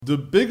The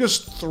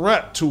biggest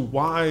threat to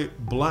why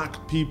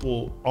black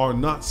people are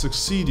not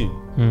succeeding,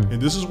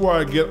 and this is where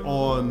I get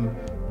on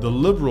the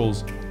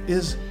liberals,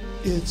 is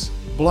it's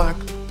black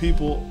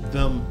people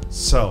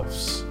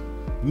themselves.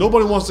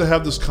 Nobody wants to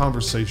have this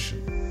conversation.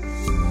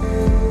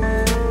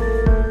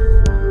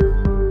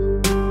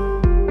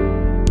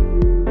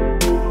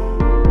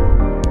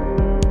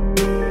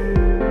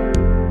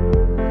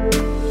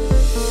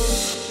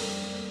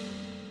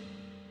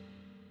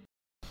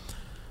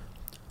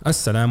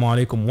 Assalamu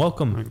alaikum.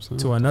 Welcome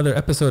to another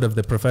episode of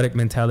the Prophetic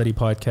Mentality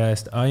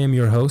Podcast. I am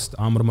your host,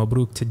 Amr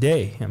Mabrouk.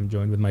 Today, I'm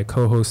joined with my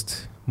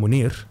co-host,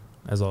 Munir,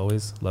 as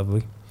always,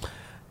 lovely.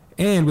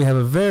 And we have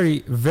a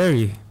very,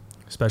 very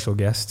special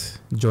guest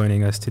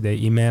joining us today,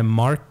 Imam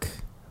Mark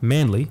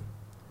Manley,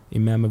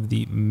 Imam of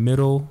the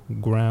Middle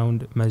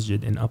Ground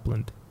Masjid in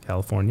Upland,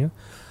 California.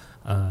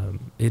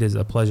 It is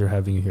a pleasure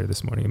having you here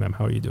this morning, Imam.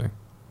 How are you doing?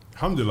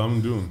 Alhamdulillah,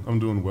 I'm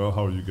doing well.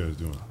 How are you guys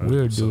doing?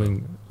 We're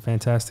doing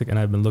fantastic, and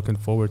I've been looking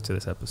forward to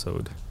this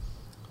episode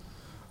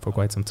for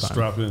quite some time.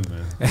 Strap in,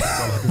 man.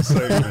 That's all I can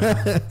say,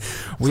 man.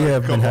 We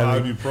have been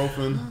having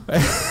ibuprofen.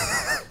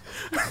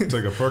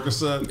 Take a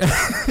Percocet.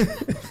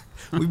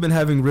 We've been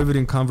having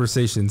riveting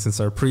conversations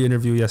since our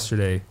pre-interview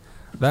yesterday.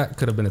 That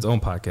could have been its own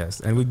podcast,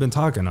 and we've been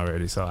talking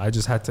already, so I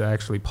just had to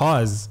actually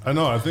pause. I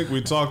know. I think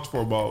we talked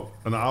for about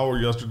an hour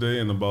yesterday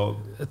and about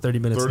 30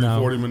 minutes now.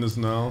 40 minutes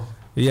now.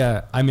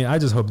 Yeah, I mean, I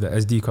just hope that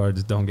SD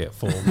cards don't get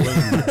full.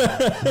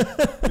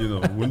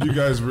 When you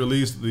guys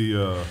release the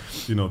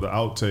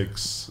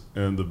outtakes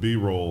and the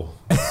B-roll,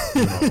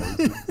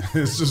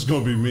 it's just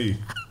gonna be me.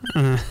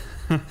 And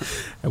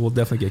we'll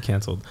definitely get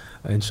canceled,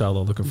 inshallah.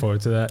 Looking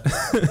forward to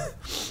that.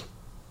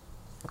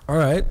 All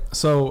right,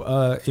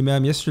 so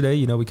Imam,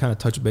 yesterday, we kind of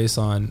touched base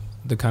on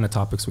the kind of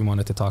topics we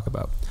wanted to talk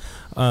about,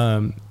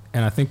 and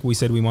I think we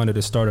said we wanted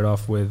to start it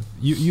off with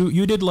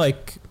you did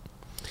like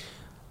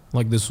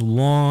this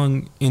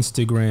long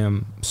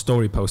Instagram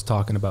story post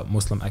talking about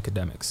Muslim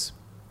academics,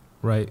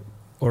 right?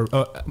 Or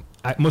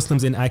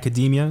Muslims in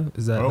academia.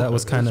 Is that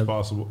was kind of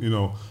possible?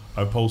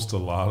 I post a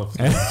lot of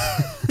things.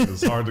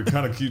 It's hard to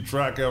kind of keep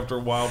track after a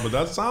while, but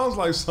that sounds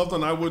like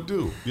something I would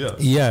do. Yes.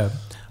 Yeah.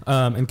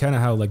 And kind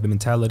of how like the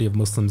mentality of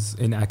Muslims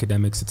in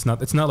academics, it's not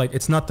the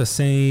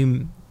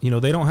same,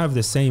 they don't have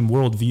the same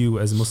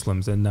worldview as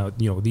Muslims. And now,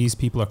 these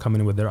people are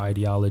coming in with their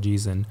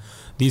ideologies, and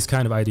these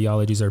kind of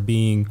ideologies are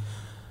being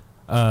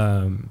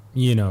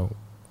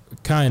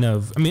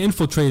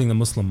infiltrating the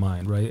Muslim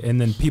mind, right?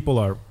 And then people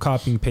are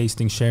copying,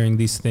 pasting, sharing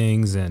these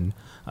things. And,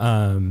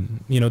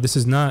 this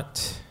is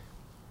not,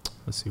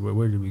 let's see,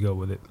 where did we go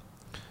with it?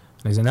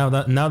 And now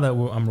that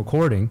I'm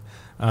recording,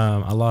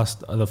 I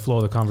lost the flow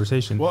of the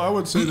conversation. Well, I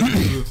would say that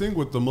the thing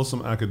with the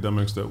Muslim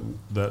academics that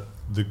the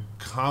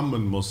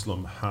common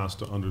Muslim has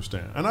to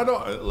understand, and I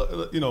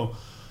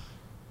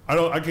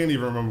can't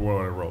even remember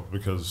what I wrote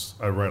because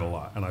I write a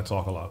lot and I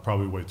talk a lot,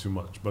 probably way too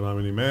much. But I'm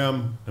an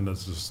imam, and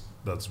that's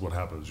what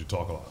happens. You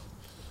talk a lot.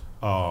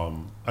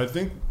 I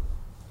think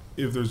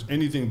if there's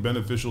anything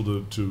beneficial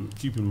to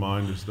keep in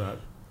mind is that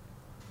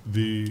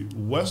the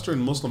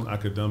Western Muslim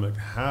academic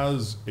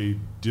has a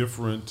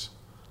different.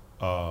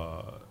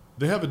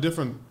 They have a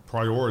different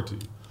priority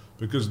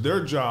because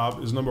their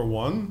job is, number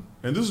one,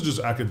 and this is just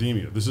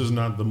academia. This is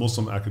not the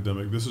Muslim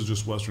academic. This is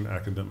just Western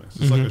academics.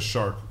 It's like a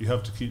shark. You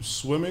have to keep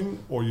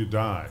swimming or you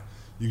die.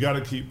 You got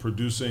to keep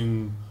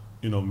producing,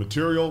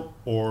 material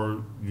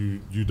or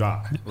you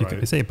die. Right?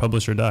 They say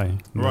publish or die.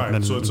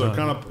 Right. So it's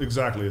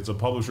it's a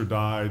publish or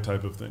die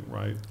type of thing,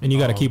 right? And you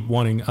got to keep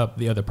wanting up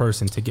the other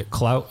person to get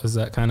clout. Is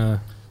that kind of?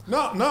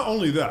 Not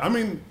only that. I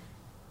mean,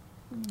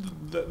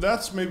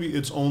 that's maybe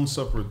its own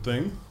separate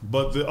thing,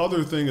 but the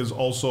other thing is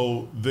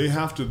also they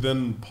have to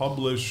then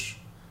publish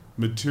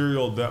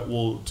material that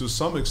will, to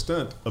some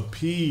extent,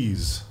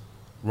 appease,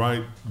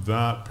 right,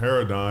 that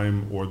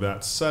paradigm or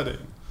that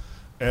setting.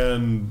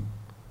 And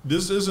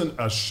this isn't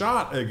a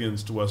shot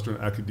against Western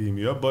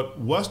academia,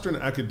 but Western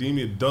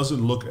academia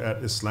doesn't look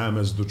at Islam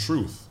as the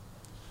truth.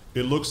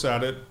 It looks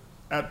at it,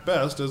 at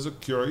best, as a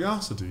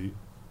curiosity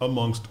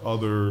amongst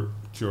other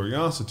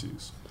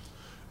curiosities.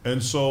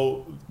 And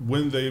so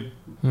when they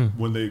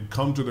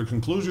come to their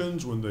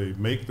conclusions, when they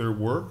make their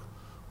work,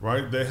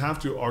 right, they have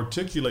to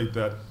articulate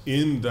that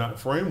in that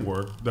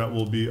framework that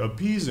will be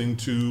appeasing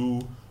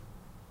to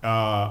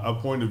a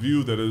point of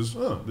view that is,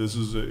 this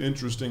is an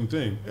interesting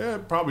thing.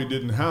 It probably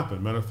didn't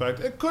happen. Matter of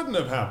fact, it couldn't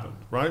have happened,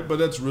 right? But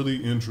that's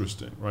really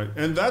interesting, right?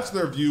 And that's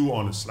their view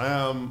on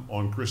Islam,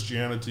 on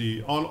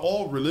Christianity, on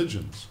all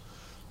religions.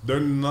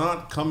 They're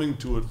not coming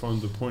to it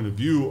from the point of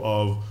view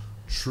of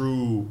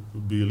true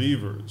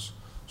believers.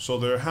 So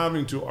they're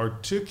having to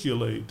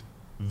articulate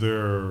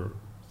their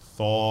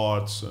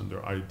thoughts and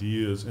their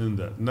ideas in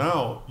that.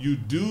 Now, you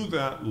do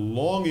that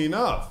long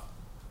enough,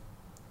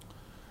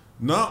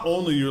 not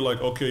only you're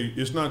like, okay,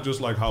 it's not just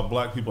like how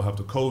black people have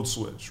to code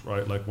switch,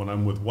 right? Like when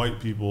I'm with white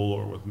people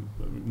or with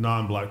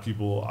non-black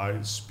people,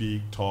 I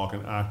speak, talk,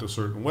 and act a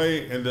certain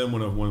way. And then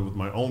when I'm with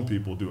my own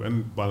people do,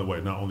 and by the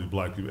way, not only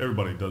black people,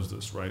 everybody does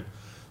this, right?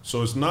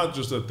 So it's not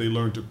just that they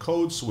learn to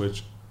code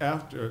switch.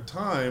 After a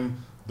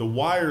time, the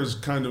wires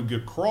kind of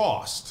get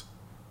crossed,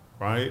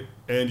 right?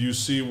 And you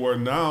see where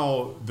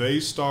now they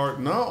start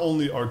not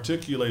only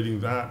articulating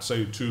that,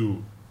 say,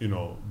 to, you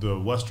know, the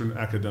Western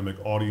academic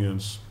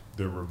audience,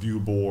 their review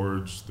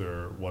boards,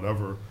 their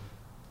whatever,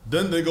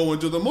 then they go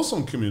into the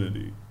Muslim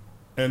community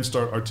and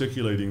start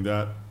articulating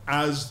that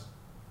as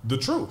the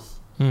truth,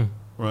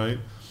 right?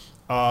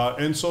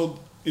 And so,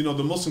 you know,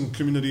 the Muslim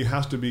community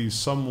has to be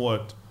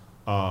somewhat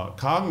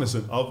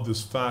cognizant of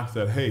this fact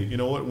that, hey, you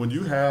know what, when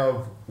you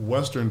have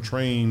Western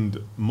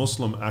trained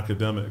Muslim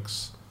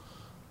academics,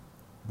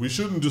 we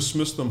shouldn't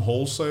dismiss them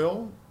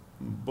wholesale,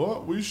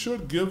 but we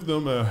should give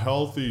them a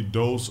healthy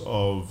dose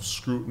of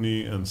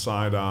scrutiny and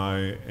side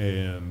eye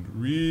and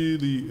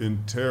really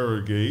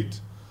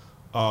interrogate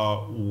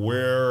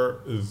where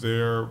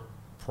their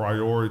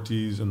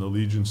priorities and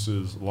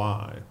allegiances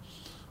lie.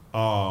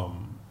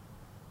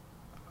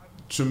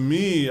 To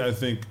me, I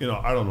think, you know,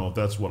 I don't know if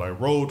that's what I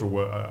wrote or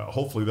what,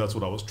 hopefully that's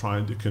what I was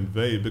trying to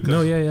convey. Because,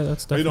 no, yeah,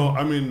 that's definitely. You know,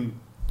 I mean,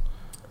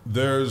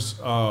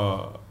 there's,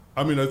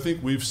 I mean, I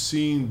think we've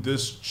seen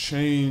this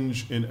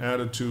change in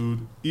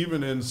attitude,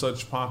 even in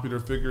such popular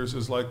figures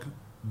as like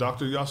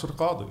Dr. Yasir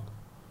Qadhi,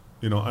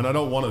 you know, and I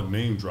don't want to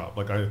name drop.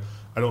 Like, I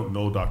don't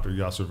know Dr.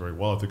 Yasir very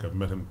well. I think I've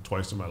met him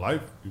twice in my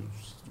life. He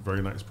was a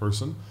very nice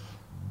person.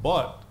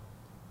 But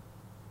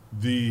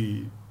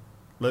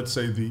let's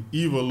say the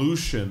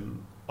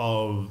evolution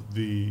of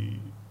the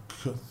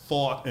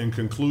thought and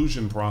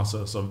conclusion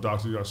process of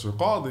Dr. Yasir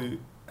Qadhi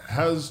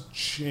has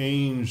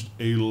changed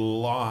a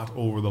lot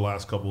over the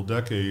last couple of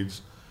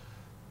decades.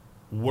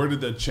 Where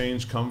did that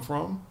change come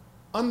from?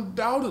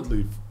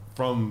 Undoubtedly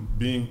from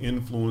being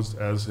influenced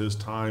as his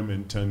time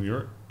and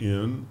tenure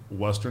in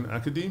Western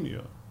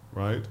academia,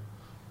 right?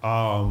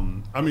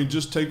 I mean,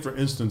 just take, for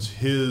instance,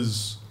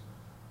 his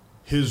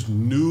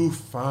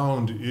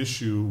newfound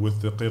issue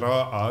with the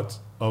qira'at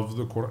of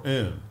the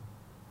Quran.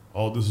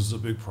 Oh, this is a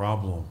big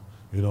problem.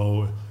 You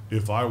know,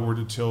 if I were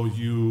to tell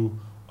you,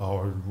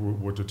 or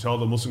were to tell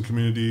the Muslim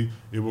community,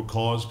 it would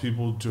cause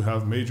people to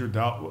have major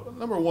doubt. Well,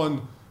 number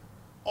one,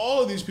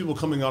 all of these people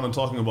coming out and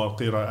talking about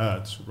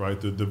qira'at,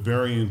 right, the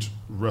variant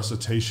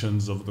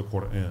recitations of the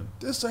Quran,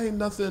 this ain't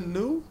nothing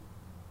new.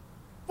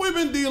 We've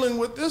been dealing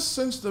with this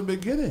since the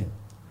beginning,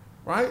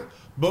 right?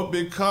 But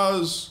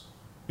because,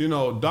 you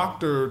know,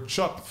 Dr.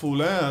 Chuck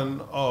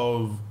Fulan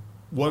of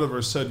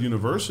whatever said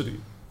university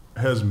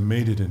has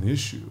made it an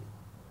issue,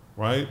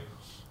 right?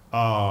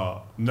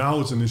 Now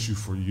it's an issue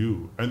for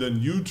you. And then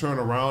you turn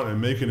around and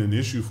make it an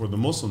issue for the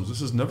Muslims. This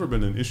has never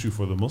been an issue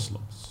for the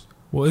Muslims.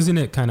 Well, isn't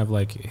it kind of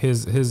like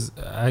his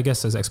I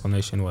guess his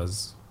explanation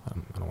was, I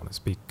don't want to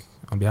speak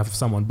on behalf of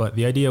someone, but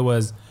the idea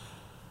was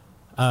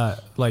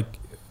like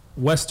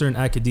Western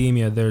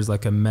academia, there's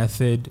like a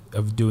method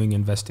of doing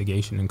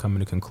investigation and coming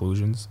to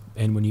conclusions.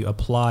 And when you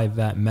apply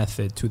that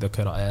method to the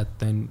qira'at,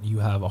 then you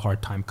have a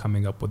hard time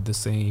coming up with the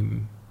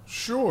same.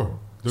 Sure.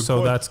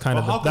 So that's kind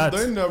of how could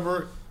they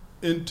never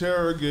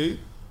interrogate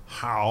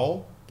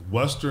how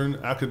Western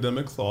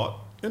academic thought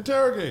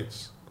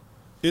interrogates?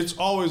 It's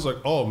always like,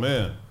 oh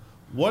man,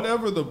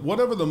 whatever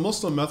the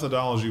Muslim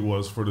methodology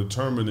was for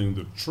determining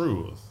the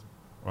truth,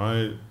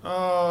 right?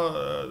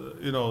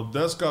 You know,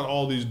 that's got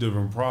all these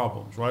different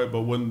problems, right?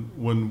 But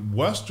when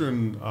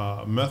Western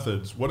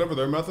methods, whatever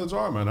their methods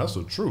are, man, that's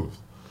the truth.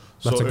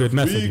 That's so a good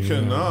method. We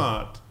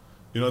cannot,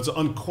 you know, it's an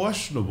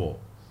unquestionable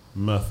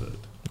method,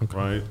 okay,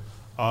 right?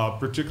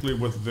 Particularly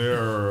with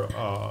their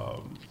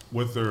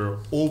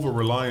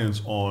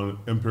over-reliance on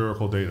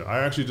empirical data. I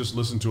actually just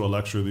listened to a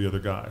lecture the other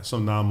guy,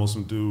 some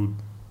non-Muslim dude,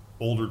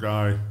 older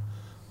guy.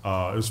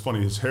 It was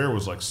funny, his hair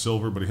was like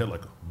silver, but he had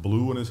like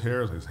blue in his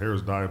hair. His hair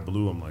is dyed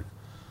blue. I'm like,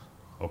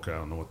 okay, I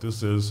don't know what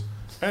this is.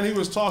 And he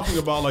was talking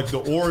about like the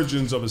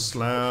origins of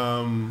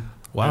Islam.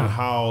 Wow. And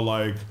how,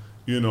 like,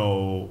 you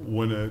know,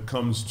 when it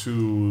comes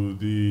to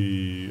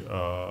the,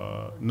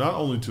 not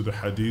only to the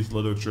hadith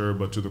literature,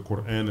 but to the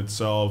Quran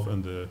itself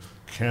and the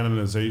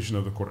canonization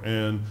of the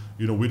Quran,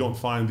 you know, we don't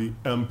find the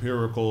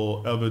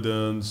empirical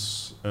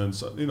evidence. And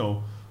so, you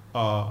know,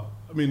 I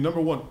mean,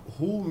 number one,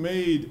 who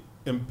made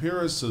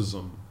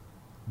empiricism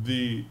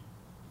the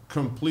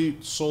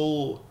complete,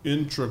 sole,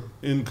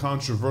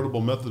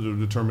 incontrovertible method of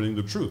determining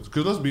the truth?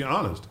 Because let's be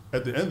honest,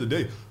 at the end of the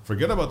day,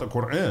 forget about the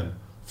Quran,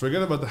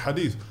 forget about the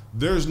hadith.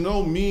 There's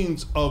no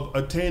means of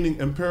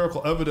attaining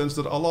empirical evidence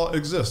that Allah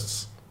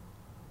exists.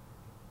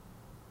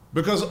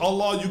 Because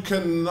Allah, you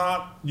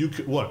cannot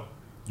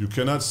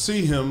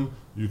see Him,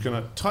 you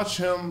cannot touch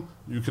Him,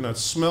 you cannot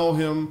smell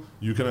Him,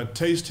 you cannot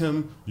taste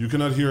Him, you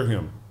cannot hear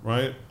Him,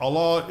 right?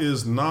 Allah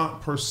is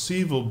not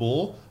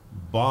perceivable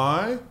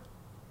by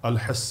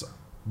al-hiss,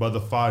 by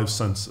the five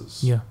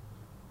senses. Yeah.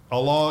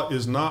 Allah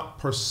is not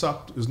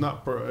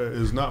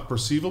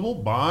perceivable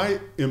by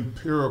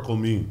empirical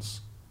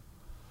means.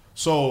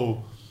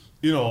 So,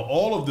 you know,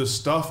 all of this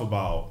stuff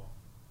about,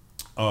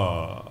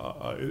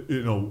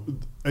 you know,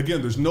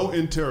 again, there's no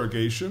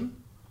interrogation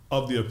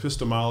of the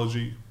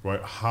epistemology,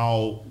 right?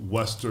 How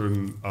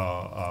Western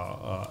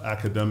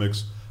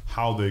academics,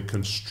 how they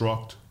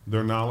construct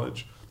their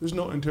knowledge. There's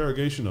no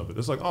interrogation of it.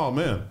 It's like, oh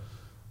man,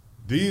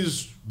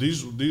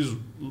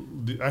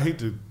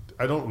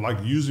 I don't like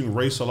using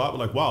race a lot, but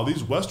like, wow,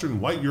 these Western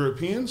white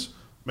Europeans,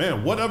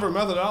 man, whatever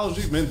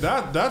methodology, man,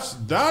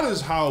 that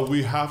is how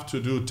we have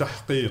to do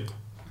tahqiq.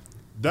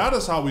 That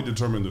is how we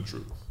determine the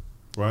truth,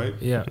 right?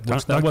 Yeah,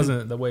 which that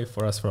wasn't the way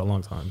for us for a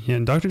long time. Yeah,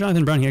 Dr.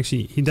 Jonathan Brown,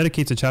 he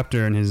dedicates a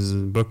chapter in his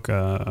book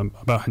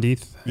about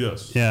hadith.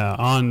 Yes. Yeah,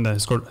 on the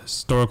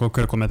historical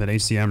critical method,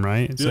 HCM,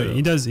 right? So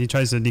he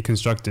tries to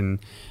deconstruct and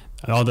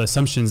all the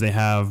assumptions they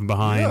have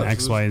behind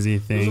X, Y, Z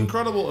thing. There's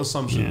incredible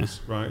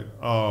assumptions, right?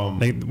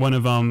 Like one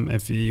of them,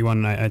 if you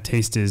want a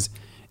taste, is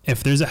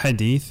if there's a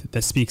hadith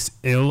that speaks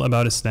ill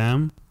about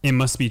Islam, it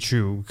must be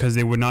true because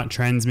they would not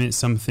transmit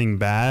something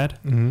bad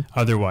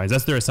otherwise.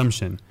 That's their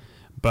assumption.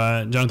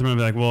 But Jonathan would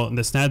be like, well,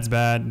 the snad's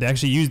bad. They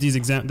actually use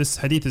this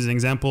hadith as an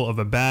example of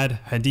a bad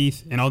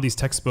hadith in all these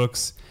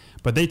textbooks.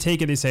 But they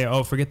take it, they say,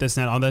 oh, forget the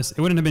snad, all this. It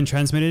wouldn't have been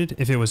transmitted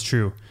if it was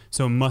true.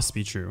 So it must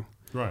be true.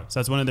 Right. So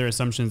that's one of their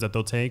assumptions that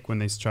they'll take when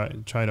they try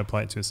to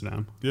apply it to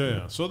Islam.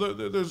 Yeah. So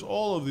there's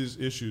all of these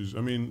issues.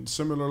 I mean,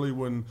 similarly,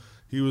 when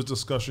he was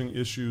discussing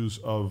issues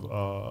of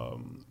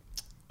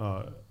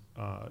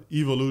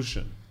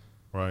evolution,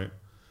 right?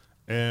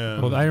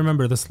 And well, I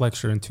remember this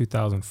lecture in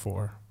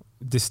 2004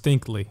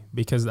 distinctly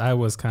because I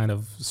was kind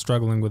of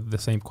struggling with the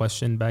same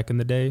question back in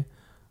the day.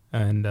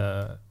 And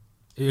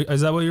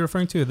is that what you're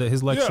referring to?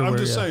 His lecture? Yeah, I'm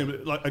just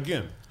saying, like,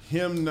 again,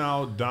 him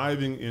now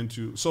diving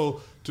into,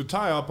 so to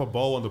tie up a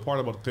bow on the part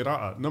about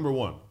qira'ah, number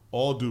one,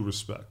 all due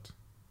respect,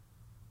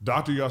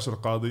 Dr.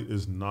 Yasir Qadhi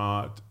is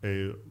not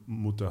a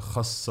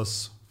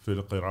mutakhassas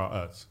fil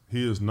qira'at.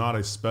 He is not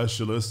a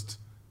specialist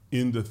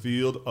in the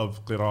field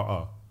of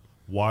qira'ah.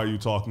 Why are you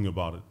talking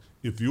about it?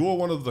 If you are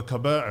one of the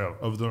kaba'ir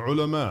of the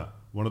ulama,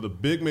 one of the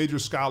big major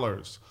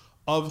scholars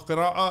of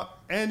qira'ah,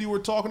 and you were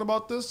talking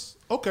about this,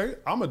 okay,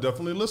 I'm going to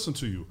definitely listen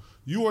to you.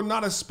 You are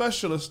not a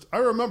specialist. I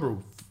remember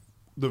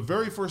the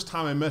very first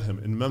time I met him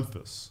in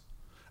Memphis.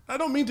 I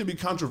don't mean to be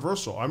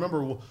controversial. I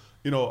remember,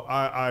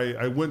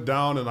 I went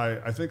down and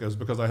I think it was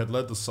because I had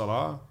led the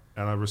salah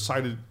and I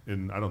recited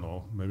in, I don't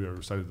know, maybe I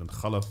recited in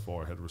Khalaf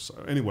or I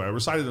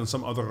recited in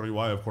some other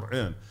riwayah of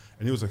Quran.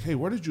 And he was like, hey,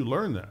 where did you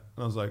learn that?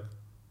 And I was like,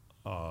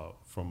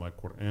 from my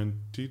Quran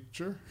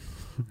teacher.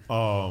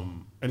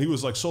 And he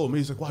was like so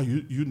amazed, like, wow,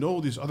 you know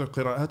these other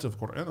qira'at of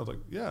Quran? I was like,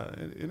 yeah,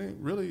 it ain't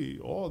really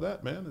all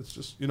that, man. It's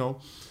just,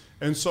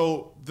 And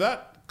so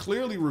that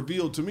clearly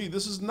revealed to me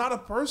this is not a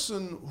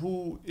person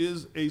who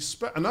is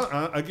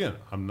again,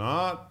 I'm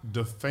not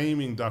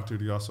defaming Dr.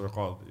 Yasir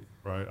Qadhi,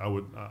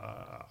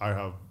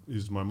 right?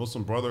 He's my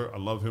Muslim brother. I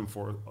love him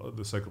for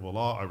the sake of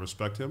Allah. I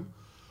respect him.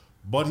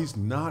 But he's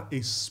not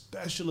a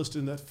specialist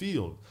in that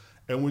field.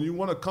 And when you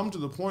want to come to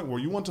the point where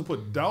you want to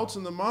put doubts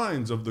in the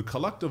minds of the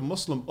collective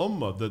Muslim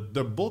ummah that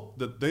the book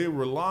that they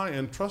rely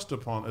and trust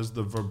upon as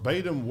the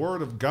verbatim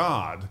word of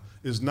God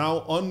is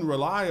now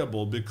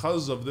unreliable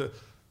because of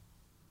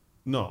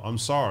no, I'm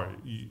sorry.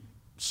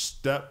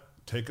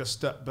 Take a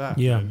step back.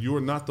 Yeah. And you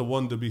are not the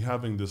one to be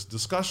having this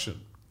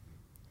discussion,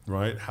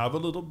 right? Have a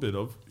little bit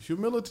of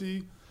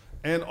humility.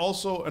 And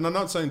also, and I'm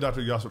not saying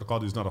Dr. Yasir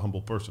Qadhi is not a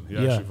humble person. He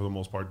actually, for the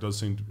most part, does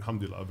seem,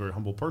 alhamdulillah, a very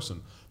humble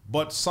person.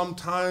 But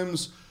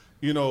sometimes,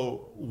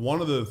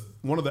 one of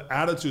the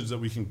attitudes that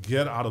we can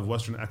get out of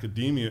Western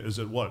academia is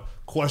that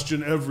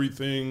question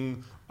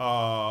everything. They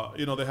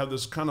have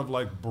this kind of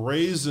like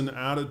brazen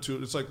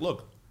attitude. It's like,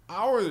 look,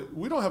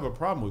 we don't have a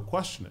problem with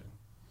questioning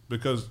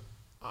because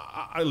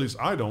at least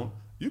I don't.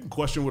 You can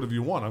question whatever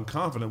you want. I'm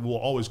confident we'll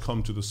always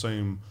come to the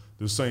same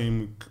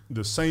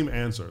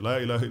answer. La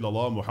ilaha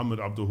illallah Muhammad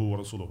abduhu wa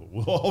rasuluhu.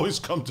 We'll always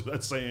come to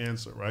that same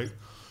answer, right?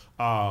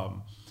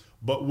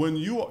 But when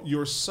you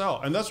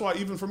yourself, and that's why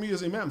even for me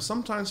as imam,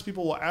 sometimes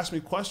people will ask me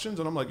questions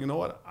and I'm like, you know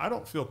what? I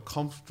don't feel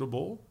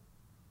comfortable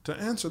to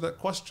answer that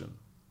question.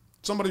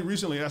 Somebody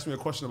recently asked me a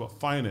question about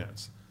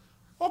finance.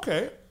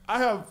 Okay,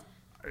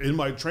 in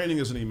my training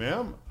as an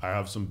imam, I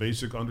have some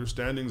basic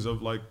understandings of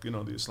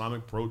the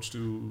Islamic approach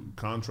to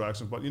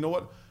contracts. But you know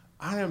what?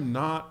 I'm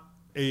not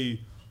a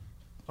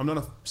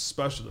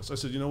specialist. I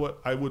said, you know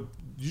what?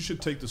 You should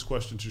take this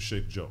question to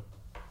Sheikh Joe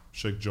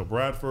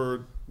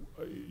Bradford.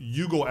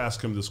 You go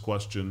ask him this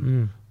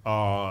question.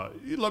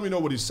 You let me know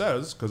what he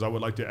says because I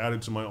would like to add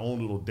it to my own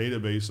little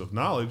database of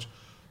knowledge.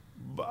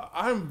 But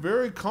I'm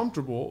very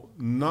comfortable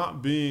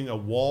not being a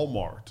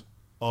Walmart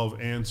of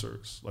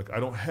answers. Like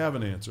I don't have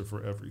an answer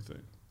for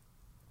everything,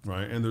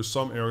 right? And there's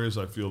some areas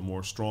I feel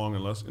more strong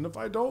and less. And if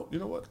I don't, you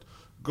know what?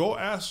 Go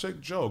ask Sheikh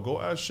Joe. Go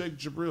ask Sheikh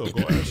Jibril.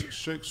 Go ask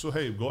Sheikh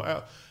Suhaib. Go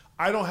ask.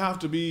 I don't have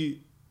to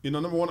be.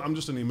 Number one, I'm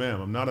just an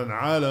imam. I'm not an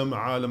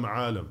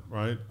alim,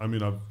 right? I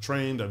mean, I've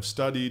trained, I've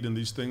studied in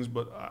these things,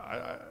 but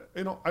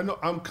I know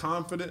I'm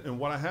confident in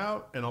what I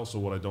have and also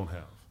what I don't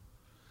have.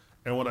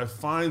 And what I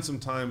find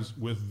sometimes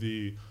with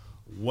the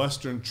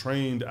Western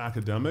trained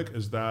academic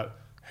is that,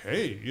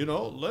 hey,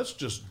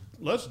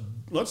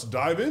 let's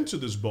dive into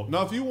this boat.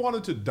 Now, if you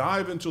wanted to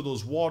dive into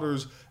those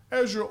waters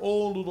as your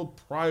own little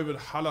private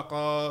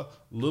halaqah,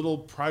 little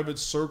private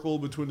circle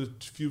between a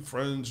few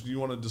friends, do you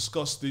want to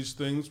discuss these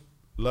things?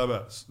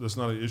 Labas, that's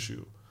not an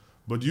issue.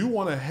 But you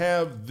want to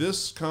have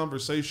this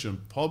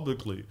conversation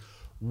publicly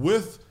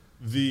with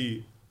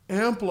the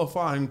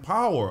amplifying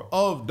power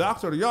of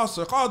Dr.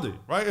 Yasir Qadhi,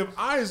 right? If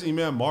I, as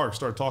Imam Mark,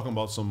 start talking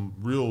about some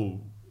real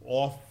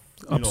off,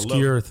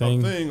 obscure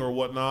thing or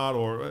whatnot,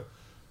 or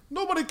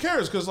nobody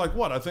cares because, like,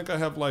 what? I think I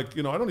have, like,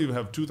 I don't even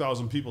have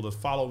 2,000 people that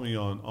follow me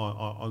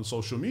on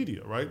social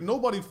media, right?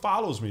 Nobody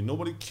follows me.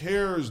 Nobody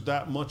cares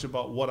that much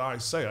about what I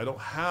say. I don't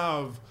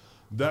have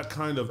that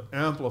kind of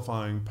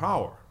amplifying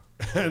power.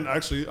 And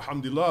actually,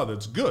 alhamdulillah,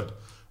 that's good,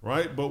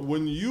 right? But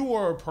when you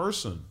are a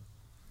person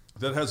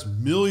that has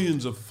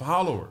millions of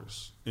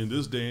followers in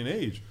this day and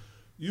age,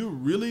 you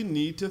really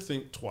need to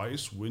think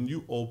twice when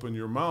you open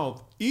your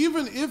mouth,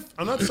 even if,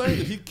 I'm not saying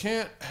that he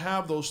can't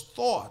have those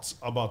thoughts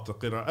about the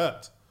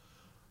qira'at,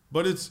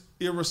 but it's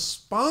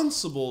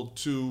irresponsible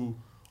to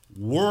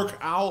work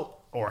out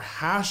or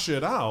hash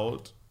it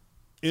out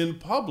in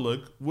public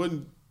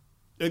when,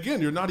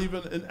 again, you're not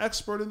even an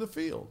expert in the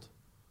field.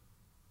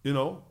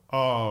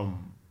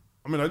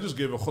 I just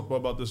gave a khutbah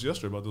about this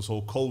yesterday, about this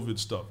whole COVID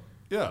stuff.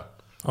 Yeah.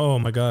 Oh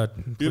my God.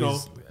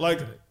 Please.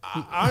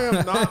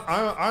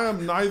 I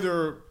am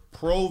neither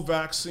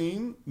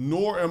pro-vaccine,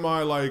 nor am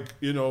I like,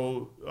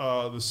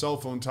 the cell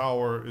phone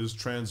tower is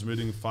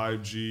transmitting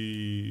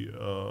 5G.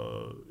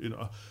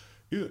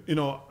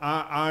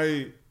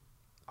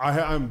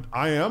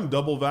 I am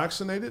double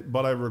vaccinated,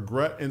 but I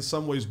regret in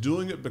some ways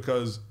doing it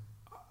because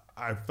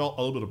I felt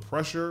a little bit of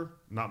pressure,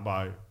 not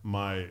by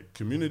my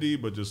community,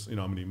 but just, I'm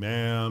an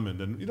imam. And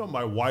then,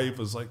 my wife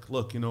is like,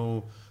 look,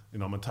 I'm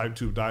a type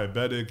 2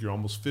 diabetic. You're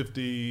almost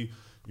 50.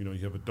 You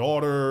have a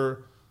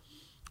daughter.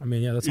 I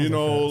mean, yeah, that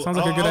sounds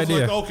like a good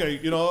idea. Like, okay,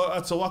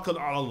 tawakkal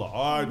ala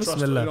Allah. I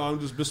trust it. I'm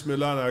just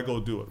bismillah and I go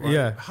do it. Right?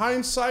 Yeah.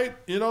 Hindsight,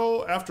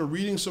 after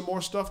reading some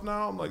more stuff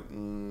now, I'm like,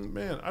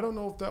 man, I don't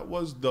know if that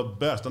was the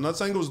best. I'm not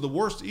saying it was the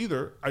worst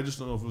either. I just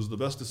don't know if it was the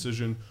best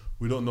decision.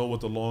 We don't know what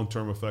the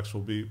long-term effects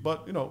will be,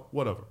 but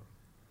whatever.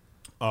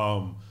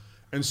 And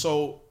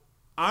so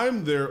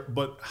I'm there,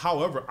 but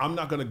however, I'm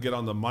not going to get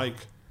on the mic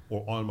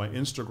or on my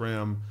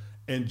Instagram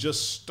and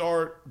just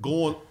start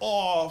going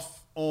off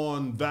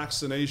on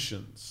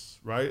vaccinations,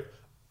 right?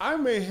 I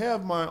may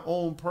have my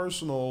own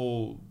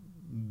personal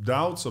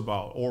doubts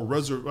about,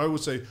 I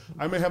would say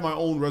I may have my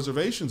own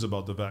reservations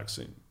about the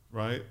vaccine,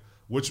 right?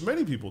 Which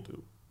many people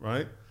do,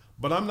 right?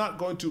 But I'm not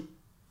going to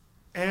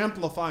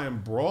amplify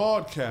and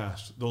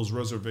broadcast those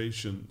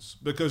reservations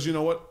because you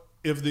know what?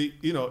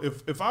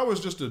 If I was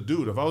just a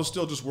dude, if I was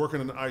still just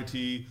working in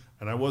IT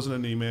and I wasn't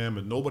an imam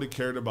and nobody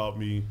cared about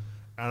me,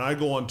 and I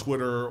go on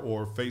Twitter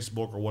or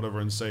Facebook or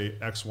whatever and say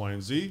X, Y,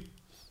 and Z,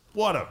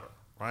 whatever,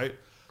 right?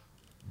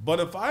 But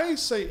if I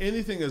say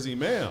anything as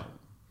imam,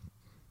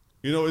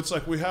 it's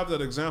like we have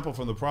that example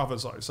from the Prophet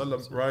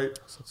ﷺ, right?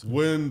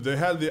 When they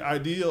had the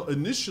idea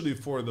initially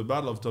for the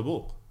Battle of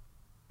Tabuk,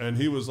 and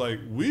he was like,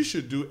 we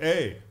should do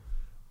A.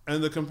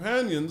 And the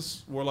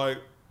companions were like,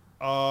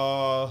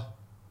 are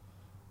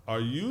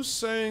you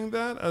saying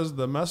that as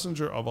the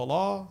messenger of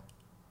Allah?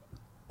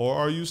 Or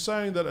are you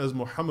saying that as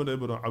Muhammad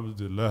ibn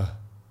Abdullah?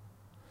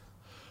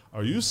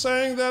 Are you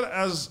saying that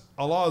as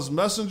Allah's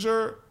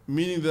messenger,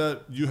 meaning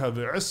that you have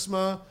the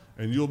isma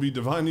and you'll be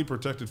divinely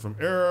protected from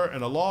error,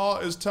 and Allah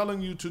is telling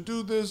you to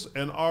do this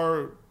and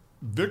our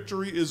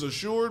victory is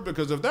assured?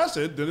 Because if that's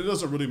it, then it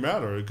doesn't really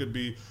matter. It could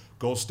be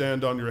go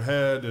stand on your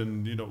head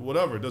and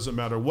whatever. It doesn't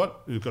matter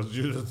what, because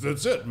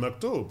that's it,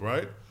 maktub,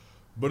 right?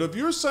 But if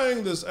you're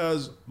saying this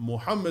as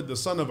Muhammad, the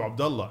son of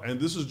Abdullah, and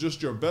this is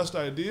just your best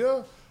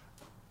idea,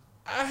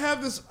 I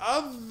have this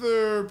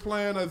other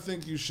plan I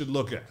think you should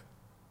look at.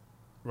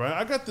 Right?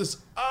 I got this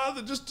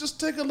other, just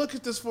take a look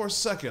at this for a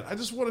second. I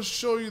just want to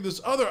show you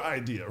this other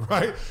idea,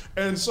 right?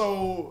 And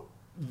so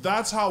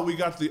that's how we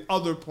got the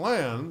other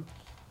plan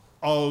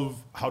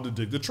of how to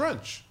dig the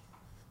trench.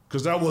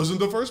 Because that wasn't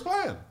the first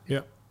plan.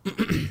 Yeah.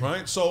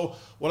 Right? So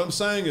what I'm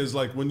saying is,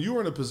 like, when you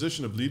are in a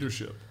position of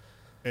leadership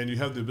and you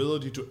have the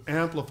ability to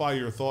amplify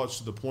your thoughts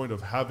to the point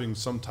of having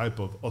some type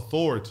of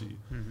authority,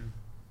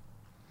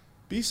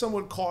 be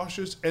somewhat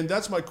cautious. And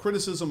that's my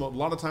criticism a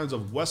lot of times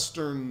of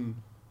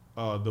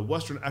the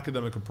Western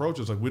academic approach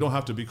is like, we don't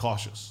have to be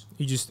cautious.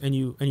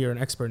 You're an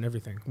expert in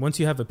everything. Once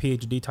you have a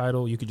PhD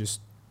title,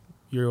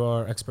 you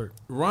are expert.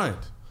 Right.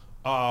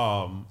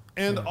 And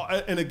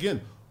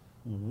again,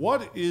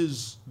 what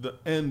is the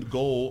end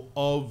goal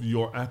of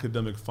your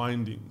academic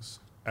findings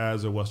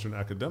as a Western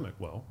academic?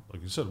 Well,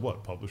 like you said,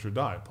 what? Publish or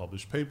die.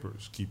 Publish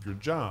papers. Keep your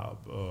job.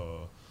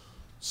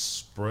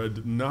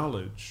 Spread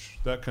knowledge.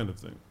 That kind of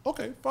thing.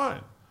 Okay,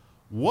 fine.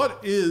 What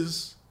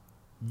is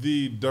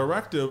the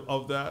directive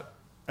of that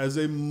as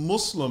a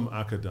Muslim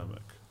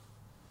academic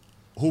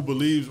who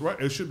believes, right,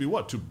 it should be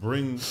what? To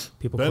bring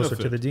people benefit,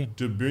 closer to the deen.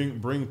 To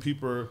bring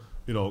people,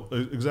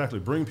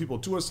 bring people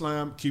to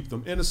Islam, keep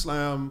them in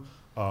Islam,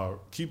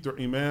 keep their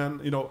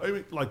iman,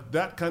 like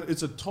that kind of,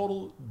 it's a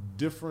total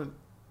different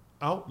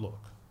outlook.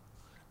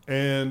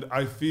 And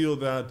I feel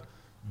that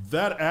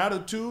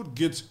attitude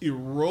gets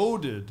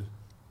eroded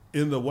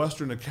in the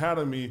Western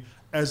academy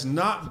as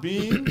not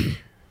being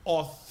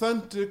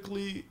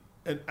authentically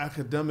and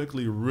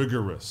academically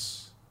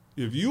rigorous.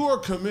 if you are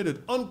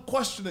committed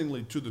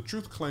unquestioningly to the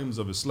truth claims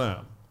of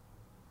Islam,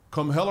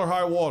 come hell or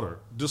high water,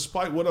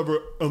 despite whatever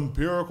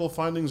empirical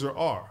findings there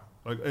are,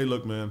 like, hey,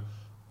 look, man,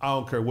 I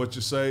don't care what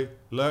you say,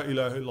 la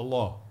ilaha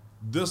illallah.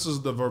 This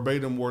is the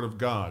verbatim word of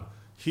God.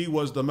 He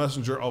was the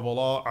messenger of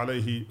Allah,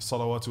 alayhi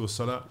salawatu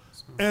wassalam.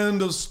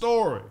 End of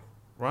story,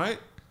 right?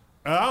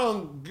 And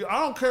I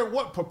don't care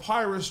what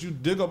papyrus you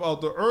dig up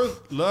out the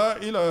earth. La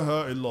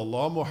ilaha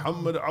illallah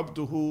Muhammad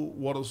abduhu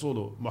wa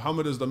rasuluh.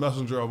 Muhammad is the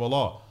messenger of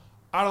Allah.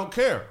 I don't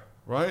care,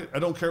 right? I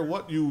don't care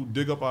what you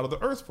dig up out of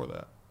the earth for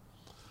that.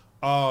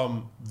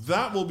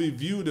 That will be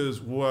viewed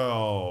as,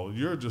 well,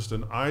 you're just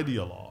an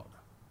ideologue.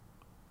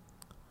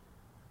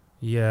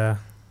 Yeah.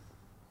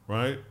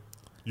 Right?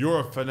 You're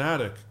a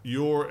fanatic.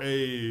 You're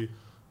a,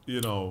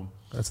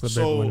 That's the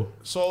big one.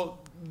 So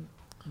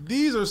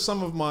these are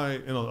some of my,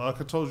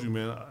 like I told you,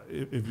 man,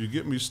 if you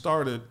get me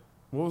started,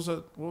 what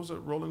was that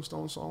Rolling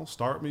Stone song?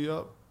 Start me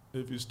up.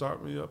 If you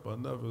start me up, I'll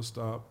never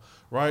stop.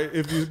 Right?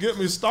 If you get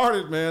me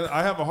started, man,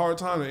 I have a hard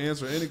time to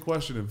answer any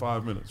question in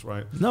 5 minutes,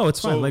 right? No,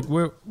 it's fine. Like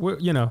we're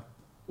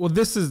well,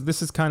 this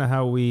is kind of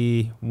how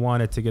we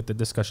wanted to get the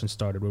discussion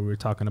started, where we were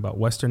talking about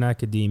Western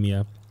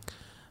academia,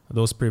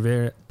 those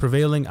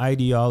prevailing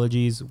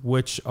ideologies,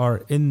 which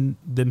are in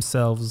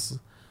themselves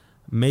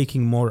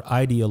making more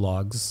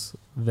ideologues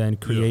than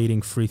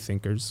creating free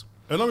thinkers.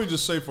 And let me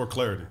just say for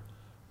clarity,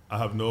 I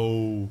have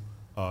no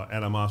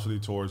animosity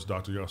towards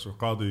Dr. Yasir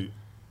Qadhi.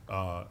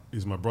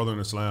 He's my brother in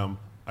Islam.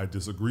 I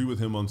disagree with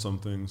him on some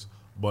things,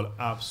 but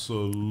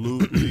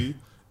absolutely,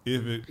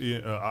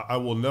 I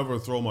will never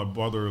throw my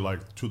brother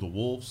like to the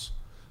wolves.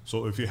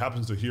 So if he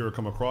happens to hear or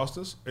come across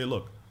this, hey,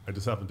 look, I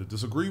just happen to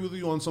disagree with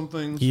you on some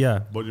things.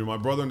 Yeah. But you're my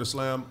brother in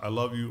Islam. I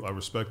love you. I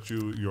respect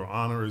you. Your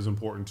honor is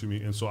important to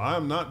me. And so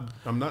I'm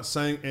not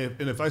saying, and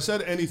if I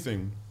said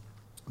anything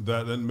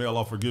that, then may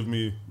Allah forgive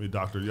me, may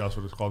Dr.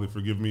 Yasir Qadhi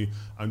forgive me.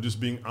 I'm just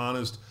being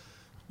honest,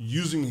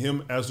 using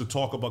him as to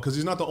talk about, because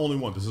he's not the only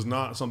one. This is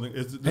not something.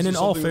 And in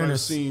all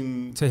fairness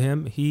to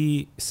him,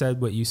 he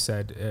said what you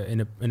said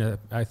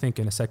I think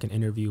in a second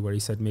interview, where he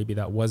said maybe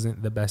that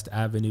wasn't the best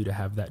avenue to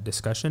have that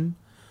discussion,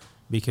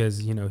 because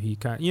he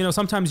kind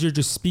sometimes you're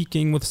just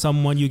speaking with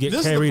someone, you get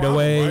carried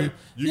away. Right?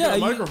 You get a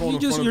microphone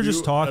you're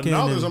just talking.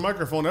 And now there's a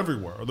microphone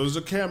everywhere, or there's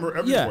a camera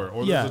everywhere,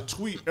 or there's a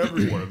tweet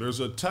everywhere. There's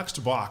a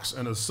text box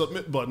and a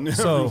submit button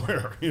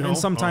everywhere. And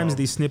sometimes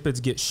these snippets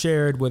get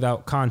shared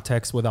without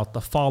context, without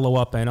the follow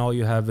up, and all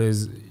you have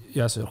is Dr.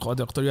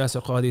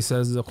 Yasir Qadhi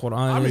says the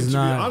Quran is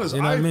not. To be honest,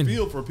 I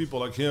feel for people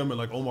like him and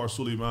like Omar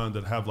Suleiman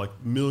that have like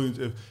millions.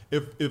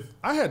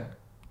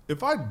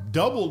 If I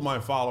doubled my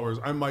followers,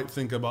 I might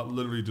think about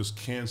literally just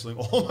canceling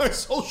all my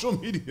social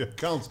media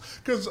accounts,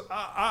 because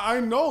I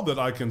know that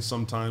I can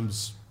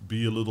sometimes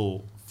be a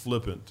little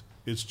flippant.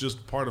 It's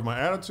just part of my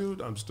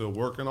attitude. I'm still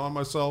working on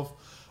myself.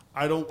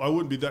 I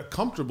wouldn't be that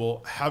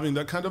comfortable having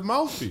that kind of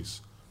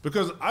mouthpiece,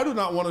 because I do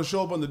not want to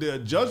show up on the day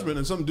of judgment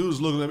and some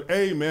dude's looking at me,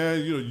 hey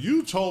man,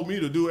 you told me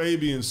to do A,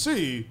 B, and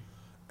C,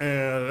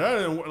 and that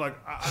didn't work. Like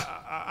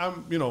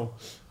I'm.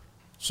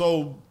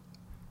 So.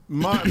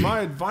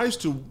 My advice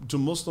to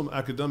Muslim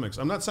academics,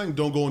 I'm not saying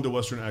don't go into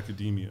Western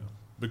academia,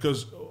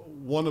 because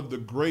one of the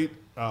great,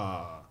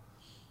 one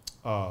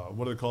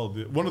of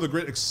the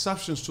great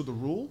exceptions to the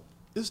rule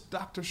is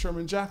Dr.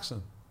 Sherman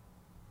Jackson.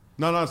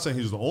 Now, I'm not saying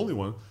he's the only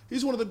one.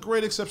 He's one of the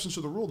great exceptions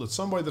to the rule, that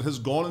somebody that has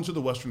gone into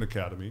the Western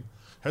academy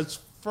has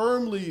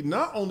firmly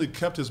not only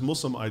kept his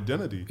Muslim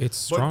identity,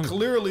 but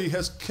clearly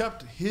has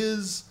kept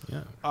his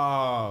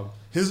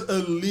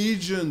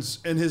allegiance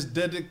and his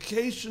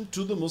dedication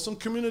to the Muslim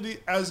community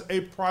as a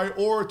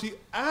priority,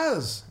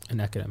 as an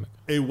academic,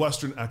 a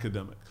Western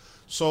academic.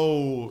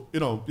 So,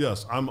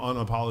 yes, I'm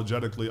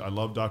unapologetically, I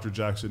love Dr.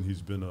 Jackson.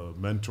 He's been a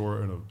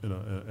mentor and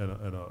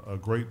a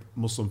great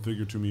Muslim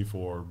figure to me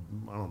for,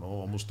 I don't know,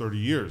 almost 30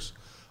 years.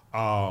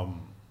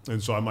 And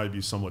so I might be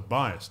somewhat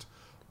biased.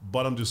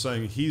 But I'm just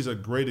saying he's a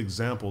great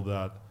example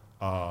that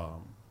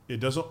it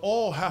doesn't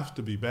all have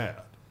to be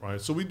bad, right?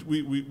 So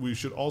we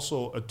should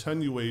also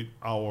attenuate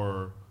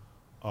our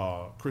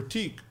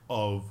critique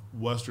of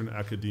Western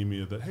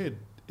academia that, hey,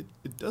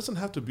 it doesn't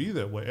have to be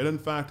that way. And in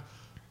fact,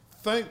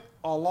 thank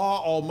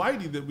Allah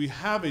Almighty that we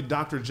have a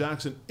Dr.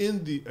 Jackson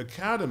in the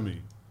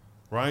academy,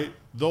 right?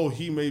 Though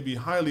he may be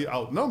highly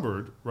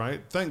outnumbered,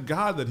 right? Thank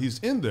God that he's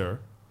in there,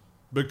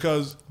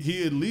 because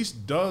he at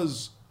least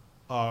does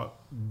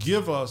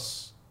give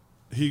us.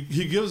 He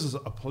gives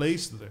us a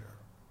place there.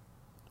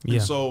 Yeah.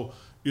 And so,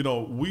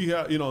 we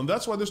have, and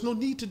that's why there's no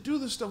need to do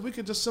this stuff. We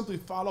could just simply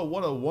follow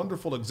what a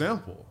wonderful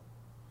example,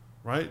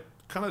 right?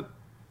 Kind of,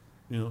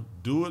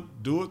 do it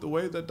the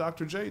way that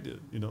Dr. J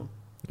did,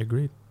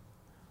 Agreed.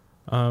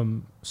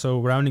 So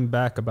rounding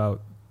back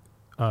about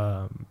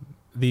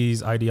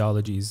these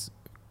ideologies,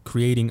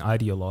 creating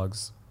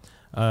ideologues,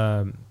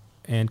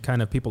 and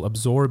kind of people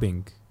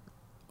absorbing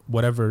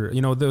whatever,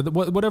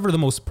 whatever the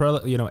most,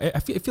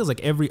 it feels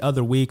like every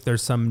other week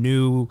there's some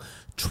new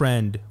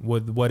trend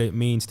with what it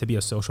means to be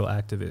a social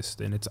activist.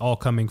 And it's all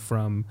coming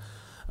from,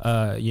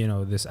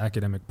 this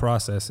academic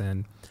process.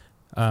 And,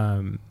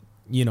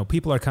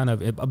 people are kind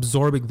of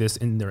absorbing this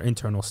in their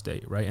internal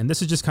state, right? And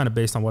this is just kind of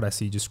based on what I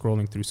see just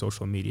scrolling through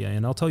social media.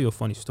 And I'll tell you a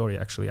funny story,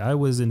 actually. I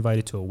was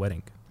invited to a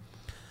wedding.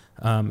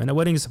 And a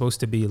wedding is supposed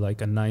to be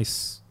like a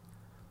nice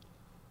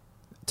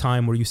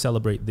time where you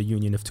celebrate the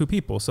union of two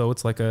people. So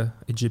it's like a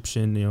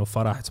Egyptian,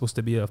 farah. It's supposed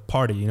to be a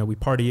party. We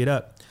party it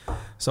up.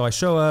 So I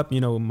show up,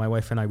 my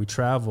wife and I, we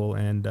travel.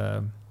 And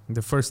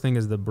the first thing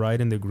is the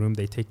bride and the groom,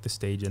 they take the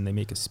stage and they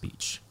make a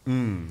speech.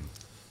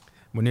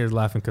 Munir's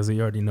laughing because he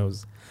already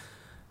knows.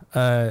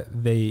 I've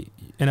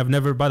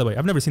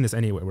never seen this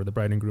anywhere where the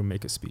bride and groom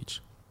make a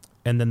speech.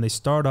 And then they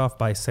start off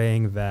by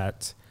saying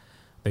that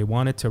they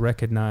wanted to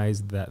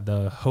recognize that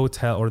the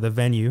hotel or the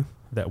venue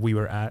that we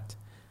were at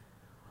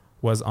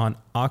was on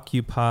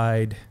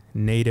occupied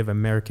Native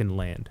American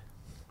land,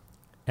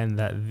 and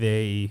that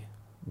they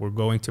were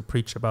going to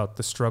preach about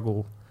the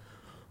struggle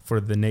for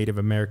the Native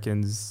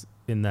Americans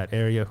in that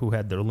area who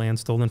had their land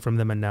stolen from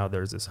them. And now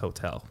there's this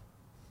hotel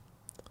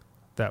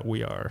that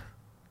we are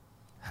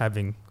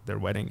having their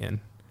wedding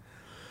in.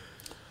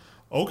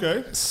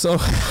 Okay. So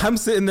I'm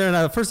sitting there, and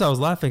at first I was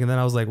laughing, and then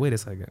I was like, wait a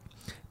second.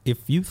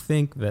 If you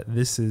think that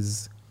this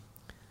is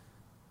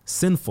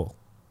sinful,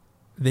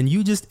 then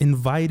you just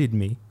invited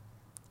me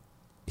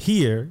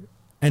here,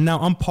 and now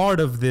I'm part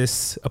of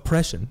this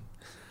oppression.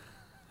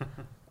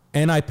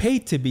 And I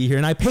paid to be here,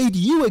 and I paid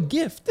you a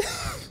gift.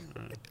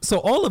 So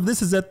all of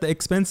this is at the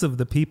expense of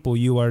the people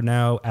you are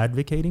now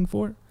advocating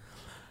for.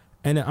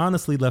 And it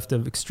honestly left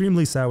an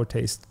extremely sour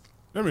taste.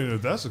 I mean,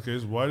 if that's the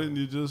case, why didn't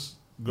you just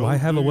go? Why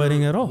have a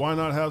wedding at all? Why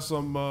not have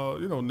some,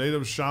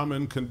 native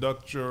shaman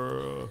conduct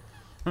your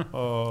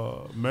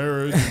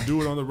marriage and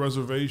do it on the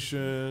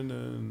reservation?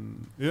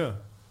 And yeah.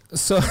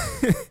 So,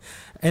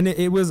 and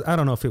it was, I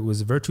don't know if it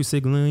was virtue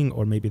signaling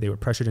or maybe they were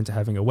pressured into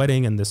having a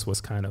wedding, and this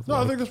was kind of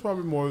I think it's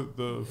probably more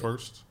the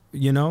first.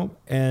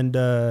 And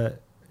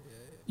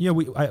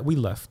we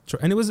left,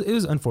 and it was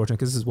unfortunate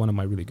because this is one of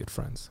my really good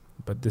friends.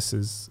 But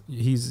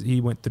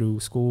he went through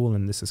school,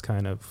 and this is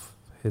kind of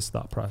his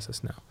thought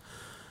process now.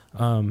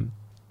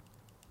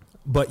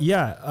 But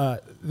yeah,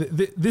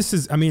 this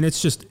is,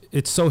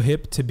 it's so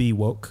hip to be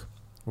woke,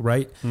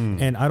 right?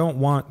 And I don't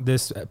want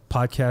this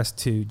podcast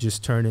to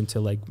just turn into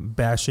like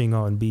bashing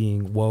on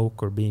being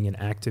woke or being an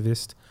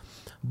activist.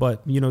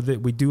 But, that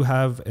we do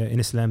have in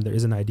Islam, there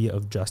is an idea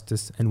of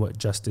justice and what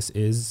justice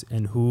is,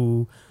 and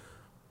who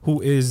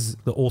is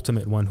the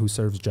ultimate one who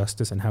serves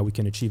justice and how we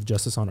can achieve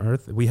justice on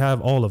earth. We have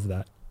all of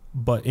that.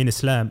 But in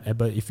Islam,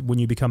 when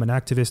you become an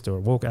activist or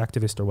woke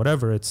activist or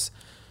whatever, it's,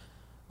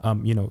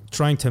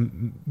 trying to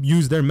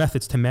use their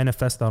methods to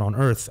manifest that on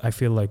earth, I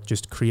feel like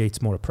just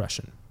creates more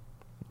oppression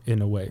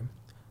in a way.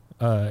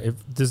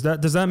 Does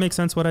that make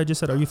sense what I just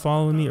said? Are you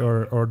following me,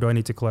 or do I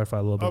need to clarify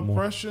a little bit more?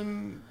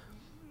 Oppression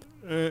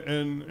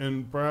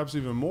and perhaps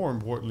even more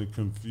importantly,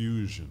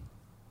 confusion.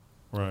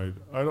 Right.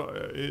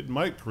 It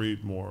might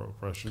create more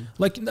oppression.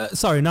 Like,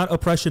 sorry, not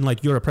oppression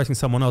like you're oppressing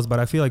someone else, but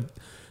I feel like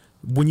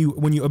when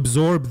you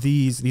absorb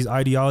these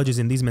ideologies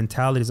and these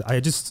mentalities,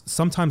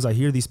 sometimes I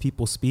hear these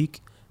people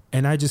speak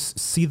and I just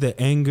see the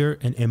anger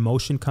and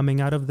emotion coming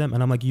out of them,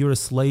 and I'm like, you're a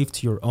slave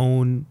to your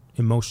own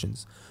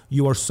emotions.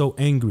 You are so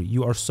angry.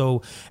 You are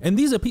so, and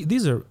these are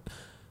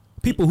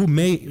people who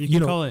may, you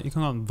can call it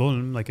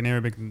dhulm. Like in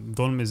Arabic,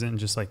 dhulm isn't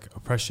just like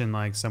oppression,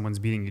 like someone's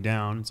beating you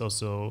down. It's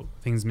also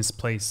things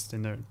misplaced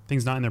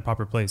things not in their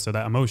proper place. So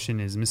that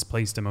emotion is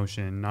misplaced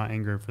emotion, not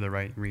anger for the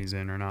right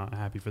reason or not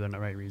happy for the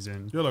right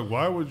reason. Yeah, like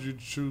why would you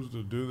choose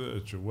to do that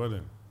at your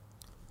wedding?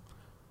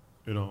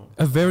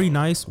 A very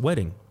nice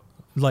wedding.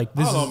 Like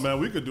this. I don't know, man.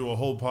 We could do a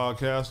whole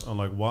podcast on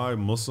like why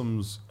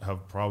Muslims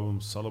have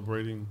problems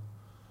celebrating.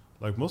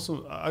 Like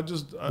Muslims,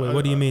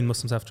 what do you mean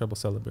Muslims have trouble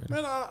celebrating?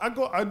 Man, I'm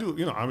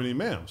an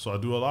imam, so I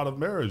do a lot of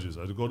marriages.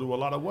 I go to a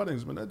lot of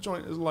weddings. Man, that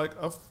joint is like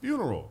a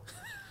funeral.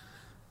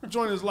 The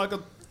joint is like a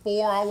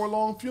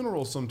 4-hour-long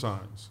funeral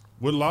sometimes.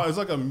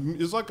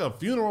 It's like a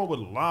funeral with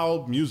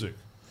loud music.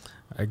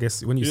 I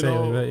guess when you say it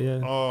like that,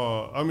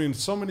 yeah.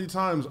 So many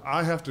times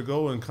I have to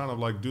go and kind of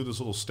like do this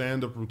little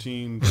stand-up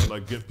routine to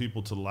like get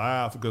people to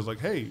laugh because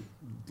like, hey,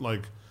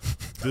 like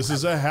this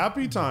is a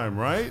happy time,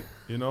 right?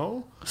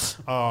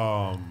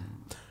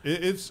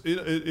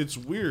 It's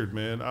weird,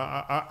 man.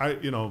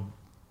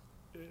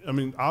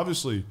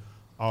 Obviously,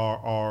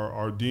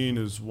 our deen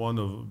is one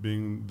of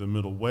being the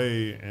middle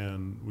way,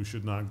 and we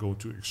should not go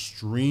to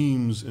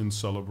extremes in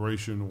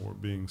celebration or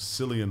being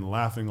silly and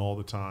laughing all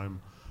the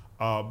time.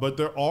 But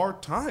there are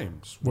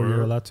times where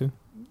you're allowed to.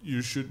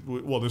 You should.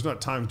 Well, there's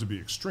not times to be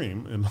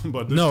extreme,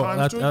 but there's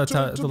times to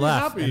be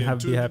laugh happy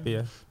and be happy.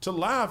 Yeah. To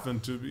laugh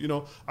and to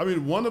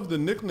one of the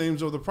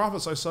nicknames of the Prophet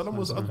ﷺ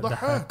was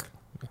ad-dhahak,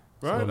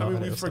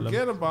 right? We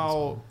forget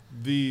about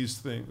these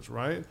things,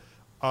 right?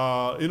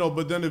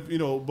 But then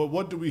but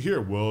what do we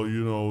hear? Well,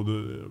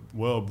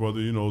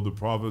 brother, the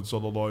Prophet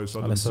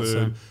ﷺ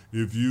said,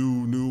 if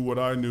you knew what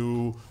I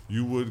knew,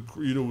 you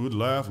would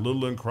laugh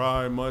little and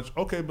cry much.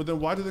 Okay, but then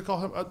why do they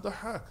call him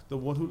ad-dhahak, the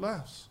one who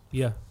laughs?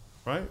 Yeah.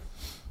 Right?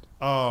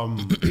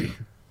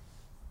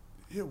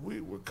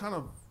 We're kind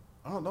of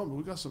I don't know, but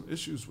we got some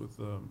issues with,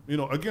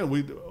 again,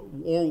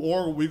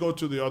 or we go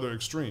to the other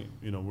extreme.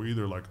 We're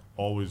either like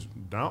always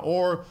down,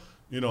 or,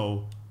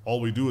 all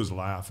we do is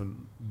laugh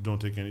and don't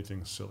take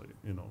anything silly,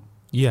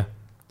 Yeah.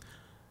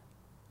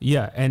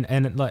 Yeah.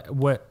 And like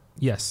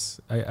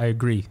yes, I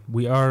agree.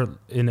 We are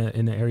in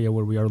an area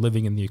where we are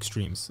living in the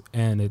extremes,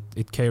 and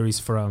it carries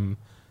from,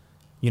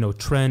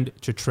 trend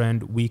to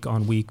trend, week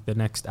on week, the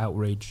next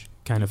outrage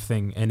kind of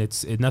thing. And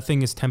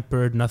nothing is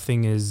tempered.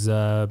 Nothing is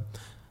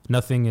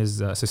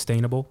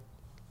sustainable,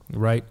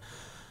 right?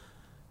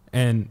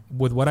 And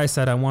with what I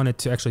said, I wanted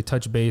to actually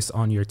touch base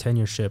on your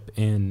tenureship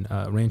in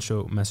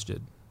Rancho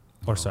Masjid.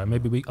 Or sorry,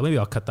 maybe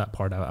I'll cut that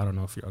part out. I don't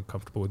know if you're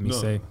uncomfortable with me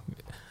saying.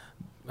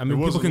 I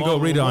mean, people can go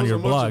read it on your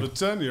blog. Much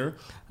of a tenure,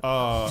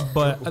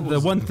 but the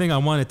one thing I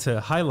wanted to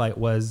highlight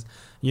was,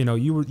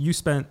 you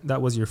spent,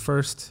 that was your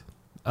first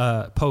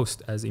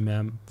post as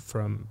imam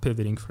from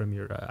pivoting from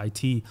your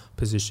IT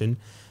position,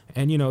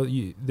 and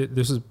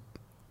this is.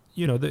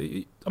 I'm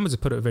going to just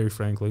put it very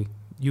frankly.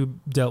 You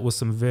dealt with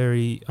some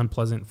very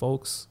unpleasant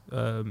folks.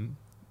 Some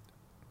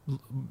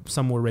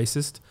were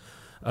racist.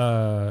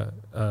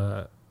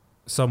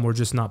 Some were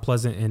just not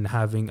pleasant in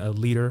having a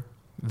leader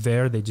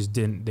there.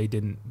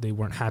 They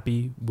weren't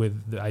happy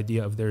with the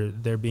idea of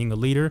there being a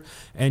leader.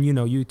 And,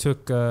 you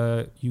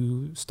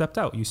stepped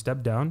out, you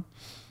stepped down,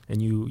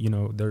 and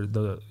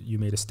you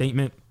made a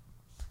statement.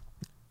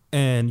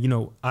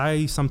 And,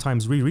 I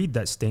sometimes reread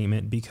that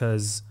statement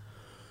because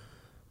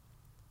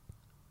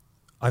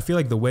I feel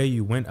like the way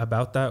you went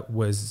about that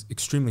was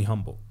extremely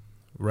humble,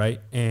 right?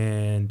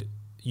 And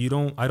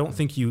I don't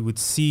think you would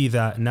see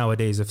that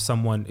nowadays if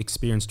someone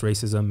experienced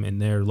racism in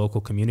their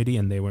local community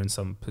and they were in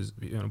some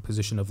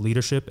position of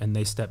leadership and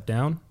they stepped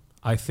down.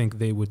 I think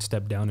they would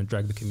step down and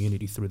drag the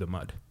community through the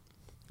mud,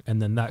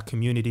 and then that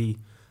community,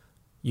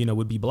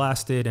 would be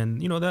blasted,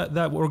 and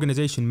that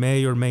organization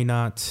may or may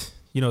not,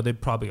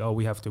 they'd probably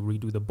we have to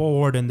redo the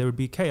board, and there would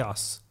be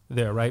chaos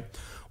there, right?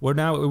 Where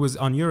now it was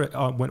on your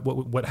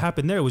what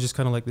happened there was just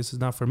kind of like, this is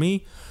not for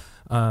me.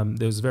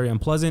 It was very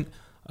unpleasant.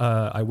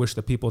 I wish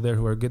the people there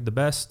who are good the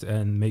best,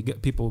 and may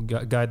get people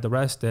guide the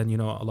rest, and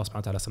Allah subhanahu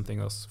wa ta'ala something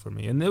else for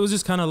me. And it was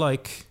just kind of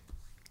like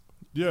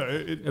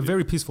a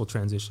very peaceful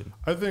transition.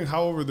 I think,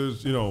 however,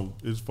 there's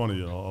it's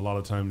funny, a lot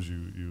of times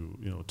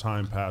you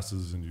time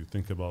passes and you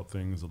think about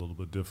things a little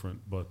bit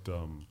different, but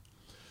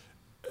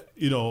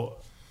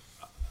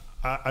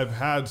I've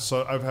had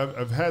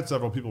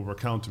several people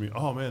recount to me,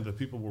 oh man, the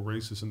people were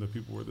racist and the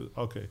people were this.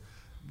 Okay,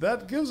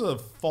 that gives a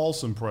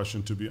false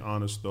impression, to be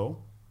honest, though.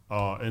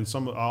 And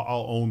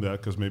I'll own that,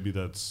 because maybe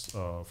that's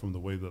from the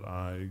way that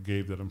I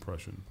gave that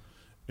impression.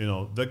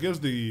 That gives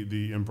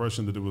the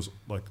impression that it was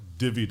like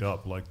divvied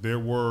up, like there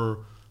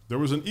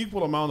was an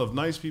equal amount of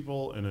nice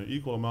people and an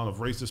equal amount of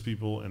racist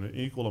people and an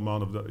equal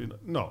amount of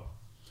no.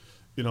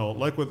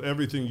 Like with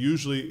everything,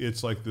 usually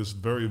it's like this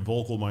very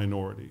vocal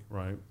minority,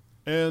 right?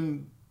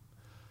 And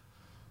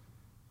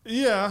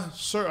yeah,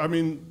 sir. I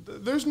mean,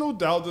 there's no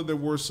doubt that there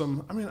were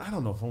some. I mean, I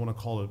don't know if I want to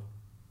call it.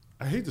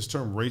 I hate this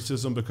term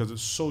racism because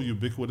it's so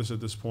ubiquitous at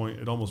this point.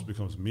 It almost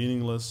becomes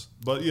meaningless.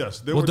 But yes,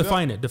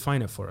 define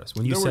it for us.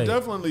 When you say there were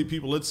definitely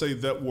people, let's say,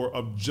 that were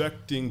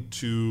objecting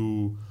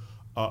to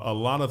a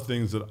lot of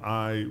things that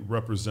I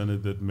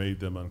represented that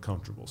made them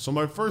uncomfortable. So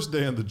my first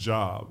day on the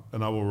job,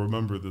 and I will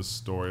remember this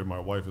story. My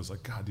wife is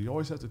like, God, do you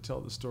always have to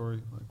tell this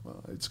story? I'm like,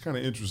 well, it's kind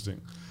of interesting.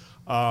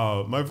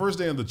 My first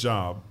day on the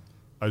job,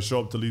 I show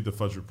up to lead the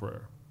Fajr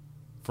prayer.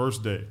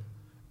 First day.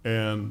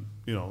 And,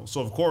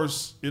 so of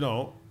course,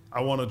 I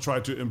want to try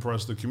to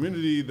impress the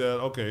community that,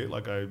 okay,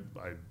 like I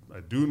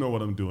do know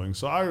what I'm doing.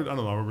 So I don't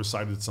know, I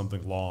recited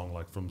something long,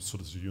 like from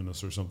Surah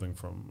Yunus or something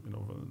from.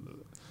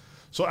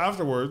 So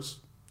afterwards,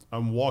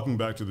 I'm walking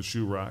back to the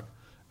shoe rack,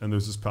 and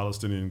there's this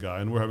Palestinian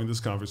guy, and we're having this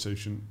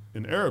conversation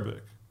in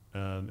Arabic.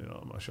 And,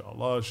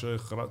 mashallah,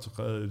 Shaykh,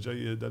 qara'tuka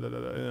jayyid, the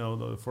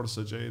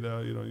fursa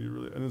jayda, you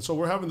really. And so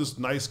we're having this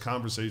nice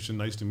conversation,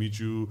 nice to meet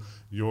you,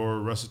 your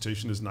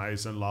recitation is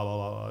nice, and la, la,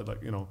 la,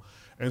 like,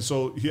 And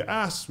so he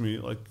asked me,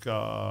 like,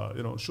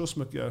 "Sho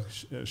ismak ya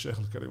Sheikh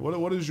al-Karim?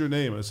 What is your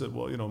name?" I said,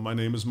 "Well, my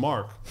name is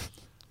Mark."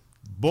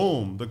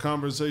 Boom, the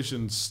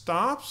conversation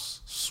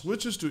stops,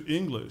 switches to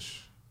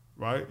English,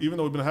 right? Even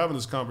though we've been having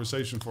this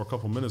conversation for a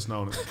couple minutes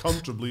now, and it's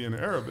comfortably in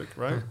Arabic,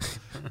 right?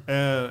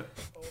 And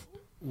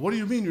what do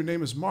you mean your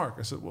name is Mark?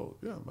 I said, well,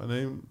 yeah, my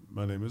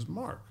name is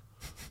Mark.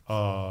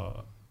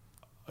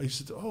 He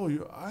said, oh,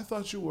 I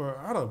thought you were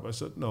Arab. I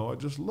said, no, I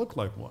just look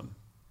like one.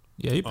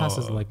 Yeah, he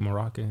passes like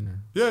Moroccan. Or...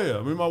 Yeah.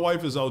 I mean, my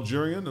wife is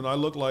Algerian, and I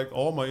look like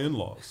all my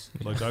in-laws.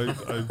 Like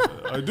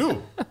I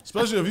do.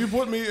 Especially if you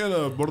put me in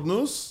a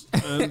burnous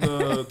and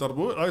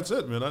tarbout, that's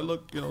it, man. I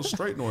look,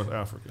 straight North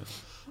African.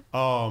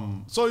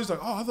 So he's like,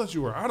 oh, I thought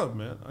you were Arab,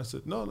 man. I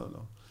said,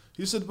 no.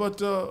 He said,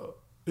 but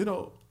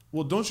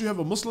well, don't you have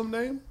a Muslim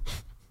name?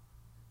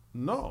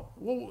 No.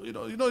 Well,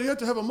 you have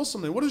to have a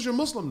Muslim name. What is your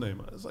Muslim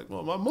name? I was like,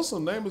 well, my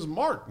Muslim name is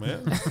Mark,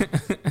 man.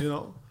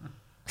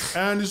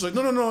 And he's like,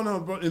 no.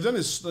 And then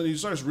he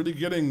starts really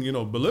getting,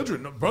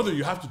 belligerent. No, brother,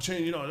 you have to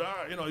change, you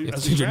have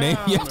to change your name.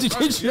 You have to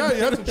change your name. Yeah,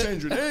 you have to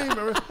change your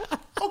name.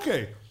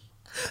 Okay.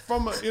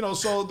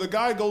 So the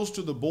guy goes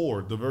to the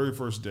board the very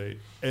first day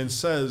and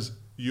says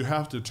you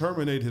have to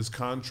terminate his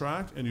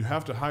contract and you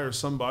have to hire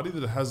somebody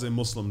that has a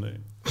Muslim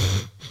name.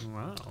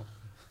 Wow.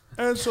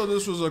 And so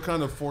this was a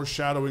kind of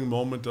foreshadowing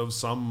moment of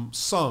some,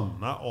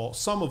 not all,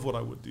 some of what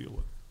I would deal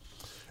with.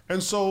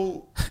 And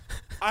so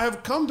I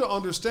have come to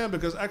understand,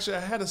 because actually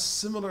I had a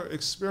similar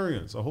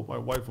experience. I hope my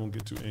wife won't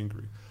get too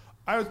angry.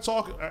 I would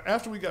talk,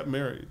 after we got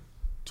married,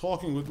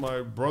 talking with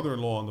my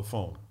brother-in-law on the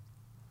phone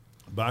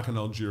back in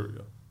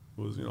Algeria.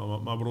 It was,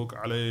 Mabruk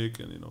alaik,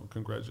 and,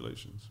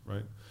 congratulations,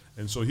 right?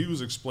 And so he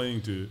was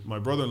explaining to, my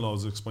brother-in-law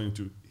was explaining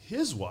to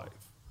his wife,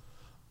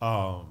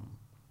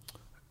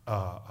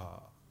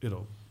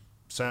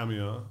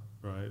 Samia,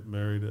 right?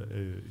 Married,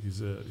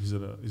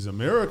 he's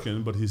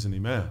American, but he's an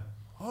imam.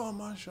 Oh,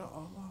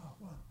 mashallah.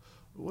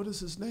 What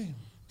is his name?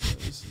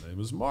 His name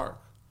is Mark.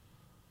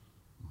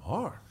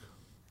 Mark.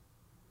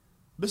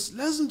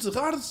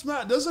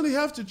 Doesn't he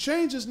have to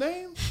change his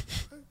name?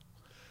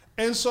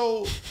 And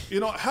so,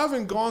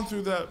 having gone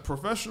through that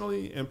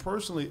professionally and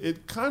personally,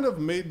 it kind of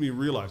made me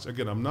realize,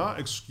 again, I'm not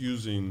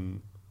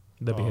excusing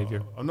the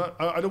behavior.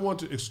 I don't want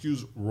to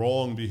excuse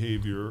wrong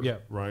behavior. Yeah.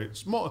 Right.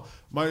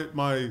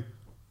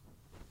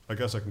 I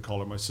guess I can call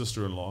her my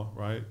sister-in-law,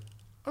 right?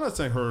 I'm not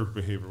saying her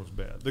behavior was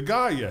bad. The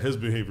guy, his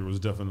behavior was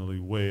definitely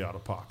way out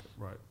of pocket,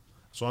 right?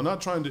 So I'm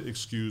not trying to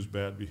excuse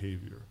bad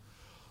behavior.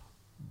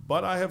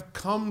 But I have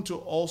come to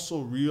also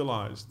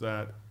realize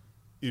that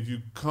if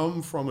you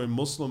come from a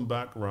Muslim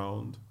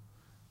background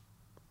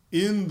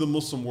in the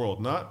Muslim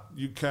world, not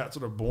you cats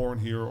that are born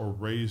here or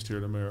raised here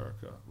in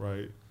America,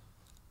 right?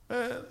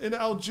 And in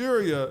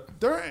Algeria,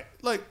 there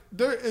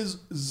is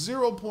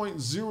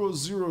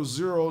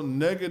 0.000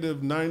 negative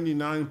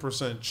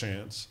 99%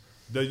 chance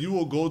that you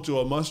will go to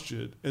a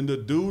masjid and the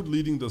dude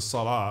leading the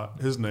salah,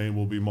 his name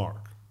will be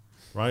Mark,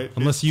 right?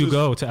 Unless you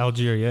go to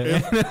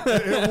Algeria.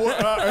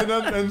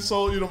 And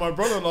so, my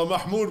brother-in-law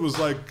Mahmoud was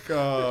like,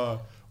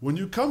 when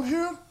you come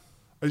here,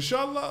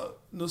 inshallah,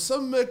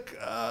 nusammek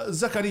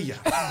Zakaria.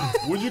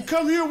 When you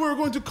come here, we're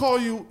going to call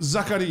you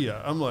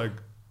Zakaria. I'm like,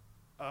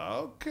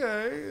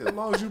 okay, as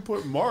long as you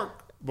put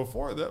Mark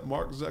before that,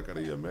 Mark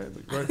Zakaria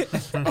Manley, right?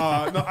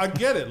 No, I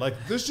get it. Like,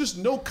 there's just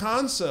no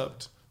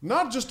concept,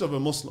 not just of a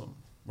Muslim,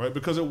 right?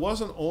 Because it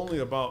wasn't only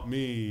about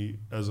me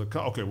as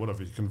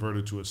whatever, he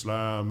converted to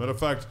Islam. Matter of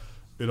fact,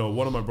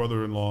 one of my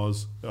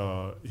brother-in-laws,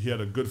 he had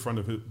a good friend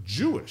of his,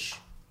 Jewish.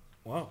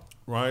 Wow.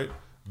 Right?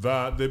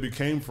 That they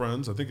became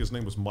friends. I think his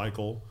name was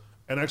Michael.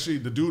 And actually,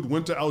 the dude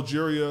went to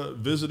Algeria,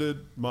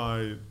 visited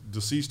my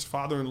deceased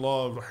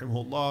father-in-law,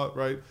 rahimahullah,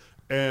 right?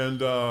 And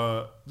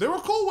they were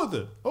cool with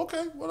it.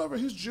 Okay, whatever.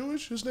 He's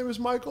Jewish. His name is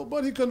Michael,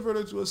 but he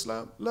converted to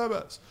Islam.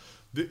 Labas.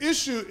 The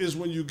issue is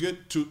when you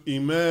get to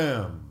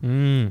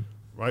imam,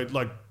 right?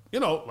 Like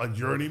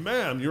you're an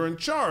imam. You're in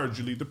charge.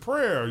 You lead the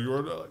prayer.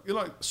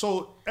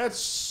 So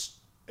that's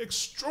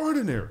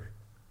extraordinary,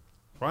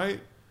 right?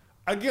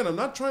 Again, I'm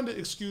not trying to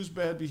excuse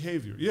bad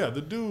behavior. Yeah, the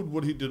dude,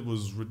 what he did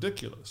was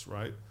ridiculous,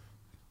 right?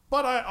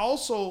 But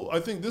I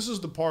think this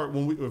is the part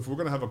if we're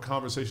going to have a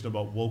conversation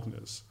about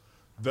wokeness,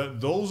 that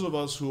those of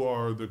us who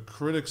are the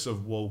critics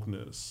of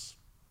wokeness,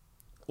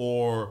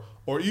 or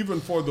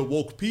even for the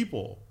woke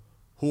people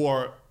who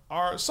are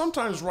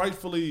sometimes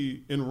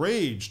rightfully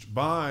enraged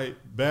by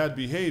bad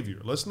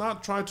behavior, let's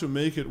not try to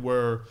make it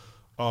where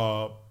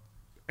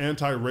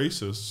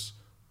anti-racists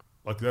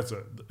that's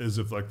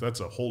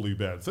a wholly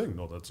bad thing.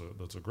 No, that's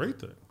a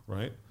great thing,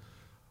 right?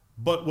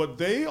 But what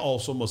they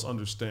also must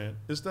understand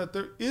is that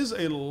there is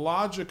a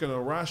logic and a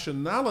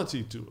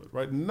rationality to it,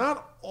 right?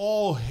 Not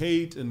all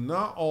hate and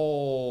not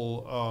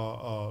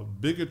all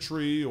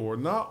bigotry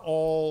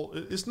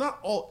it's not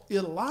all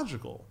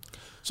illogical.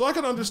 So I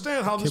can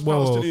understand how this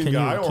Palestinian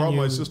guy or how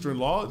my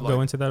sister-in-law...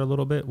 go into that a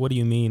little bit? What do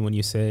you mean when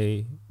you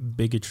say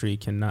bigotry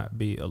cannot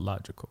be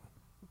illogical?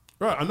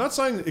 Right. I'm not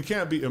saying it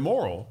can't be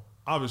immoral.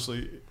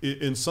 Obviously,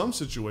 in some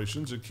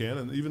situations it can,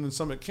 and even in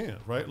some it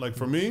can't, right? Like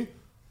for me,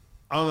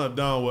 I'm not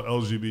down with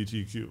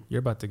LGBTQ. You're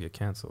about to get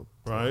canceled.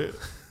 Right?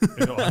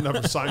 I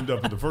never signed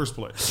up in the first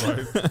place,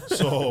 right?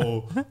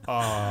 So,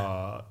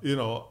 I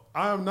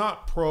am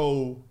not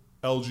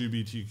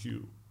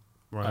pro-LGBTQ,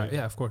 right?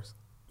 Yeah, of course.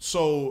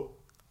 So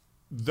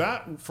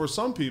that, for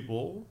some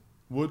people,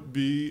 would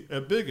be a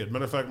bigot.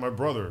 Matter of fact, my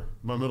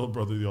middle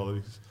brother,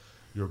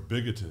 you're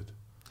bigoted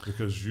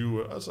because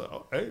I said,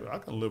 oh, hey, I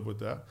can live with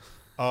that.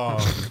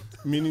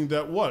 Meaning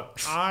that what?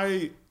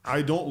 I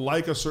don't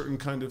like a certain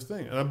kind of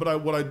thing.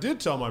 But what I did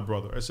tell my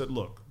brother, I said,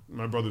 look,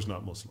 my brother's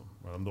not Muslim.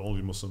 Right? I'm the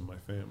only Muslim in my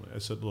family. I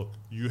said, look,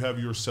 you have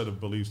your set of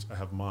beliefs, I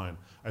have mine.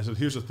 I said,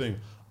 here's the thing.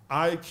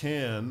 I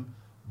can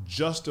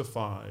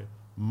justify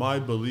my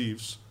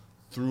beliefs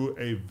through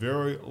a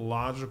very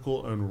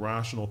logical and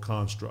rational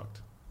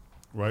construct.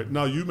 Right?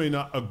 Now, you may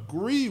not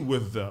agree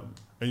with them,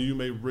 and you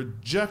may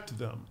reject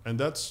them, and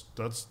that's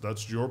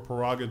your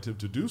prerogative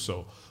to do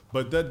so.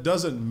 But that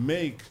doesn't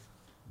make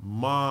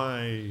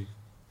my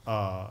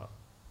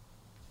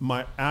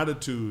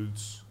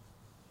attitudes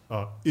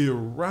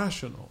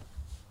irrational,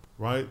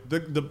 right?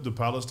 The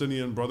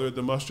Palestinian brother at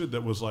the masjid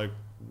that was like,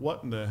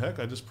 what in the heck?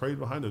 I just prayed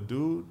behind a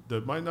dude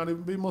that might not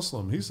even be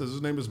Muslim. He says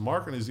his name is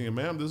Mark and he's the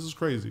imam. This is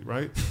crazy,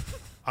 right?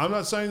 I'm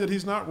not saying that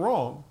he's not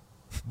wrong,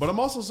 but I'm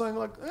also saying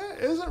like,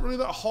 isn't it really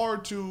that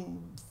hard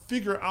to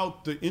figure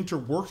out the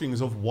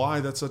interworkings of why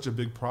that's such a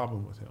big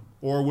problem with him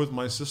or with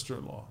my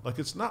sister-in-law? Like,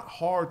 it's not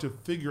hard to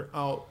figure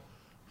out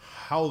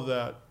how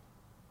that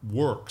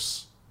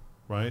works,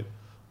 right?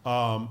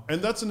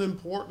 And that's an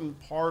important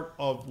part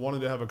of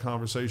wanting to have a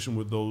conversation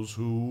with those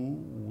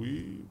who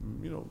we,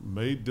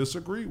 may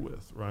disagree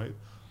with, right?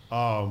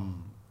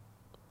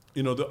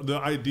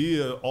 The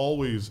idea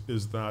always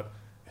is that,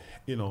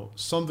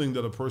 something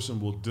that a person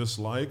will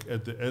dislike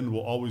at the end will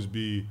always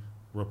be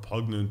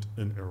repugnant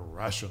and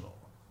irrational,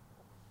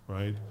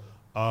 right?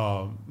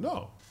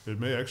 No, it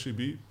may actually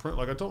be,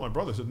 like I told my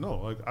brother, I said, no,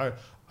 like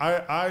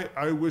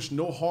I wish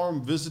no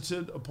harm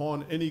visited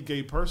upon any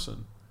gay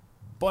person.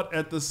 But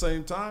at the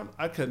same time,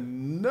 I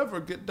can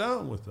never get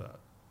down with that,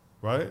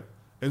 right?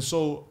 And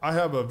so I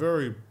have a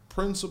very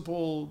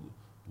principled,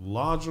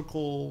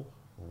 logical,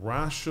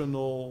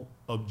 rational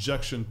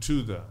objection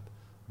to that.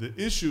 The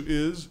issue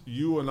is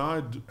you and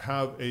I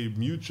have a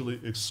mutually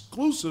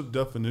exclusive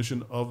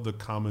definition of the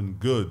common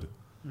good.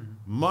 Mm-hmm.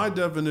 My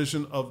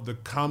definition of the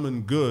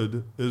common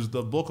good is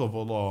the Book of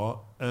Allah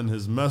and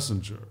His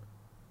Messenger,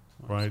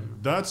 right?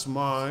 That's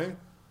my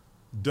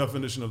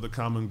definition of the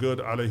common good,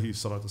 alayhi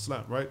salatu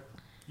wasalam, right?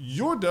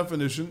 Your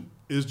definition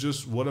is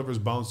just whatever's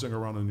bouncing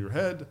around in your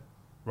head,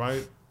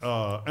 right?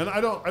 And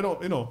I don't,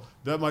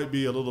 that might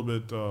be a little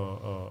bit,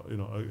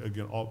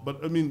 again,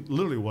 but I mean,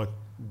 literally,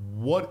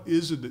 what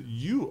is it that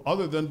you,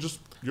 other than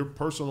just your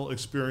personal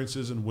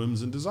experiences and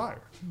whims and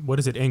desire? What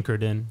is it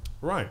anchored in?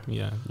 Right.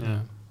 Yeah.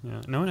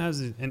 No one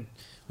has it. And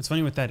what's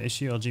funny with that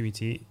issue,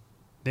 LGBT,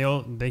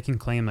 they can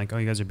claim like, oh,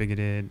 you guys are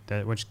bigoted,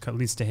 that which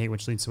leads to hate,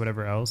 which leads to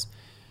whatever else,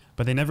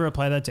 but they never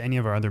apply that to any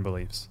of our other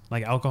beliefs.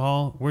 Like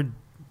alcohol, we're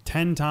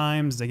 10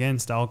 times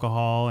against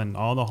alcohol and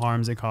all the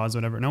harms it causes,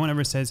 whatever. No one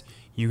ever says,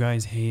 you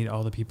guys hate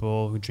all the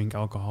people who drink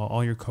alcohol,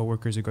 all your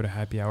coworkers who go to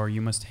happy hour, you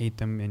must hate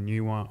them and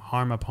you want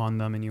harm upon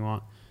them and you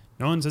want...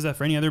 No one says that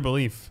for any other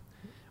belief,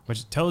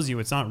 which tells you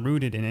it's not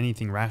rooted in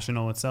anything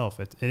rational itself.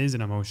 It is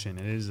an emotion.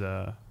 It is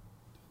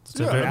it's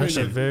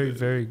a very,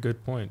 very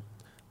good point.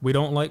 We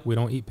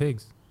don't eat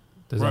pigs.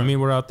 Does that Right.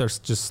 mean we're out there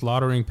just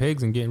slaughtering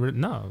pigs and getting rid of...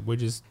 No, we're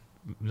just,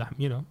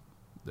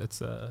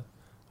 that's...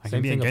 I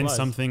can be against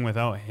something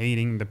without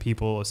hating the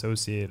people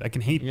associated. I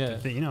can hate,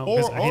 because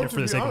I hate it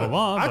for the sake of the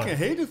law. I can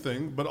hate a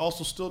thing, but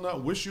also still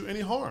not wish you any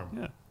harm.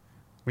 Yeah,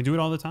 we do it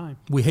all the time.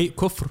 We hate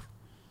kufr.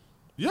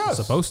 Yes, we're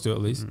supposed to at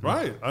least.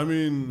 Right. I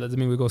mean, doesn't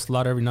mean we go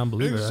slaughter every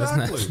non-believer.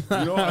 Exactly.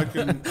 I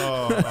can.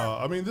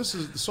 I mean, this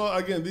is so.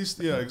 Again,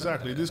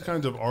 exactly. These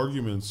kinds of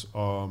arguments.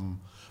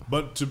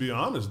 But to be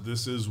honest,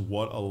 this is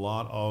what a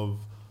lot of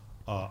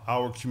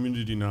our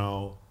community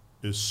now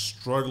is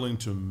struggling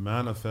to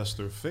manifest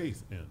their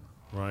faith in.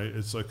 Right?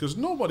 It's like, because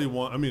nobody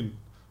wants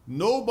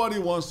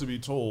to be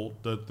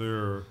told that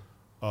they're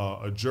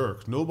a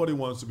jerk. Nobody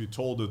wants to be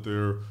told that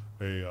they're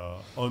a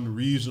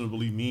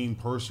unreasonably mean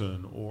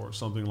person or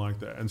something like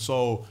that. And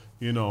so,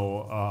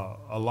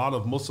 a lot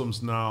of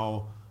Muslims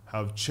now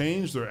have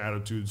changed their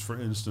attitudes, for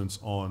instance,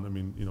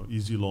 on,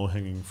 easy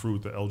low-hanging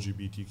fruit, the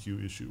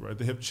LGBTQ issue, right?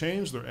 They have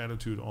changed their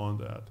attitude on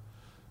that.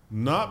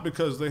 Not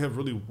because they have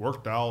really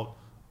worked out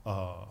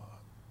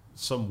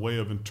some way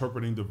of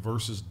interpreting the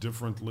verses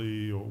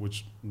differently, or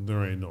which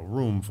there ain't no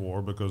room for,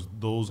 because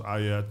those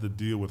ayat that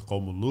deal with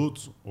Qawm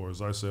al-Lut, or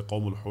as I say,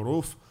 Qawm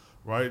al-Huruf,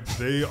 right?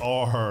 They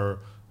are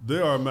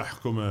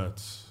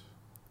mahkumat.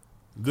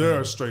 They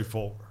are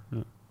straightforward.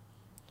 Yeah.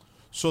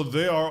 So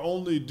they are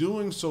only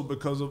doing so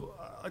because of,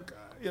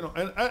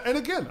 and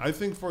again, I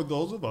think for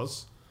those of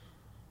us,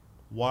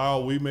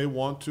 while we may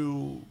want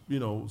to,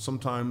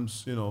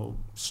 sometimes,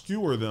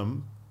 skewer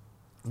them,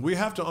 we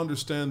have to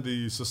understand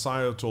the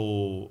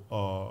societal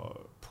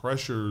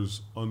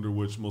pressures under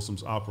which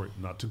Muslims operate.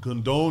 Not to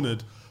condone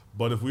it,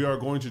 but if we are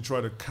going to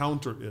try to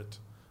counter it,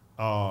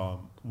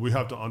 we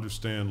have to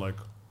understand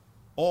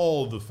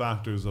all the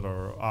factors that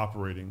are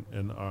operating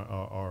and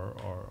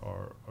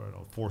are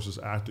forces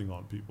acting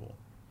on people.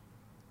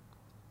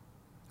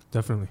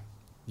 Definitely,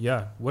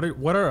 yeah. What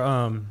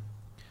are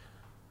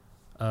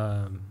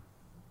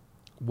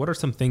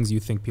some things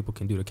you think people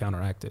can do to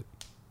counteract it?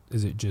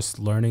 Is it just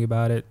learning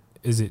about it?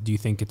 Do you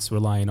think it's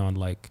relying on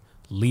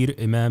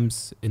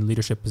imams in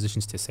leadership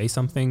positions to say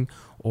something,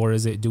 or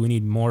do we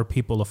need more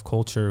people of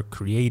culture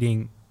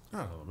creating?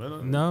 I don't know,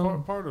 man.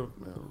 No, part of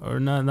or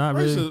not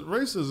really.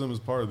 Racism is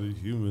part of the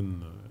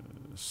human.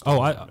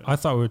 I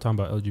thought we were talking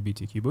about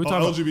LGBTQ, but we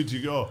talking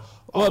LGBTQ.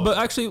 Well, but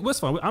actually, what's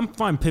fine? I'm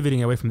fine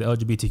pivoting away from the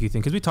LGBTQ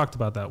thing because we talked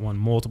about that one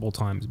multiple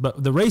times.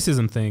 But the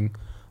racism thing.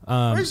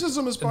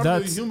 Racism is part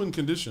of the human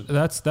condition.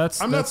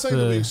 I'm not saying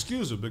that we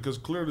excuse it, because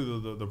clearly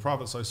the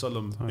Prophet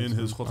ﷺ in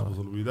his khutbah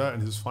al-wida,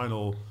 in his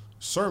final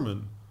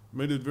sermon,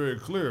 made it very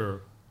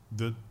clear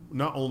that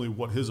not only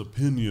what his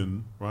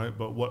opinion, right,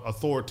 but what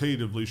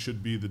authoritatively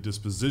should be the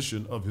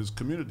disposition of his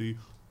community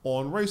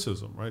on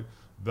racism, right?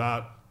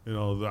 That You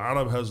know, the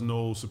Arab has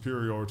no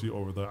superiority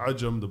over the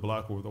Ajam, the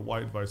black over the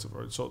white, vice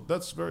versa. So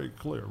that's very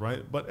clear,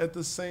 right? But at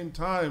the same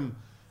time,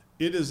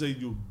 it is a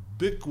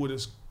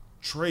ubiquitous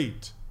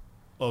trait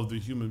of the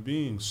human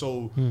being.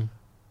 So,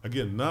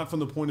 again, not from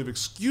the point of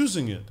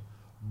excusing it,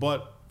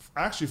 but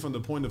actually from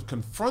the point of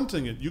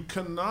confronting it. You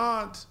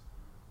cannot,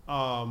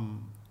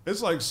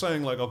 it's like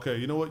saying like, okay,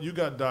 you know what, you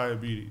got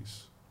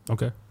diabetes.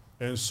 Okay.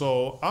 And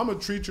so I'm going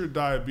to treat your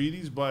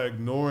diabetes by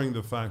ignoring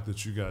the fact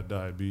that you got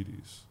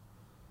diabetes.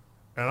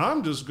 And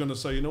I'm just going to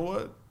say, you know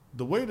what,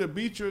 the way to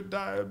beat your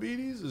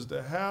diabetes is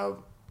to have,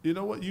 you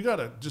know what, you got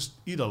to just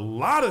eat a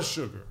lot of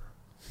sugar,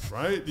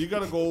 right? You got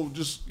to go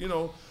just, you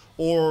know,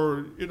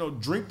 or, you know,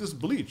 drink this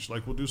bleach.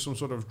 Like we'll do some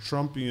sort of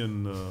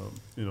Trumpian,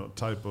 you know,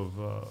 type of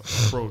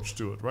approach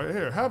to it. Right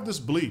here, have this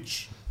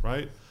bleach,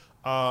 right?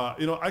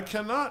 You know, I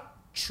cannot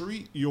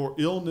treat your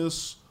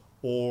illness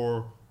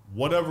or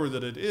whatever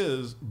that it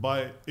is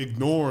by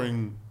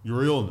ignoring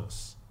your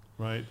illness,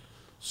 right?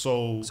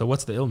 So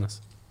what's the illness?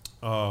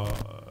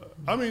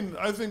 I mean,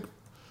 I think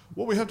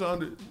what we have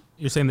to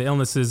You're saying the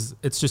illness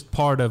it's just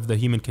part of the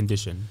human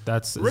condition.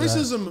 That's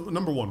racism.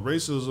 Number one,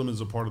 racism is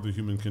a part of the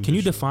human condition. Can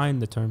you define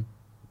the term?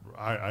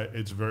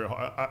 It's very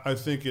hard. I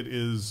think it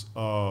is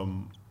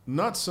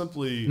not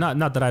simply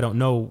not that I don't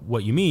know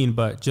what you mean,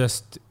 but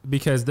just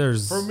because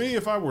there's for me,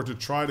 if I were to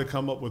try to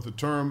come up with a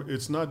term,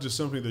 it's not just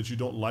simply that you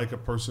don't like a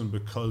person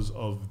because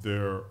of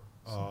their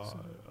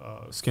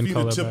skin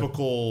color,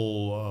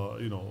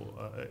 phenotypical, you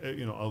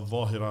know,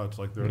 al-zahirat,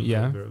 like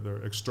their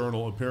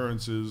external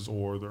appearances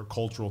or their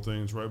cultural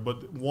things, right?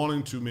 But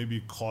wanting to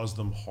maybe cause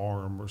them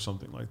harm or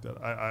something like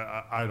that.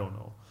 I don't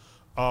know.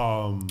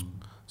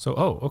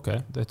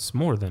 Okay, that's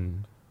more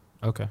than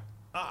okay.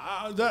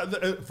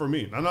 That for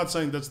me, I'm not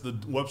saying that's the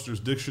Webster's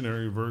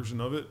dictionary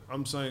version of it.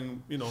 I'm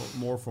saying, you know,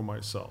 more for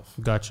myself.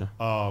 Gotcha.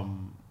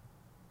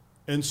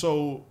 And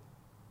so,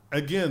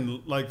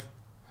 again, like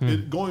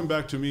going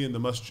back to me in the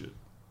masjid.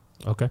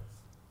 Okay.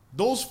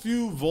 Those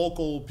few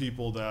vocal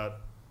people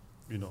that,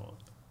 you know,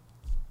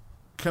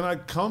 can I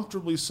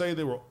comfortably say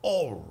they were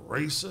all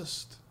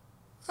racist?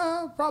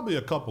 Probably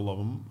a couple of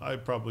them. I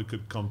probably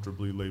could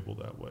comfortably label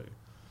that way.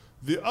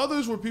 The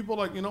others were people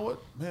like, you know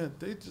what, man,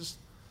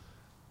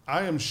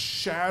 I am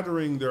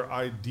shattering their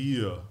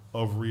idea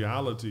of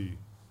reality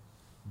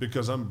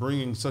because I'm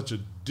bringing such a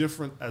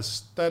different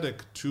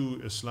aesthetic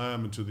to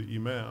Islam and to the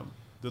Imam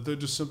that they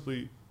just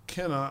simply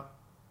cannot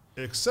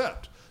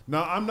accept.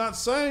 Now, I'm not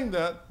saying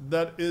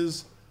that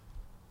is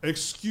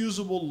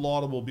excusable,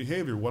 laudable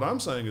behavior. What I'm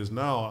saying is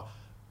now,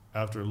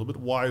 after a little bit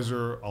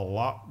wiser, a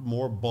lot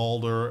more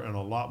balder, and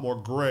a lot more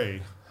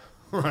gray,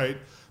 right,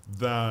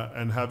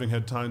 and having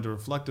had time to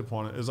reflect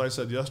upon it, as I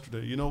said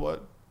yesterday, you know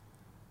what?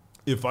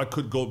 If I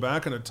could go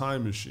back in a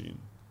time machine,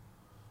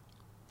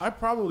 I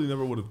probably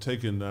never would have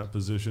taken that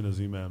position as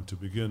imam to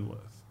begin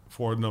with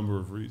for a number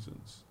of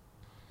reasons.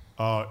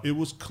 It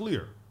was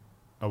clear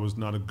I was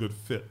not a good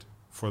fit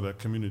for that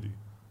community,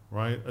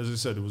 right? As I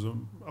said, it was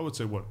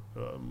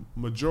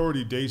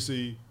majority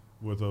Desi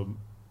with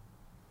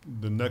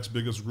the next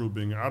biggest group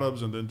being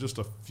Arabs, and then just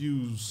a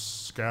few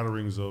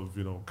scatterings of,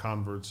 you know,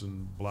 converts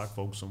and black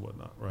folks and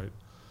whatnot, right?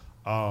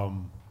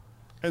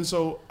 And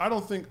so I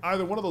don't think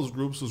either one of those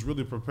groups was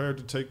really prepared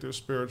to take their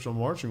spiritual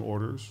marching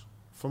orders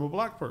from a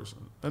black person.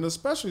 And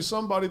especially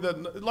somebody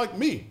that, like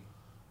me,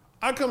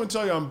 I come and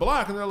tell you I'm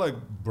black, and they're like,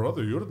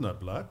 brother, you're not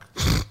black.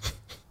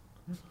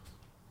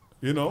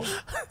 You know?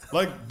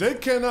 Like, they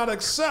cannot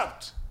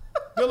accept.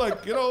 They're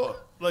like, you know,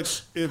 like,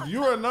 if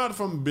you are not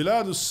from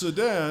Bilad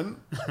al-Sudan,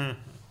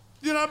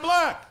 you're not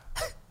black.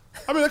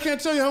 I mean, I can't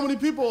tell you how many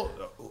people,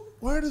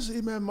 where does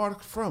Imam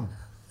Mark from?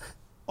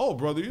 Oh,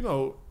 brother, you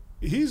know,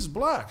 he's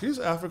black. He's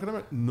African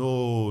American.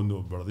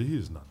 No, brother, he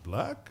is not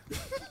black.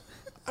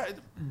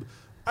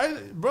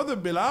 Brother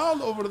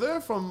Bilal over there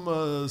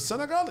from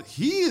Senegal,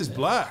 he is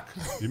black.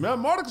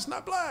 Imam Marduk is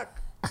not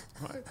black,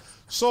 right?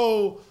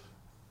 So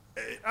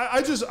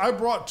I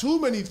brought too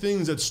many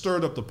things that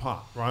stirred up the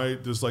pot,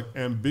 right? There's like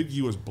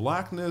ambiguous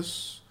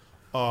blackness.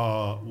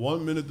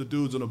 1 minute the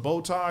dude's in a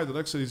bow tie, the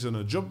next he's in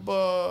a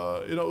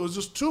jubba. You know, it was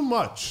just too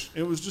much.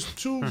 It was just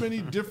too many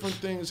different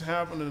things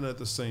happening at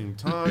the same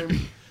time.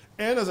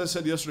 And as I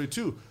said yesterday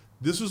too,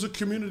 this was a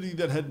community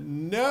that had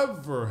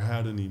never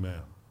had an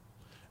imam.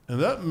 And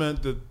that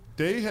meant that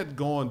they had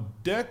gone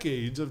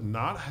decades of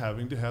not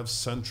having to have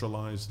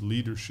centralized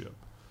leadership.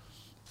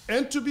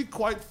 And to be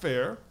quite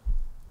fair,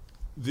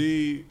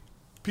 the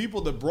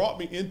people that brought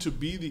me in to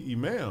be the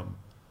imam,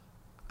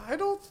 I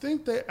don't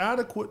think they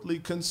adequately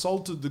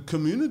consulted the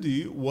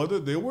community whether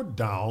they were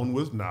down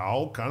with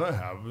now kind of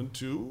having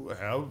to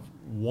have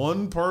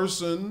one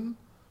person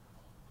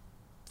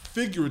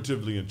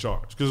figuratively in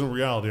charge. Because in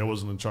reality, I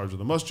wasn't in charge of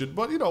the masjid.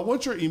 But, you know,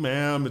 once you're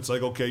imam, it's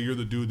like, okay, you're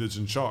the dude that's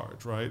in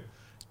charge, right?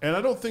 And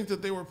I don't think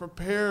that they were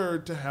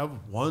prepared to have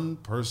one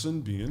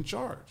person be in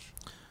charge.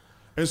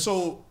 And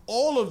so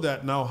all of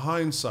that now,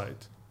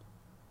 hindsight,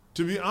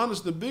 to be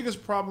honest, the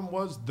biggest problem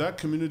was that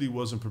community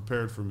wasn't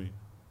prepared for me.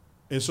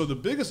 And so the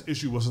biggest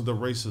issue wasn't the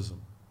racism.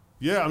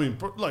 Yeah, I mean,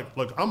 like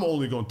I'm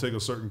only going to take a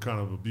certain kind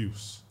of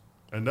abuse,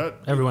 And that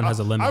Everyone has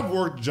a limit. I've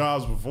worked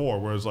jobs before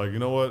where it's like, you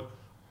know what,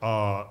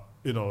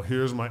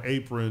 here's my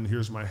apron,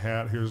 here's my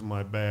hat, here's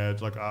my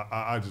badge. Like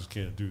I just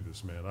can't do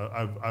this, man.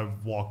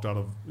 I've walked out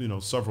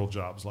of several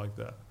jobs like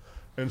that,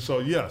 and so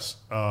yes,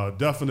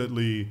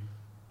 definitely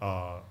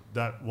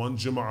that one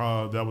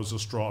Jum'ah, that was a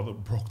straw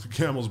that broke the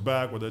camel's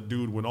back, where that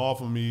dude went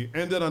off on me,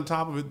 and then on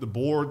top of it, the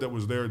board that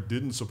was there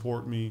didn't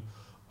support me,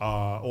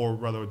 or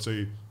rather, I would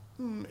say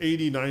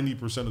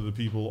 80-90% of the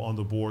people on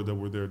the board that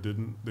were there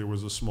didn't. There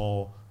was a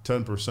small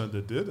 10%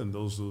 that did, and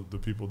those are the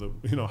people that,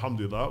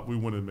 alhamdulillah, we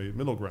went and made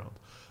middle ground.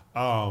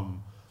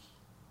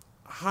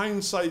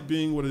 Hindsight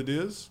being what it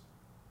is,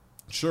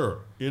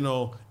 sure,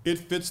 it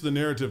fits the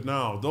narrative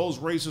now. Those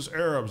racist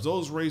Arabs,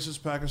 those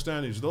racist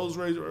Pakistanis,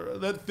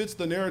 that fits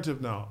the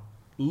narrative now.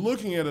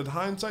 Looking at it,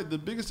 hindsight, the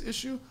biggest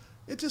issue,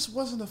 it just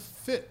wasn't a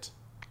fit.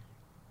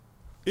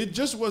 It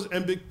just was,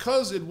 and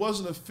because it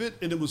wasn't a fit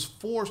and it was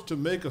forced to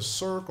make a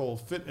circle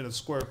fit in a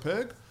square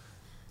peg,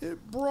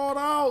 it brought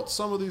out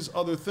some of these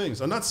other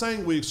things. I'm not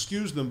saying we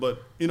excuse them,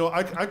 but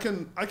I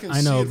can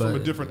see it from a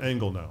different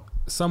angle now.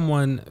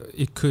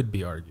 It could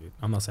be argued,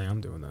 I'm not saying I'm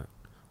doing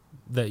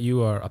that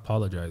you are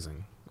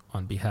apologizing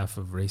on behalf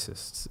of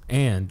racists,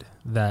 and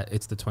that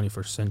it's the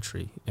 21st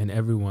century and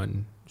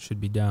everyone should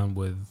be down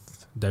with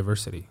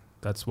diversity.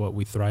 That's what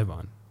we thrive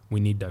on. We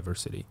need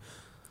diversity.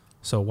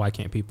 So why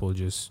can't people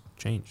just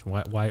change?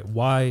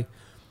 Why?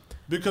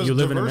 Because you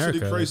live diversity in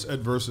America, creates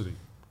adversity,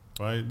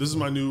 right? This is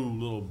my new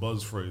little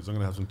buzz phrase. I'm going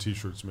to have some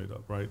T-shirts made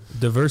up, right?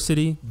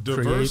 Diversity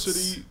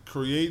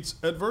creates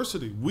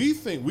adversity.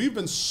 We've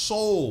been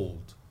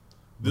sold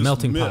this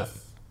melting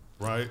myth,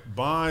 right,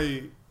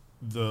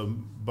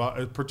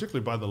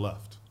 particularly by the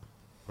left,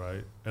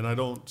 right? And I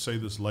don't say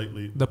this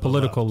lightly. The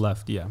political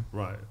left, yeah.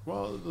 Right.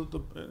 Well,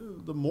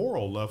 the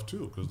moral left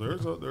too, because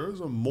there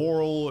is a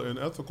moral and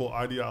ethical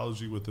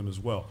ideology with them as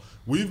well.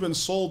 We've been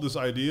sold this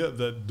idea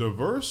that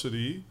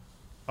diversity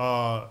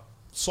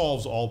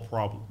solves all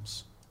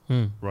problems,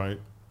 right?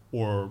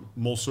 Or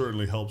most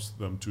certainly helps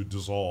them to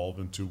dissolve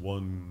into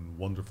one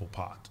wonderful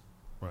pot,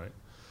 right?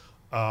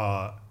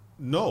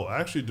 No,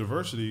 actually,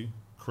 diversity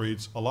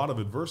creates a lot of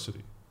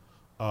adversity,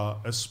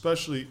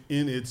 especially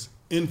in its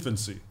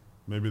infancy.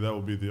 Maybe that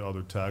will be the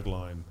other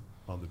tagline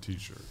on the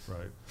T-shirt,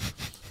 right?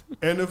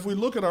 And if we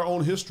look at our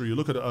own history, you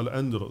look at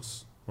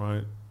Al-Andalus,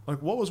 right?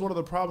 Like, what was one of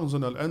the problems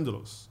in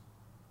Al-Andalus?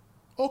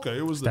 Okay,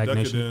 it was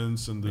Stagnation. The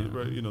decadence and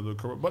the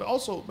corrupt, but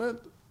also, man,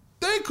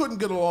 they couldn't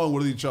get along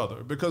with each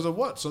other because of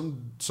what?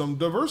 Some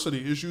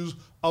diversity issues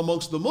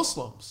amongst the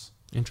Muslims.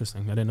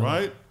 Interesting. I didn't know.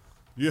 Right?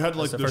 You had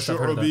like the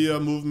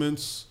Shurabiyya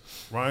movements,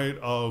 right?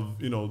 Of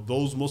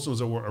those Muslims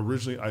that were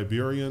originally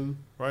Iberian,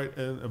 right,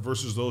 and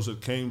versus those that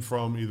came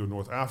from either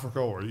North Africa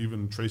or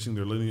even tracing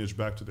their lineage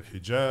back to the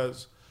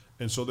Hijaz,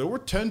 and so there were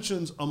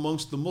tensions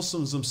amongst the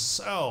Muslims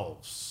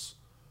themselves,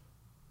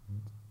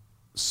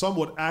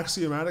 somewhat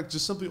axiomatic,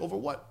 just simply over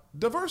what?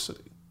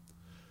 Diversity.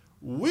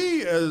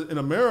 We, as in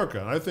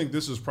America, and I think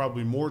this is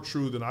probably more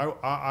true than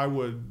I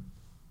would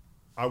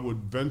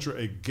venture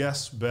a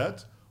guess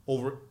bet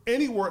over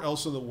anywhere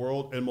else in the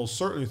world, and most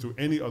certainly through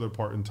any other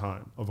part in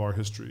time of our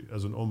history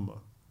as an ummah.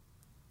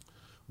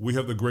 We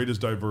have the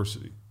greatest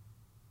diversity.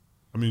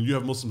 I mean, you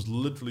have Muslims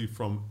literally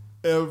from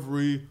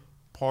every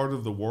part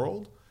of the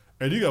world,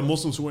 and you got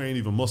Muslims who ain't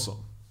even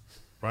Muslim,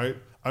 right?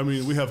 I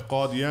mean, we have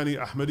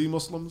Qadiani Ahmadi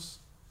Muslims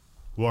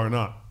who are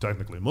not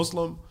technically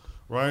Muslim,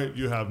 right?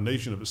 You have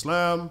Nation of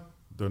Islam,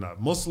 they're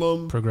not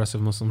Muslim. Progressive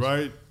Muslims.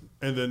 Right?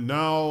 And then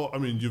now, I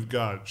mean, you've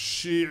got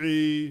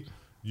Shi'i,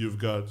 you've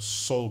got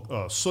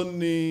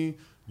Sunni,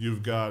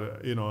 you've got,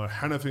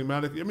 Hanafi,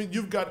 Maliki. I mean,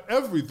 you've got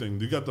everything.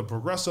 You got the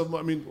progressive.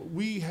 I mean,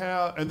 we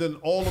have, and then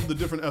all of the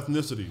different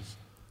ethnicities.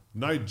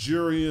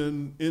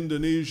 Nigerian,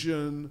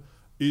 Indonesian,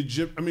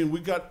 Egypt. I mean, we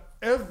got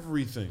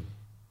everything.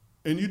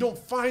 And you don't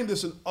find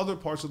this in other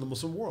parts of the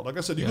Muslim world. Like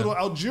I said, you go to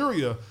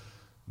Algeria,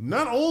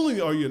 not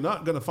only are you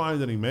not going to find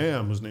an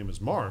imam whose name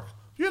is Mark,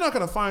 you're not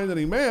going to find an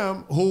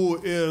imam who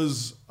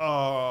is,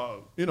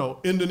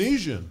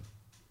 Indonesian.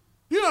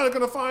 You're not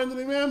going to find an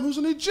imam who's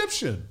an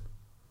Egyptian.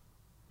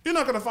 You're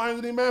not going to find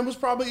an imam who's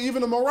probably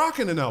even a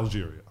Moroccan in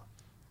Algeria,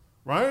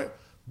 right?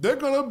 They're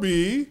going to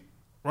be,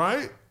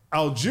 right,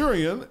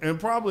 Algerian, and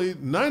probably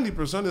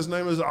 90% his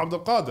name is Abdul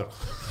Qadir.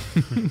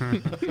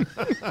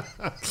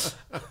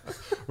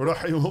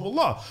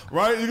 Rahimahullah,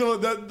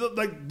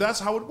 right? That's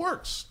how it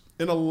works.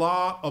 In a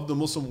lot of the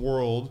Muslim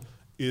world,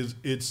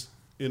 it's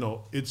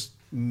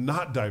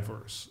not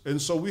diverse.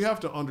 And so we have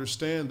to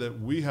understand that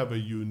we have a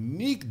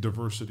unique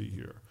diversity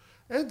here.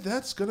 And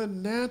that's going to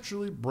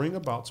naturally bring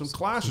about some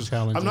clashes.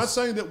 I'm not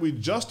saying that we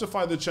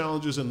justify the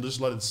challenges and just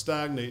let it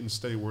stagnate and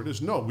stay where it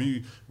is. No,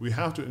 we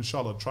have to,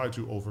 inshallah, try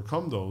to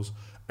overcome those.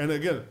 And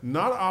again,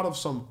 not out of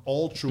some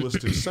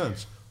altruistic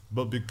sense,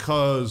 but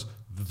because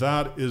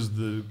that is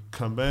the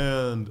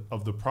command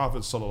of the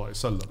Prophet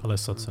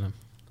ﷺ.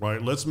 Right?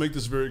 Let's make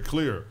this very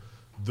clear.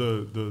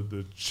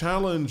 The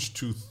challenge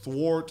to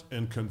thwart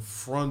and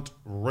confront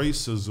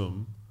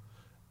racism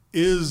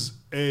is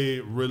a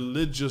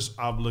religious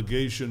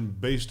obligation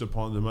based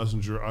upon the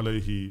Messenger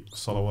alayhi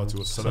salawatu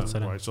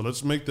wasalam, right? So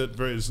let's make that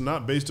very, it's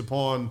not based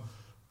upon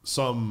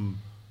some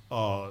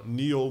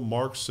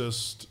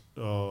neo-Marxist,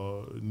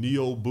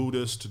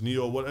 neo-Buddhist,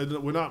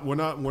 we're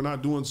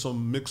not doing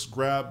some mixed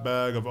grab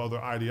bag of other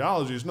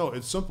ideologies. No,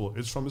 it's simple.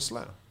 It's from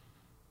Islam.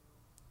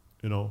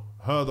 You know,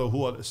 هذا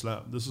هو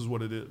الإسلام. This is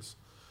what it is.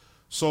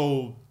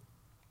 So,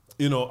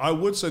 you know, I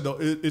would say though,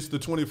 it's the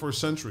 21st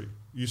century.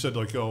 You said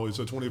like, oh, it's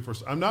the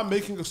 21st. I'm not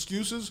making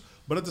excuses,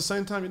 but at the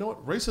same time, you know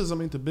what?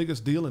 Racism ain't the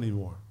biggest deal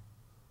anymore.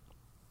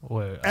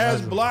 Wait,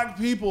 As black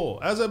people,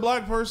 as a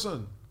black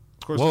person.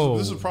 Of course,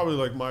 this is probably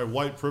like my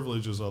white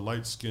privilege as a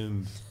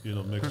light-skinned, you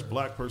know, mixed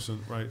black person,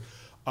 right?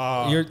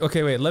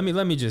 Okay, wait. Let me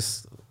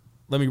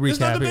recap. It's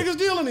not the biggest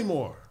deal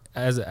anymore.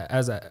 As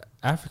an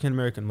African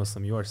American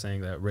Muslim, you are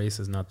saying that race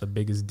is not the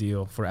biggest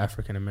deal for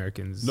African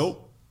Americans.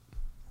 Nope.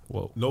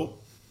 Whoa.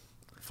 Nope.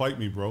 Fight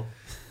me, bro.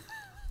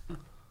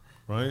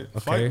 Right? Okay.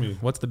 Fight me.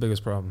 What's the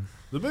biggest problem?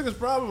 The biggest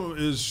problem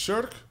is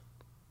shirk,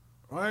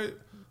 right?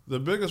 The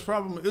biggest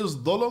problem is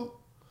dhulam.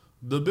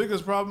 The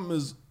biggest problem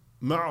is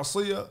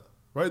ma'asiyah,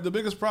 right? The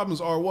biggest problems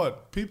are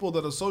what? People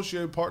that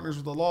associate partners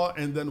with the law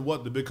and then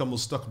what? They become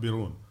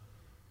mustakbirun,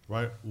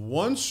 right?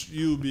 Once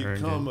you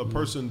become a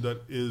person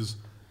that is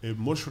a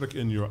mushrik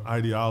in your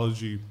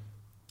ideology,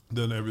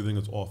 then everything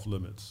is off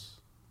limits.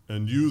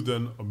 And you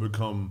then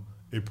become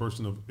a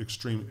person of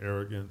extreme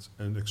arrogance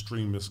and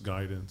extreme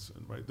misguidance.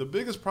 And right, the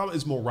biggest problem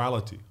is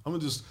morality.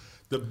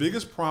 The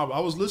biggest problem.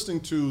 I was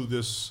listening to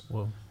this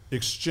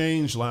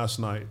exchange last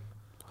night.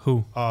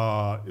 Who?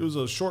 It was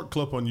a short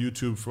clip on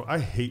YouTube. I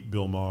hate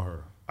Bill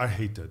Maher. I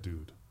hate that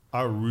dude.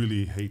 I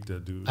really hate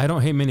that dude. I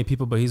don't hate many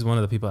people, but he's one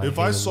of the people. If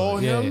I saw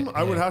him,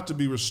 I would have to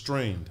be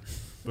restrained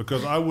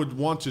because I would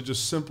want to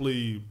just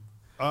simply.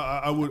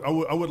 I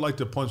would like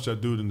to punch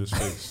that dude in his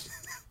face.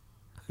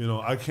 You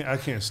know, I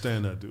can't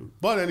stand that dude.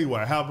 But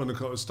anyway, I happened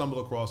to stumble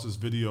across this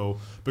video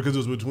because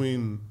it was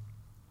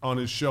on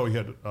his show, he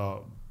had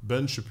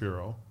Ben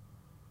Shapiro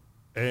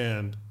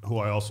and who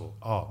I also,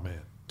 oh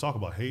man, talk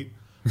about hate.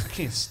 I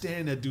can't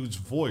stand that dude's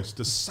voice.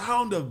 The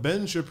sound of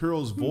Ben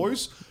Shapiro's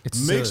voice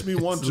makes me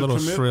want to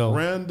commit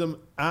random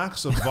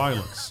acts of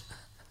violence.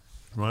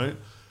 Right?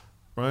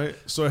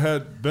 So I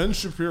had Ben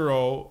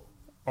Shapiro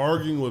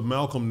arguing with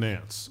Malcolm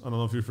Nance. I don't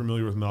know if you're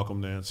familiar with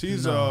Malcolm Nance.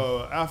 He's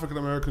a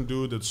African-American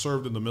dude that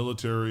served in the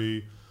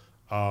military.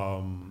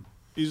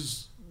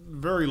 He's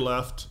very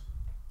left.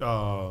 He's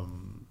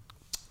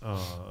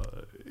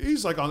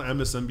like on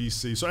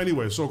MSNBC. So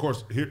anyway, so of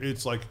course,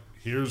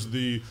 here's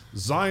the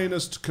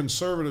Zionist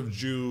conservative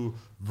Jew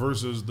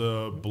versus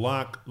the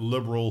black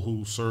liberal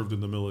who served in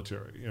the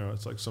military. You know,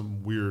 it's like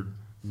some weird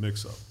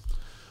mix-up.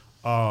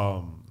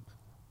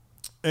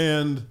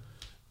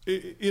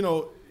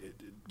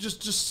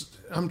 Just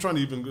I'm trying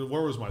to even.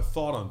 Where was my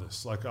thought on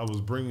this? Like I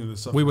was bringing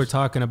this up. We were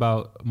talking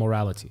about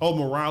morality. Oh,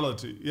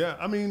 morality. Yeah,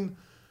 I mean,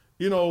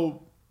 you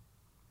know,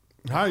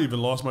 I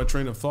even lost my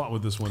train of thought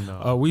with this one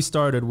now. We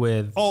started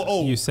with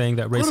you saying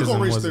that racism critical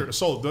race was theory.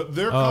 So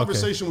their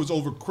conversation was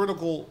over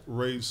critical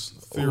race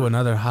theory. Oh,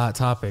 another hot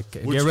topic.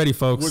 Get ready,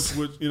 folks.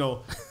 Which you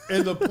know,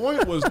 and the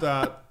point was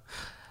that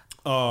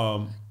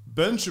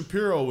Ben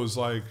Shapiro was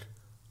like.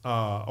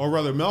 Or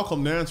rather,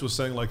 Malcolm Nance was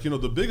saying, like, you know,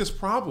 the biggest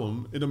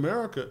problem in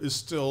America is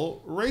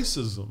still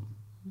racism,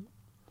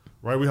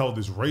 right? We have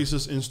these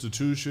racist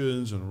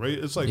institutions and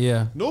it's like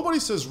nobody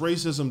says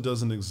racism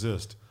doesn't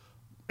exist.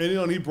 And you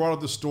know, and he brought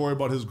up the story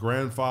about his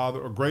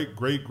grandfather or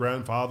great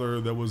grandfather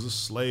that was a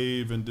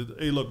slave and did.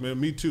 Hey, look, man,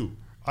 me too.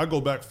 I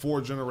go back 4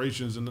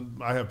 generations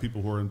and I have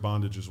people who are in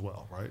bondage as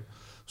well, right?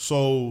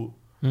 So,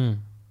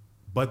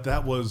 but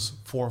that was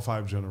 4 or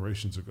 5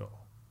 generations ago.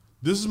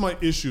 This is my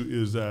issue: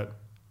 is that.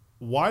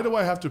 Why do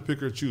I have to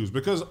pick or choose?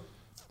 Because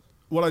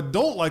what I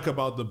don't like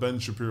about the Ben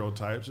Shapiro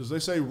types is they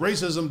say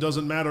racism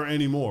doesn't matter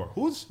anymore.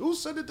 Who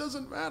said it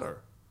doesn't matter?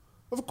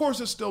 Of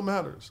course it still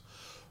matters.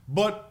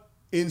 But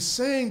in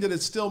saying that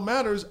it still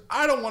matters,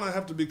 I don't want to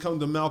have to become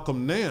the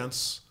Malcolm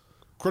Nance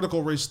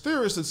critical race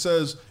theorist that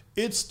says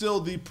it's still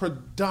the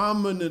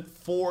predominant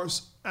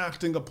force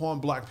acting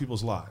upon black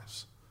people's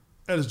lives.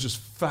 That is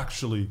just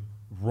factually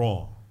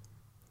wrong.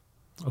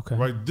 Okay.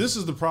 Right. This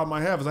is the problem I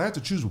have: is I have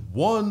to choose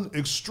one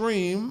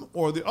extreme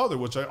or the other,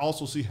 which I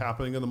also see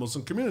happening in the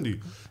Muslim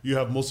community. You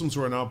have Muslims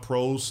who are now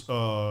pro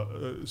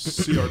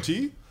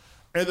CRT,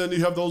 and then you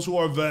have those who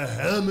are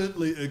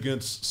vehemently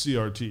against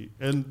CRT.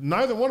 And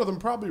neither one of them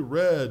probably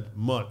read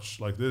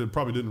much. Like they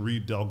probably didn't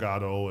read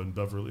Delgado and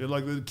Beverly,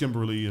 like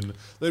Kimberly, and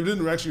they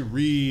didn't actually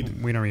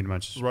read. We don't read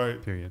much.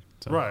 Right. Period.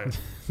 So. Right.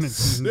 Yeah.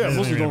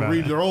 Muslims don't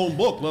read their own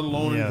book, let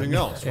alone anything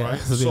else. Right.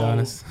 To be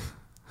honest.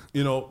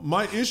 You know,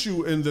 my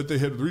issue in that the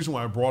reason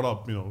why I brought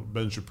up, you know,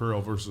 Ben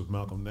Shapiro versus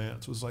Malcolm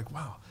Nance was like,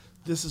 wow,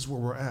 this is where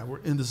we're at. We're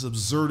in this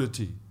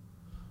absurdity.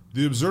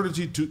 The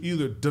absurdity to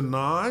either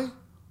deny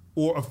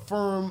or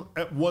affirm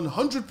at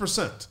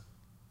 100%.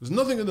 There's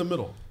nothing in the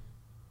middle,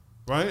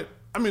 right?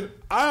 I mean,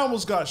 I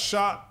almost got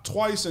shot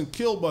twice and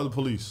killed by the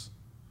police.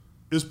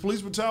 Is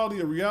police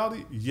brutality a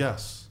reality?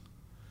 Yes.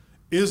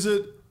 Is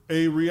it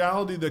a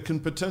reality that can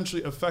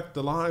potentially affect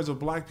the lives of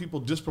black people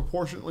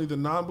disproportionately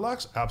than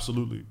non-blacks?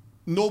 Absolutely.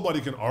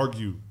 Nobody can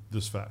argue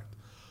this fact.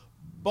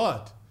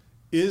 But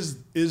is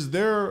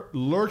there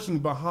lurking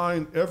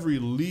behind every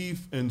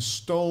leaf and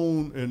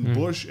stone and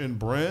bush and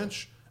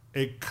branch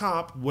a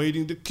cop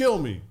waiting to kill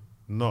me?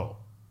 No.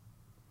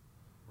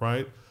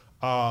 Right?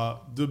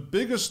 The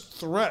biggest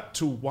threat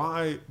to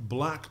why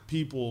black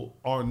people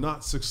are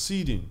not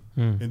succeeding,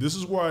 and this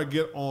is where I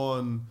get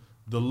on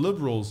the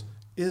liberals,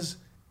 is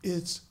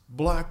it's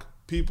black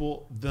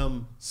people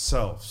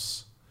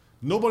themselves.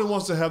 Nobody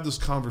wants to have this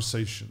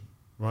conversation,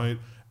 right?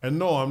 And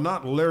no, I'm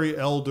not Larry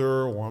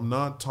Elder or I'm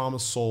not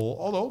Thomas Sowell,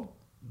 although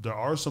there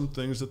are some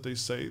things that they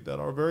say that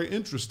are very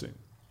interesting.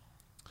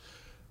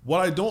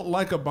 What I don't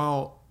like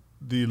about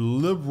the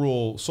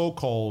liberal,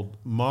 so-called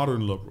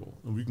modern liberal,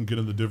 and we can get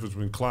into the difference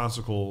between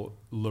classical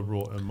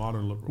liberal and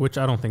modern liberal. Which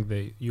I don't think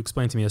you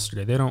explained to me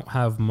yesterday. They don't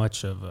have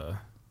much of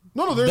a...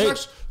 No,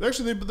 there's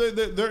actually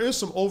there is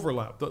some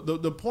overlap.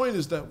 The point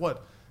is that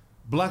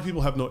black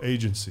people have no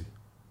agency.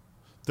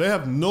 They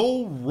have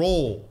no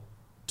role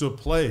to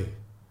play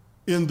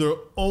in their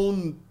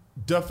own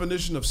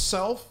definition of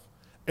self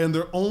and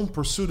their own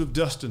pursuit of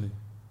destiny.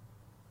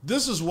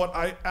 This is what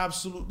I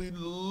absolutely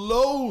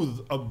loathe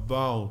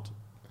about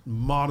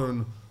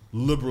modern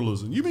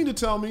liberalism. You mean to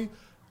tell me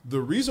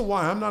the reason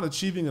why I'm not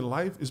achieving in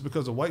life is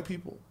because of white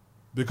people,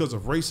 because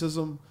of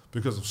racism,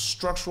 because of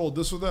structural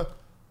this or that?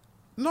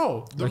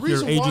 No, the like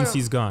reason your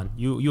agency's gone.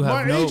 You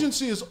have my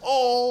agency is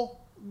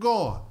all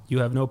gone. You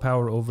have no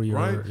power over your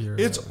right.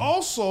 It's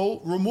also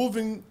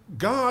removing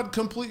God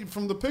completely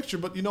from the picture.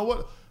 But you know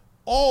what?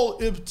 All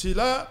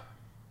ibtila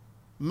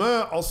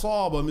ma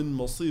asaba min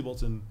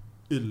musibatin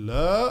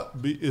illa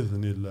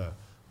bi'idhnillah.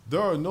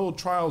 There are no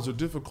trials or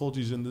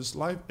difficulties in this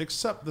life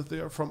except that they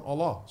are from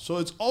Allah. So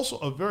it's also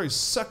a very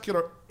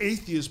secular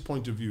atheist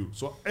point of view.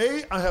 So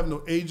A, I have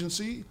no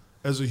agency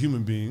as a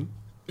human being.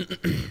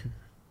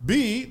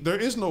 B, there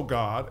is no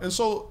God. And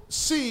so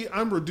C,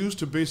 I'm reduced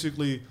to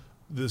basically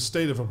the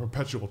state of a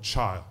perpetual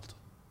child.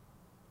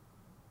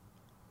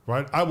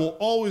 Right? I will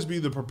always be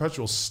the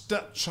perpetual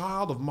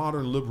stepchild of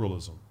modern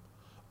liberalism.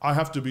 I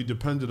have to be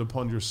dependent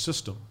upon your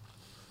system.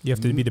 You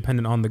have to be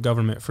dependent on the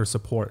government for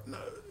support.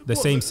 The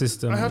same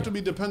system. I have to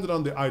be dependent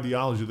on the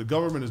ideology. The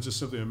government is just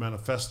simply a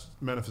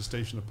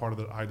manifestation of part of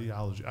that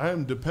ideology. I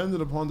am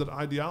dependent upon that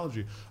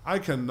ideology. I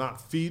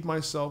cannot feed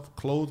myself,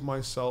 clothe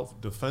myself,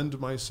 defend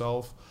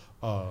myself,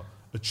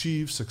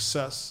 achieve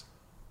success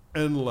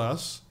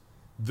unless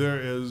there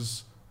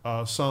is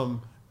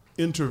some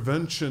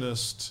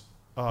interventionist,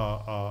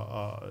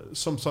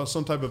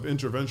 some type of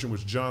intervention,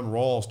 which John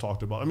Rawls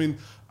talked about. I mean,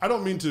 I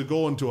don't mean to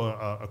go into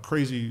a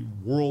crazy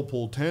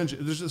whirlpool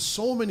tangent. There's just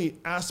so many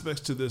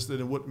aspects to this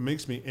that what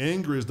makes me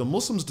angry is the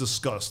Muslims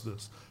discuss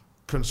this.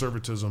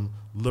 Conservatism,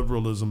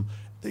 liberalism,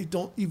 they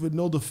don't even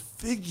know the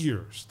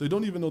figures. They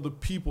don't even know the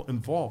people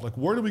involved. Like,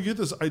 where do we get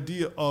this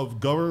idea of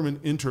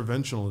government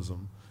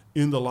interventionism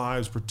in the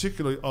lives,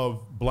 particularly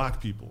of black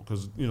people?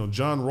 Because, you know,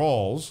 John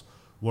Rawls,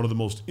 one of the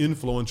most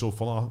influential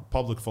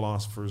public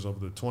philosophers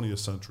of the 20th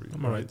century.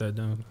 I'm going to write that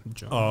down,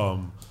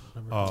 John.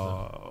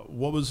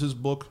 What was his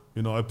book?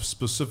 You know, I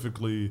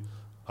specifically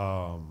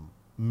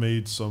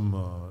made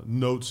some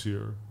notes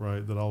here,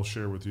 right, that I'll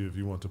share with you if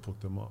you want to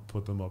put them up,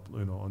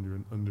 you know,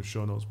 on your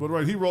show notes. But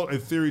right, he wrote A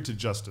Theory to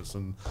Justice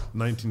in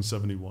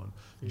 1971.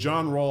 Yeah.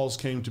 John Rawls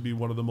came to be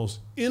one of the most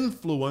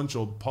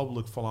influential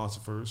public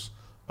philosophers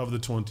of the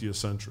 20th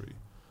century.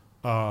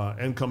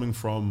 And coming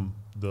from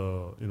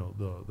the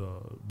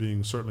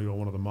being certainly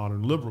one of the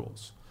modern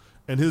liberals.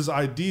 And his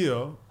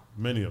idea,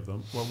 many of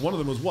them, well, one of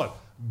them was what?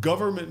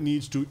 Government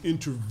needs to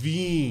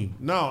intervene.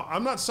 Now,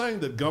 I'm not saying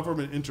that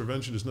government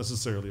intervention is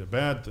necessarily a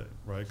bad thing,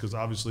 right? Because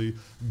obviously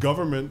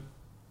government,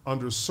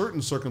 under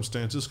certain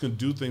circumstances, can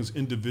do things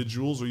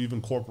individuals or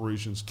even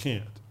corporations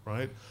can't,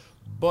 right?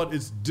 But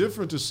it's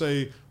different to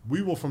say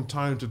we will from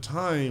time to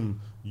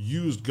time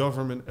use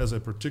government as a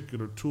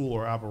particular tool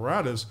or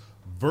apparatus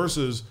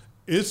versus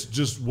it's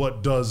just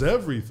what does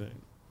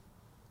everything,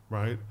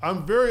 right?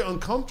 I'm very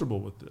uncomfortable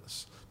with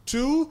this.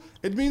 Two,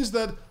 it means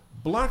that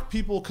black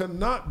people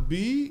cannot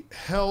be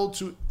held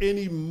to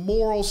any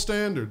moral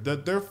standard,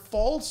 that they're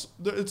false.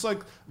 It's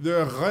like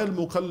they're غير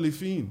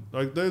مكلفين.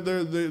 Like they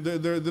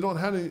don't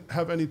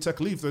have any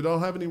taklif. They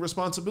don't have any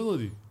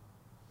responsibility.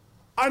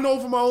 I know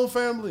from my own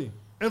family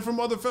and from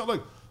other families.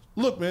 Like,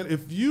 look, man,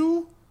 if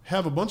you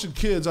have a bunch of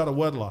kids out of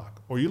wedlock,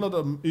 or you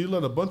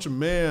let a bunch of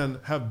men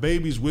have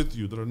babies with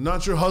you that are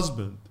not your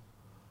husband,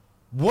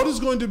 what is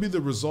going to be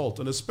the result?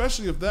 And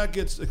especially if that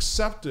gets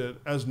accepted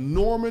as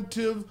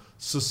normative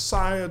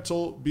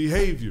societal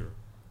behavior.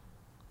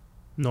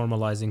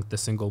 Normalizing the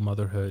single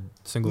motherhood.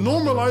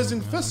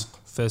 Normalizing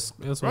fisq.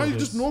 That's right? You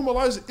just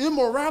normalize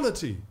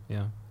immorality.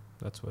 Yeah,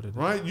 that's what it is.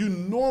 Right? You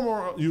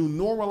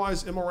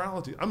normalize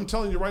immorality. I'm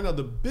telling you right now,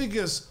 the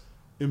biggest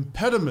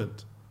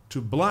impediment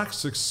to black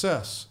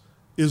success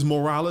is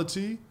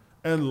morality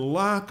and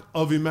lack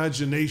of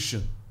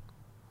imagination.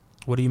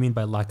 What do you mean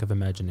by lack of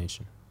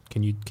imagination?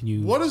 Can you?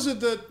 What is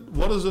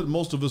it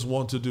most of us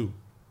want to do?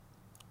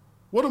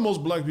 What do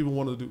most black people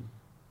want to do?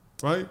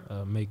 Right?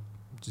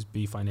 Just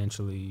be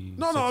financially.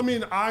 No. I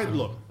mean,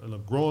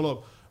 look. Growing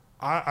up,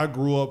 I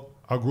grew up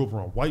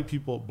around white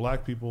people,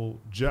 black people.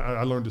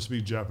 I learned to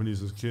speak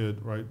Japanese as a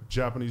kid, right?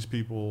 Japanese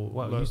people.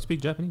 Wow, you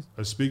speak Japanese?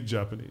 I speak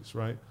Japanese,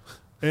 right?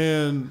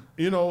 And,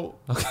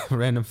 okay,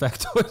 random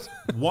factoid.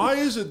 why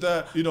is it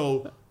that,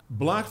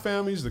 black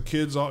families, the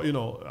kids are, and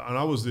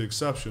I was the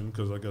exception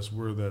because I guess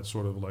we're that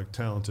sort of like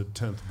talented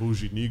 10th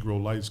bougie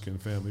Negro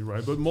light-skinned family,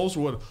 right? But most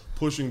were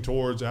pushing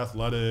towards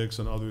athletics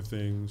and other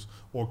things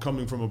or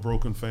coming from a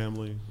broken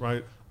family,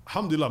 right?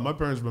 Alhamdulillah, my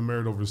parents have been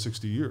married over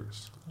 60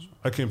 years.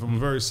 I came from a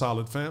very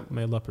solid family.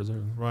 May Allah preserve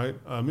them. Right?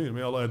 I mean,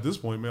 may Allah, at this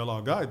point, may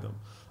Allah guide them.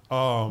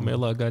 May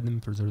Allah guide them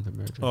and preserve their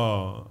marriage.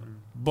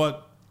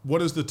 But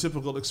what is the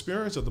typical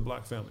experience of the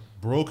black family?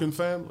 Broken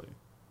family,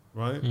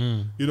 right?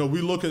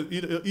 We look at,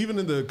 even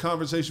in the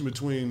conversation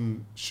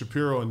between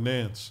Shapiro and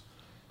Nance,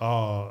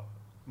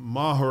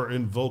 Maher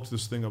invoked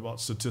this thing about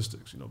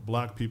statistics.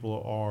 Black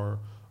people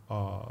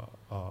are,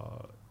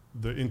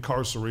 the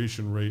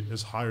incarceration rate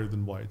is higher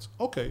than whites.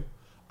 Okay.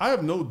 I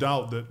have no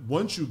doubt that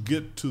once you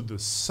get to the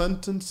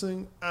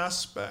sentencing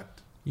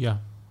aspect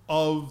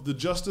of the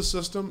justice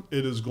system,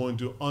 it is going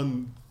to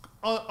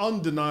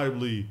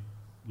undeniably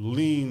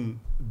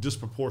lean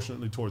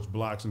disproportionately towards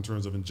blacks in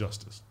terms of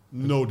injustice.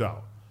 No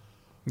doubt.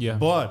 Yeah.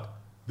 But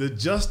the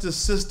justice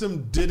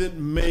system didn't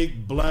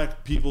make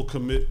black people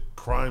commit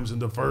crimes in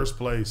the first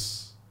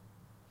place.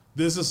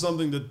 This is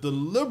something that the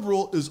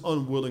liberal is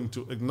unwilling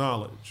to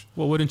acknowledge.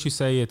 Well, wouldn't you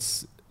say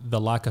it's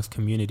the lack of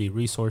community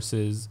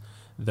resources?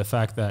 The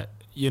fact that,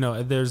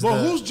 there's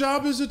whose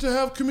job is it to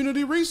have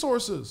community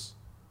resources?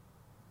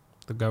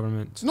 The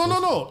government.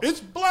 No. It's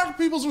black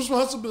people's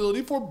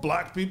responsibility for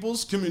black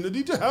people's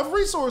community to have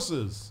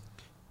resources.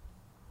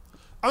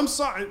 I'm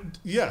sorry.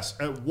 Yes,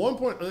 at one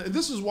point, and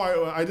this is why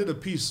I did a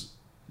piece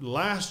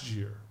last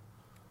year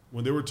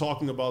when they were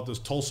talking about this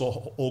Tulsa,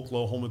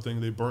 Oklahoma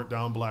thing. They burnt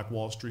down Black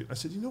Wall Street. I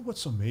said, you know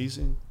what's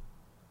amazing?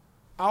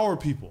 Our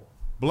people,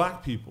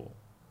 black people,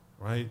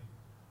 right?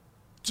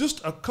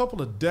 Just a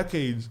couple of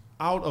decades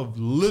out of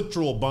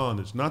literal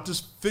bondage, not this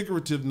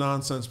figurative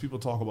nonsense people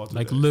talk about today.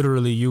 Like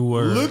literally you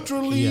were...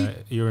 Literally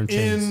you're in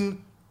chains.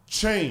 In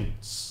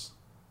chains.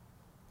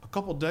 A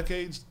couple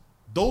decades,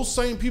 those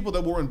same people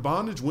that were in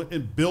bondage went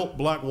and built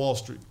Black Wall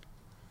Street.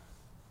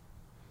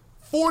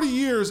 40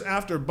 years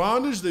after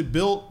bondage, they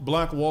built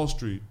Black Wall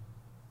Street.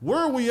 Where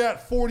are we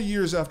at 40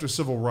 years after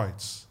civil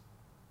rights?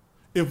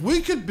 If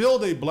we could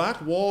build a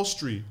Black Wall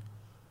Street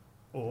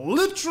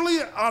literally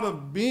out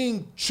of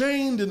being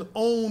chained and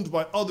owned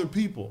by other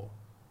people,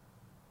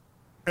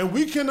 and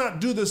we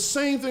cannot do the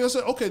same thing. I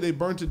said, okay, they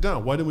burnt it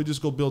down. Why didn't we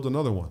just go build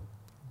another one?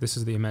 This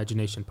is the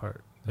imagination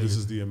part. This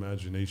is the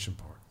imagination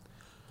part.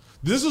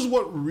 This is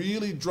what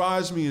really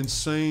drives me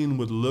insane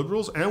with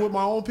liberals and with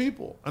my own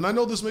people. And I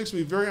know this makes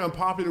me very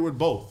unpopular with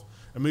both.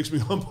 It makes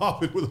me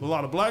unpopular with a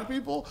lot of black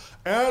people,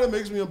 and it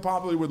makes me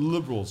unpopular with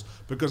liberals,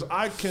 because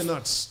I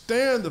cannot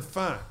stand the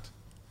fact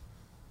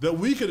that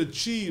we could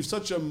achieve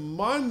such a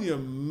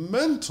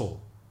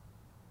monumental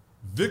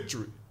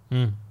victory.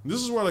 This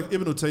is where, like,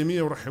 Ibn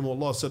Taymiyyah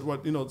rahimahullah said,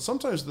 what,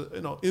 sometimes,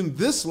 in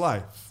this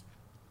life,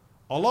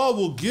 Allah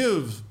will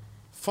give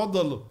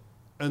fadl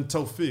and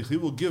tawfiq. He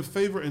will give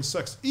favor and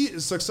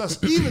success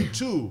even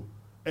to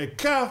a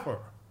kafir.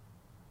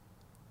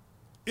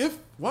 If,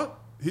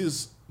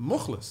 he's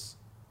mukhlis,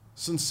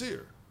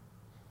 sincere.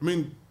 I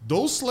mean,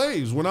 those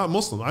slaves were not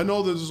Muslim. I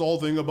know there's this whole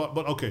thing about,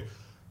 but okay,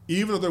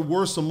 even if there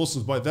were some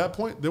Muslims by that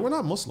point, they were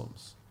not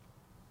Muslims.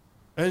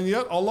 And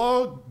yet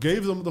Allah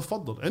gave them the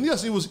fadl. And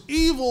yes, it was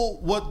evil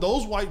what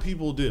those white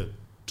people did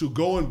to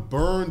go and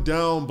burn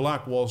down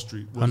Black Wall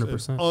Street. Was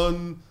 100%.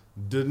 An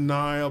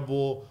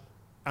undeniable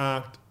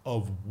act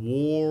of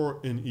war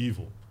and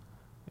evil.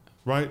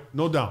 Right?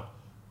 No doubt.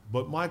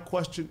 But my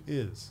question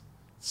is,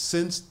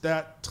 since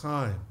that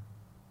time,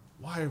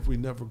 why have we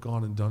never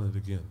gone and done it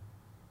again?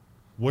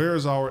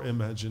 Where's our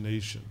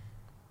imagination?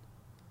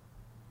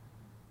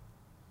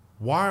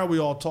 Why are we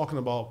all talking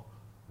about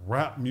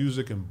rap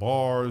music and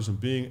bars and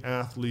being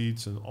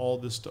athletes and all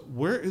this stuff?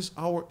 Where is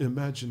our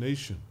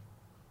imagination?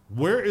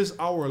 Where is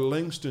our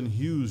Langston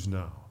Hughes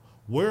now?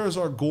 Where is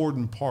our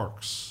Gordon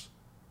Parks?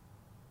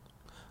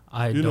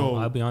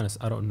 I'll be honest,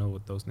 I don't know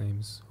who those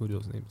names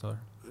are.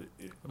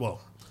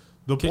 Well,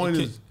 the point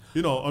is,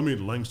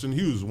 Langston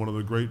Hughes, one of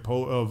the great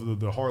of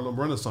the Harlem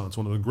Renaissance,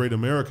 one of the great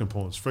American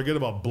poets. Forget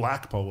about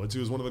black poets. He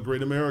was one of the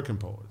great American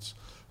poets.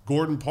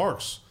 Gordon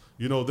Parks,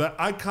 that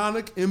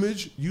iconic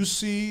image you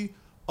see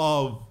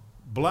of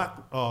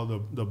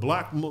the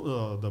black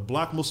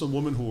Muslim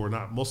women who are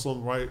not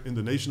Muslim, right? In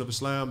the Nation of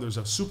Islam, there's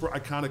a super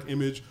iconic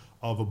image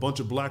of a bunch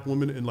of black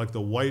women in like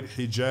the white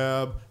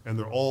hijab, and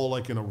they're all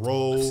like in a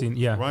row,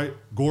 right?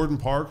 Gordon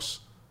Parks.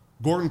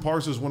 Gordon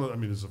Parks is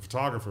he's a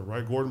photographer,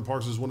 right? Gordon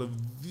Parks is one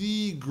of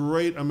the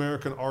great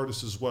American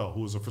artists as well,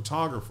 who is a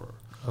photographer.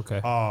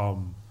 Okay.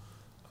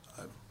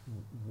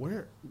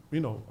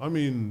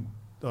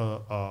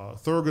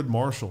 Thurgood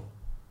Marshall,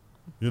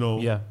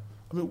 Yeah.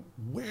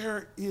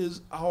 where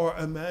is our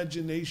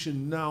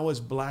imagination now as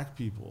black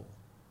people?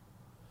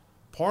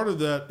 part of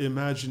that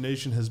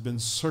imagination has been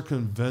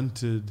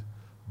circumvented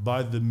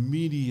by the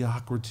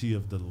mediocrity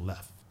of the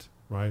left,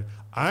 right?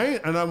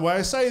 When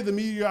I say the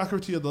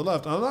mediocrity of the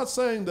left, I'm not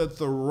saying that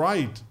the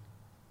right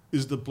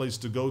is the place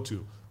to go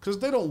to, because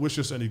they don't wish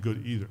us any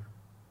good either,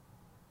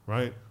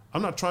 right?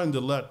 I'm not trying to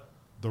let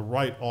the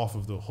right off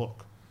of the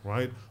hook,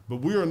 right? But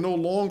we are no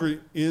longer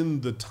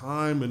in the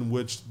time in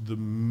which the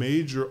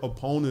major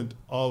opponent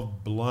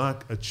of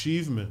black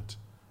achievement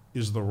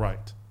is the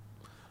right.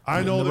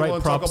 I know they're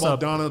going to talk about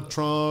Donald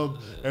Trump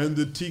and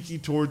the tiki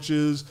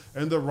torches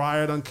and the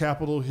riot on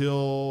Capitol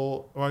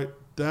Hill, right?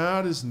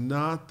 That is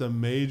not the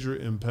major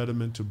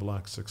impediment to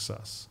black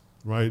success,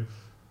 right?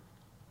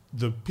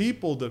 The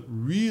people that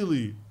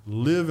really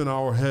live in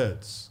our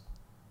heads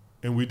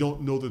and we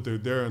don't know that they're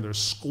there and they're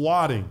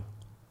squatting,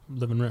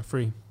 living rent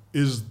free,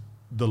 is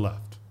the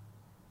left,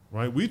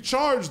 right? We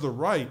charge the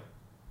right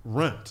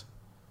rent,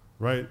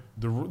 right?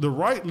 The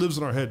right lives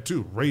in our head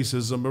too,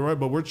 racism, right?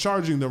 But we're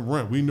charging them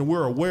rent.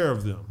 We're aware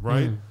of them,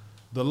 right?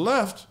 The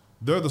left,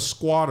 they're the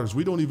squatters.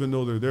 We don't even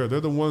know they're there. They're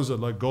the ones that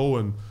like go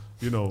and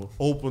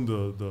open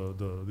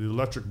the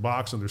electric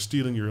box and they're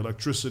stealing your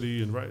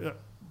electricity and right.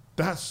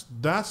 That's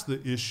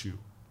the issue.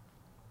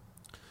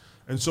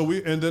 And so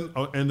and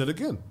then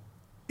again,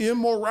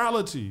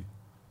 immorality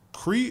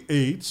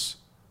creates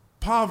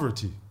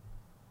poverty.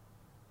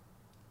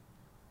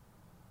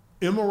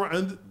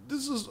 And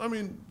this is,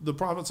 the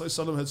Prophet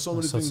ﷺ had so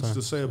many things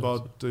to say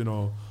about,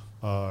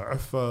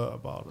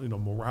 about,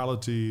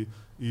 morality.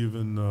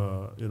 Even,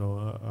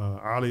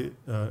 Ali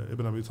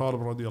ibn Abi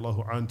Talib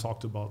radiallahu anh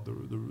talked about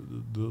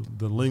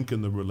the link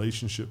in the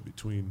relationship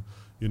between,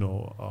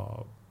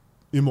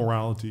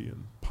 immorality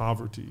and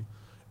poverty.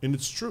 And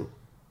it's true,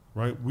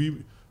 right?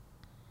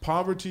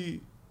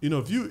 Poverty,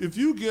 if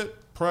you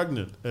get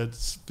pregnant at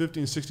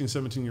 15, 16,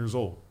 17 years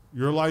old,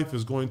 your life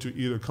is going to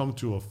either come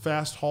to a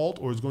fast halt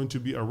or is going to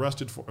be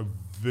arrested for a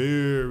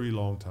very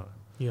long time.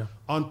 Yeah.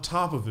 On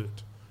top of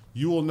it,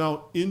 you will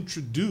now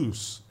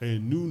introduce a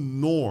new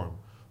norm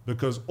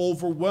because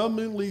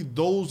overwhelmingly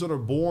those that are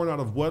born out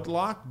of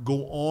wedlock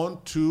go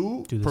on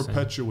to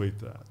perpetuate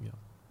that. Yeah.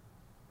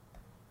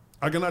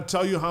 I cannot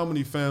tell you how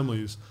many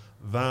families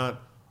that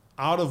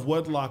out of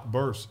wedlock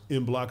births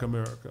in Black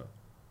America,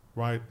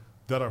 right,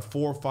 that are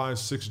 4, 5,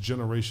 6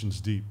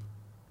 generations deep.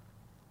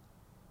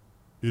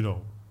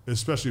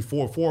 Especially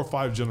 4 or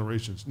 5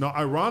 generations. Now,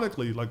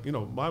 ironically, like,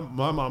 my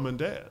mom and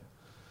dad,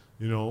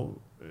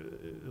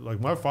 like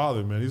my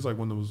father, man, he's like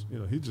one of those,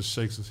 he just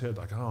shakes his head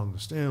like, I don't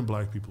understand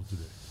black people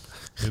today.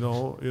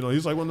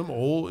 He's like one of them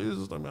old,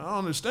 he's like, man, I don't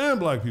understand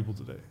black people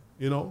today.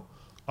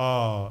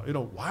 Why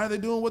are they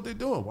doing what they're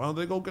doing? Why don't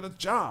they go get a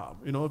job?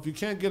 If you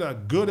can't get a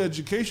good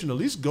education, at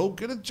least go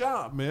get a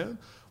job, man.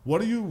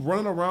 What are you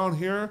running around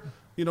here,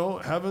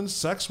 having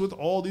sex with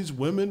all these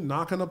women,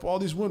 knocking up all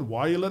these women?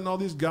 Why are you letting all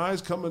these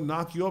guys come and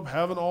knock you up,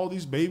 having all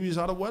these babies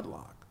out of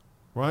wedlock,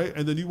 right?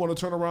 And then you want to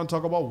turn around and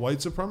talk about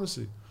white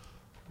supremacy.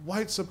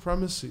 White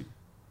supremacy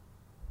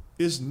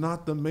is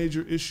not the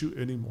major issue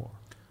anymore.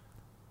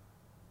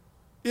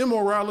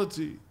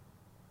 Immorality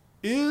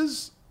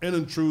is, and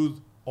in truth,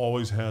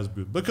 always has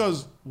been.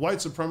 Because white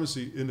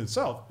supremacy in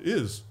itself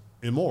is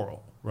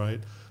immoral,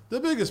 right? The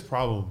biggest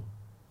problem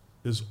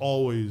is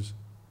always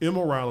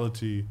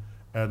immorality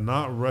and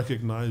not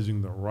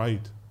recognizing the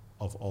right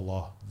of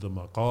Allah, the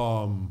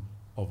maqam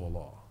of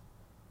Allah,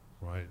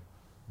 right?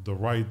 The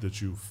right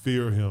that you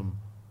fear Him,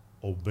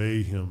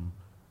 obey Him,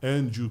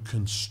 and you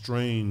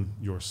constrain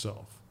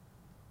yourself.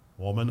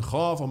 وَمَنْ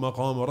خَافَ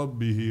مَقَامَ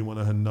رَبِّهِ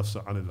وَنَهَى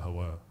النَّفْسَ عَنِ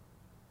الْهَوَىٰ.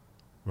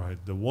 Right?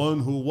 The one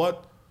who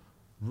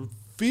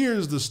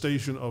fears the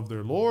station of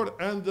their Lord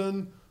and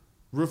then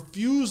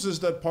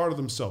refuses that part of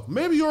themselves.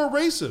 Maybe you're a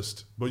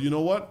racist, but you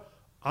know what?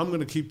 I'm going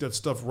to keep that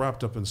stuff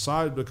wrapped up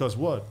inside because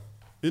what?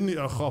 Inni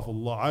akhaf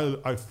Allah.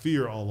 I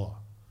fear Allah.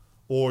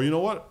 Or you know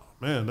what?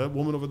 Man, that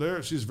woman over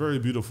there, she's very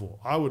beautiful.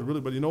 I would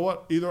really, but you know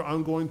what? Either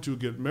I'm going to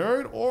get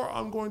married or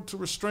I'm going to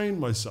restrain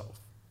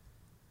myself.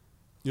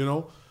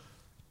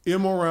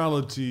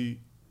 Immorality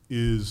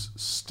is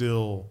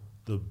still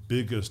the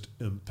biggest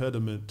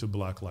impediment to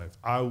black life.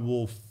 I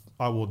will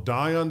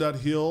die on that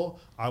hill.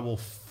 I will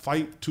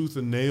fight tooth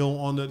and nail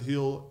on that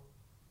hill.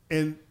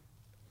 And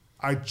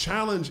I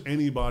challenge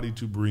anybody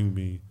to bring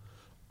me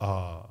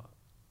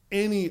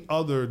any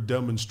other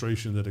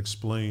demonstration that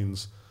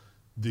explains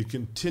the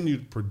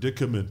continued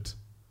predicament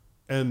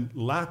and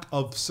lack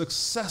of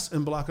success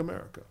in Black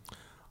America.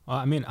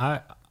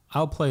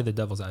 I'll play the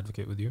devil's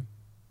advocate with you.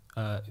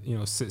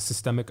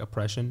 Systemic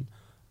oppression.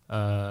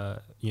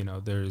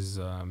 There's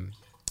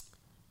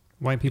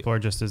white people are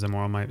just as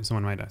immoral.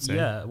 Someone might say.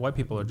 Yeah, white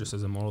people are just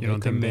as immoral. You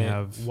don't think they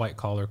have white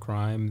collar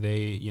crime?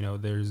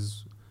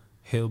 There's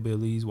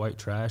hillbillies, white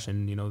trash,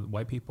 and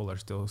white people are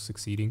still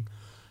succeeding.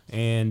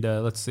 And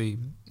let's see,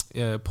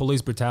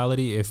 police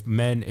brutality. If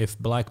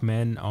black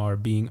men are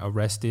being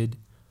arrested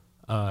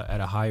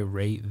at a high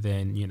rate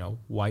than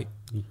white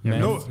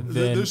men,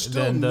 there's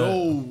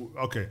still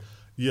okay.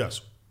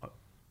 Yes,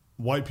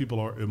 white people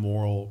are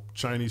immoral.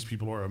 Chinese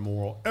people are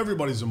immoral.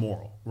 Everybody's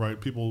immoral,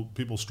 right?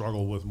 People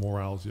struggle with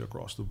morality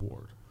across the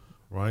board,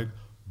 right?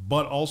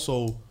 But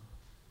also,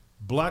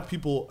 black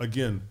people,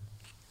 again,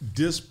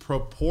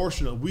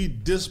 we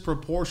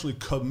disproportionately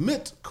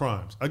commit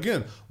crimes.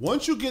 Again,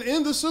 once you get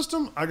in the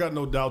system, I got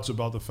no doubts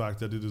about the fact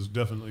that it is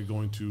definitely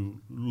going to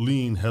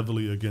lean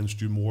heavily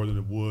against you more than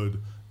it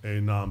would a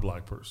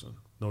non-black person.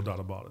 No doubt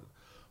about it.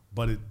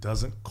 But it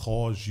doesn't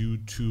cause you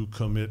to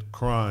commit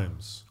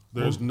crimes.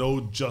 There's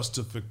no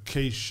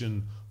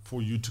justification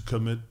for you to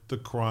commit the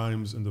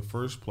crimes in the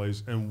first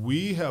place. And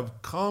we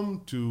have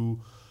come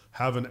to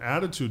have an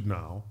attitude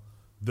now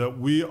that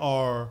we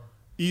are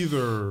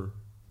either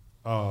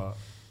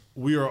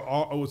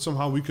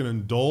somehow we can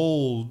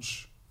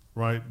indulge,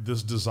 right,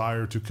 this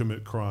desire to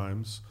commit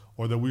crimes,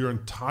 or that we are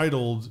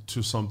entitled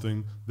to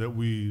something that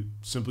we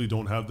simply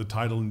don't have the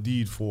title and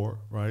deed for,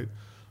 right?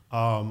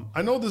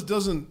 I know this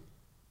doesn't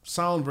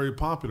sound very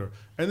popular,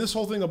 and this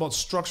whole thing about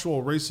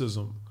structural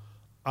racism.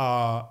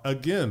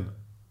 Again,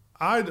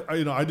 I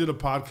did a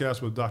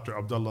podcast with Dr.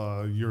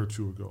 Abdullah a year or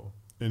two ago,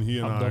 and he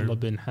and Abdullah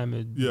bin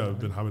Hamid. Yeah,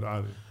 bin Hamid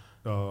Ali.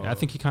 I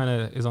think he kind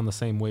of is on the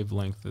same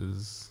wavelength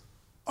as.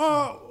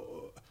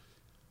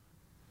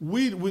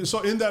 We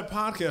so in that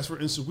podcast, for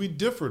instance, we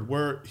differed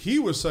where he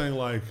was saying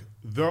like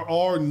there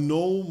is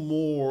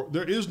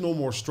no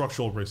more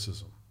structural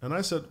racism, and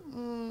I said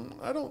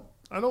I don't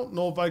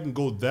know if I can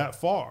go that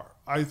far.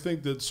 I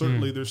think that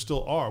certainly there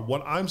still are.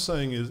 What I'm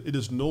saying is it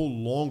is no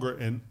longer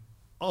an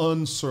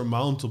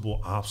unsurmountable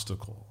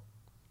obstacle.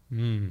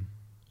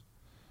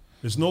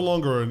 It's no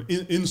longer an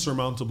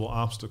insurmountable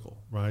obstacle,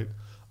 right?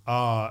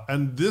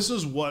 And this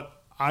is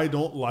what I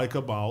don't like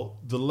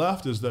about the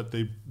left, is that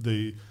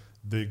they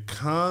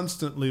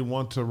constantly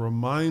want to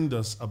remind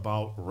us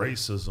about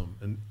racism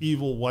and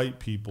evil white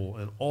people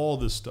and all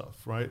this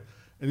stuff, right?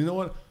 And you know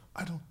what?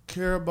 I don't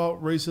care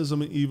about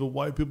racism and evil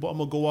white people. I'm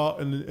going to go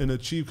out and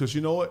achieve, because you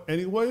know what?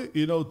 Anyway,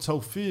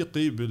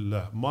 tawfiqi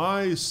billah.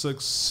 My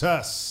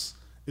success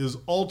is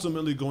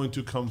ultimately going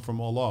to come from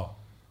Allah.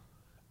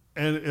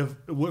 And if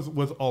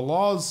with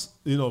Allah's,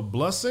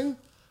 blessing,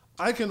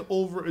 I can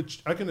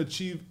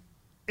achieve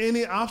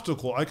any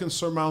obstacle. I can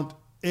surmount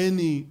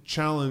any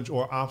challenge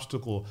or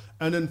obstacle.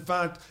 And in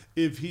fact,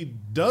 if he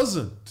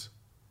doesn't,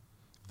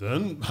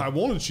 then I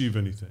won't achieve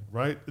anything,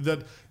 right?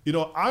 That,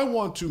 I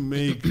want to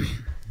make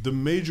the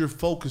major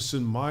focus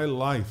in my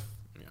life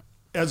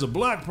as a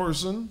black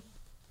person,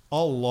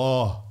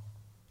 Allah,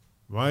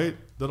 right?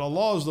 That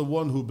Allah is the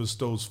one who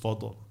bestows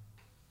fadl.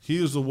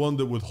 He is the one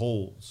that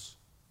withholds,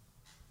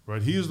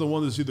 right? He is the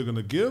one that's either going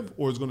to give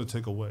or is going to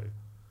take away.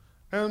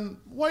 And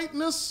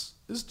whiteness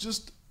is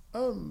just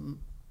a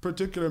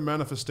particular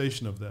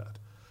manifestation of that.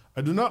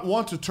 I do not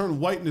want to turn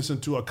whiteness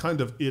into a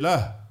kind of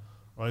ilah,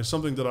 right?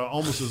 Something that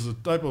almost is a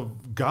type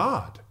of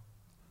God,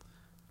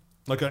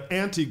 like an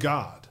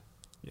anti-God,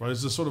 right?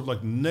 It's this sort of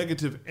like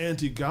negative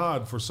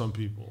anti-God for some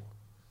people,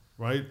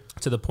 right?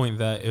 To the point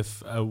that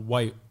if a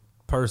white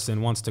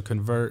person wants to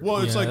convert, well,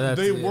 it's like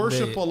they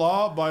worship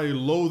Allah by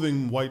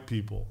loathing white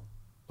people.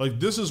 Like,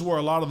 this is where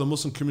a lot of the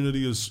Muslim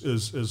community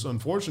is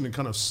unfortunately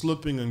kind of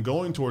slipping and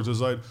going towards.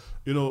 Is like,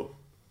 nu'minu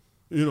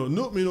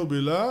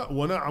billah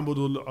wa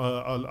na'budu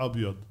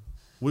al-abyad.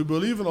 We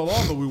believe in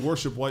Allah, but we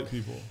worship white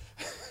people.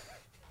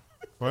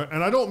 Right?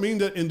 And I don't mean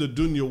that in the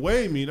dunya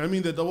way. I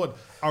mean that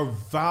our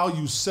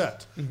value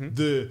set,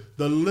 the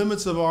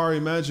limits of our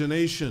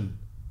imagination,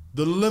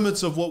 the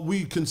limits of what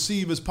we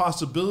conceive as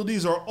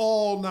possibilities are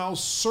all now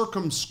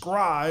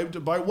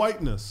circumscribed by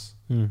whiteness.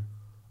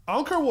 I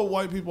don't care what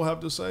white people have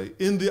to say,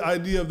 in the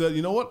idea of that,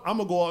 I'm going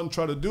to go out and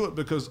try to do it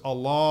because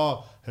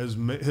Allah has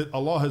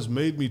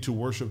made me to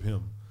worship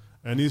Him.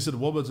 And He said,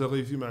 whatever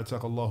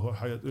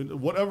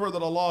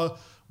that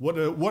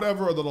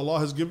Allah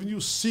has given you,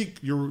 seek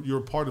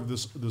your part of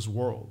this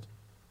world.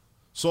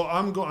 So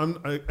I'm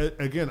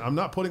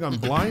not putting on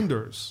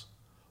blinders.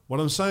 What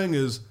I'm saying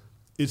is,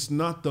 it's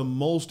not the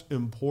most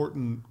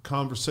important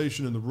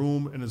conversation in the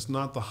room, and it's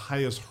not the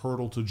highest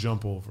hurdle to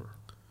jump over.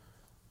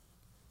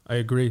 I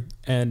agree.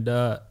 And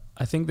I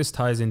think this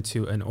ties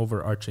into an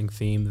overarching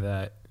theme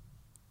that,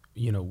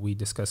 we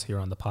discuss here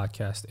on the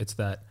podcast. It's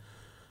that,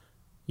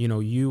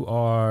 you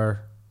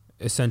are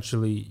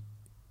essentially,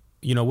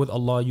 with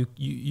Allah,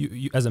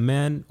 you as a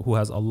man who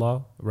has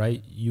Allah,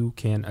 right, you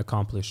can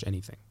accomplish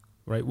anything,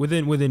 right,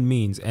 within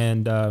means.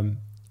 And,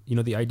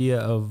 the idea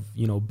of,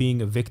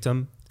 being a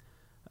victim,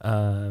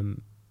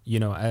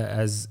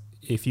 as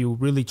if you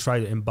really try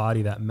to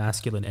embody that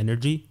masculine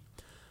energy,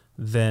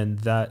 then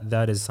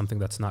that is something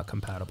that's not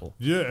compatible.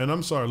 Yeah, and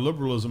I'm sorry,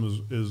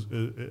 liberalism is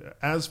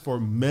as for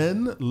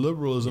men,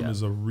 liberalism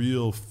is a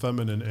real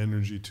feminine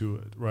energy to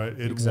it, right?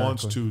 It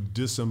wants to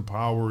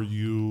disempower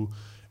you.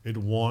 It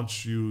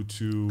wants you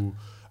to,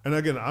 and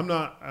again, I'm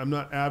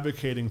not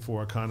advocating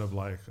for a kind of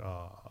like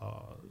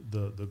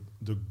the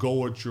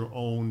go at your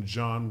own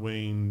John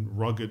Wayne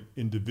rugged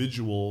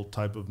individual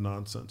type of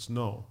nonsense.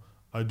 No,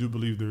 I do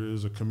believe there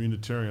is a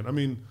communitarian. I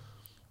mean,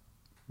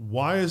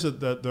 why is it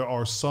that there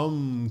are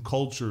some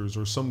cultures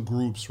or some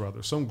groups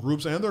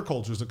and their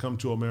cultures that come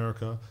to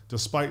America,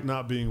 despite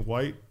not being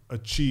white,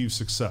 achieve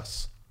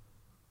success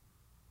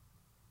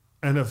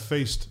and have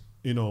faced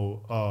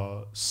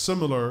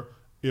similar,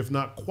 if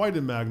not quite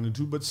in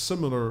magnitude, but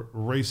similar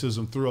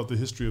racism throughout the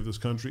history of this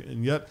country,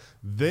 and yet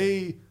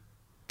they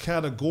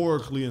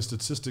categorically and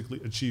statistically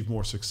achieve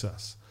more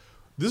success.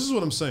 This is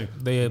what I'm saying.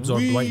 They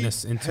absorb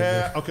whiteness into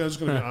okay, I'm just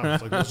going to be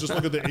honest. Like, let's just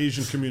look at the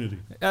Asian community.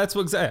 That's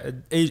what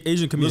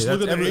Asian community.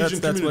 Let's look at the Asian community,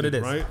 that's what it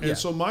is, right? Yeah. And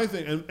so my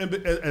thing, and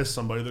as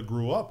somebody that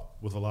grew up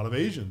with a lot of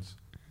Asians,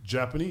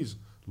 Japanese,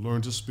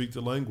 learned to speak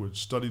the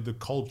language, studied the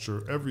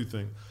culture,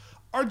 everything.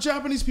 Are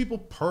Japanese people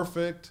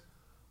perfect?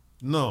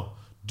 No.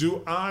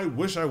 Do I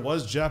wish I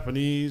was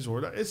Japanese?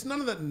 Or it's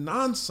none of that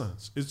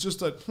nonsense. It's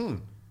just that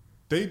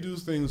they do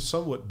things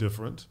somewhat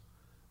different.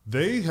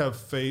 They have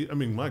faith. I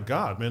mean, my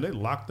God, man, they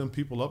locked them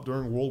people up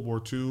during World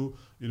War II.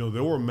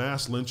 There were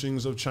mass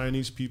lynchings of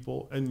Chinese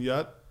people, and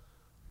yet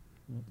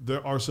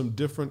there are some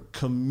different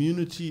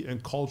community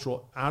and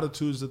cultural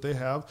attitudes that they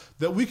have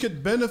that we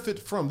could benefit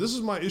from. This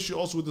is my issue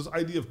also with this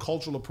idea of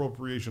cultural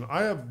appropriation.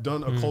 I have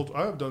done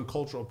I have done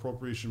cultural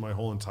appropriation my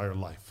whole entire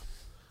life.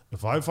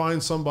 If I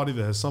find somebody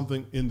that has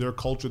something in their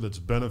culture that's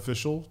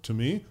beneficial to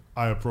me,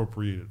 I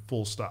appropriate it.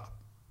 Full stop.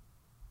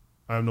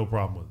 I have no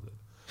problem with it.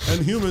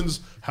 And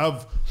humans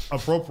have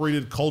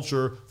appropriated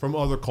culture from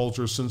other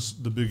cultures since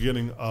the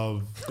beginning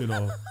of,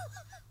 Qabil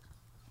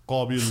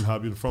and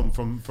Habil,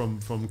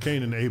 from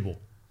Cain and Abel.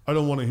 I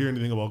don't want to hear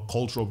anything about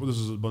cultural, but this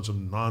is a bunch of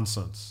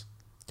nonsense,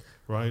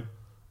 right?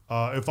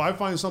 If I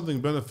find something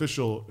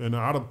beneficial in an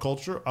Arab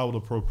culture, I will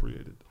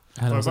appropriate it.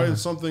 If I find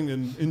something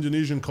in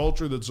Indonesian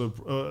culture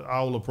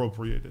I will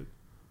appropriate it.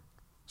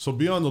 So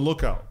be on the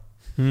lookout,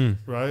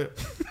 right?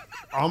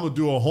 I'm going to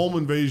do a home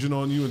invasion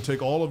on you and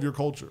take all of your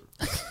culture.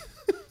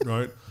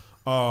 Right,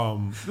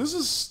 this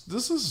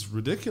is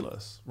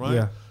ridiculous,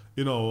 right?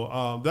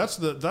 Yeah. That's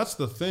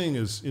the thing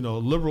is,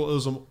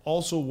 liberalism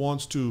also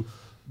wants to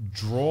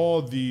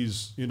draw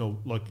these,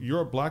 like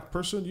you're a black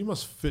person, you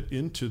must fit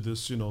into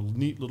this,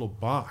 neat little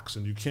box,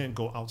 and you can't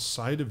go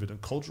outside of it. And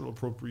cultural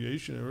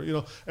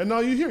appropriation, and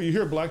now you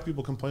hear black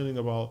people complaining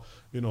about,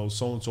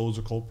 so and so is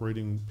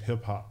incorporating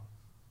hip hop.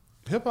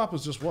 Hip hop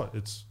is just what?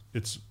 It's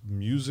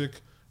music,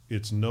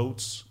 it's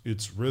notes,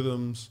 it's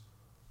rhythms.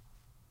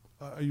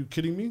 Are you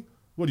kidding me?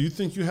 What, do you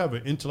think you have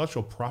an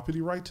intellectual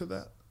property right to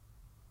that?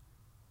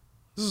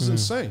 This is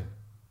insane.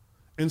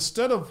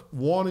 Instead of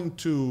wanting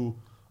to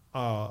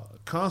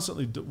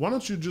constantly, why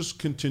don't you just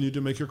continue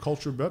to make your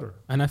culture better?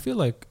 And I feel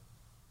like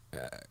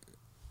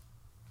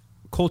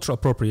cultural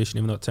appropriation,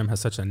 even though the term has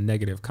such a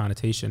negative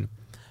connotation,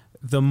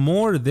 the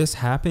more this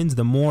happens,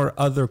 the more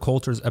other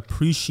cultures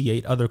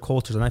appreciate other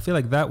cultures. And I feel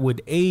like that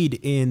would aid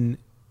in,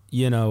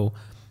 the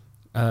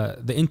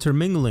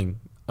intermingling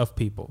of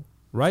people.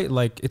 Right?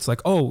 Like, it's like,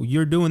 oh,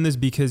 you're doing this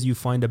because you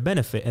find a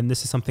benefit, and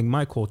this is something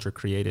my culture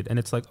created. And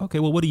it's like, okay,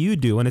 well, what do you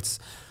do? And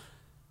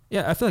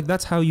I feel like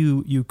that's how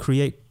you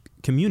create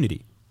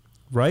community,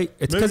 right?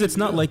 It's because it's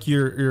not like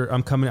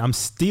I'm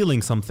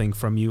stealing something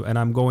from you and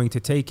I'm going to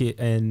take it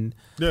and.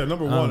 Yeah,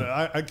 number one,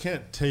 I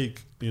can't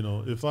take,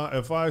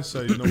 if I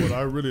say, you know what,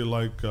 I really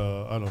like,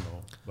 I don't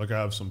know, like I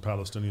have some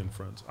Palestinian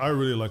friends. I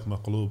really like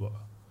maqluba.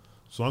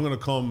 So I'm going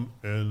to come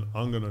and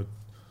I'm gonna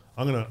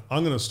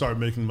start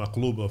making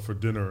maqluba for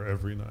dinner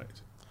every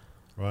night,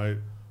 right?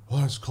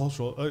 Well, it's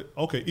cultural.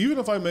 Okay, even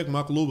if I make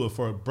maqluba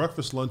for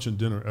breakfast, lunch, and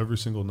dinner every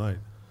single night,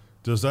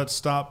 does that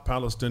stop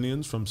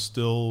Palestinians from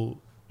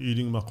still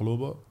eating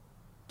maqluba?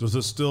 Does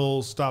it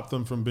still stop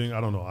them from being?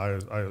 I don't know. I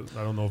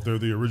don't know if they're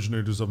the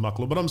originators of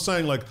maqluba, but I'm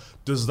saying, like,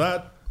 does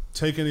that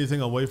take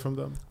anything away from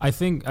them? I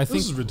think this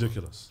is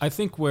ridiculous. I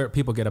think where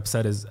people get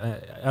upset is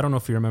I don't know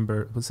if you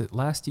remember, was it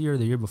last year or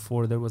the year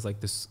before, there was like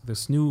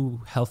this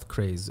new health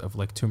craze of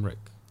like turmeric.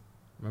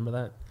 Remember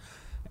that?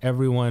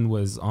 Everyone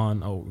was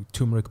on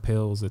turmeric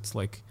pills. It's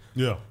like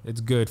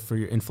it's good for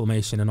your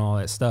inflammation and all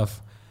that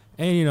stuff.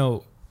 And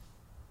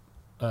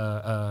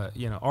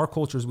our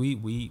cultures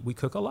we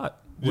cook a lot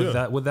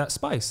with that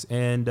spice,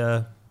 and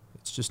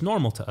it's just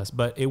normal to us.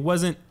 But it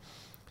wasn't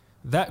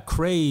that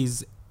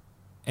craze.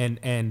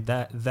 And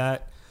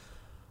that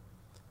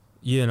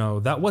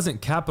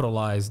wasn't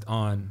capitalized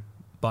on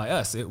by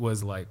us. It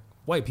was like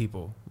white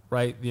people,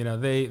 right?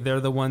 They're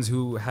the ones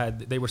who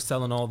they were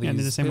selling all these. Yeah,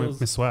 they're the same with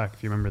Miswak,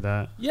 if you remember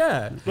that.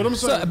 Yeah, but I'm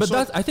saying,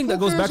 I think that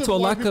goes back to a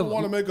lack of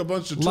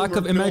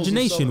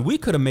imagination. We've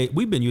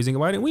been using it.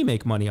 Why didn't we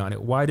make money on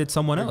it? Why did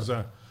someone else?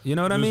 Exactly. You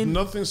know what I mean?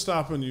 Nothing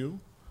stopping you.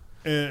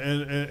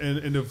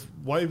 And if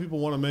white people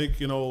want to make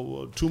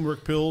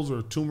turmeric pills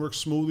or turmeric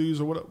smoothies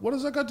or what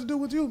does that got to do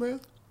with you, man?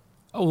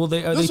 Oh, well,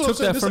 they took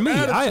that from me.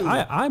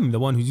 I'm the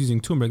one who's using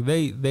turmeric.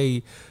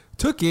 They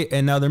took it,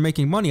 and now they're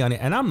making money on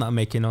it, and I'm not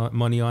making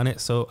money on it,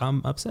 so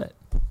I'm upset.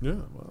 Yeah,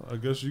 well, I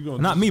guess you're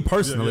going. Not me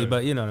personally,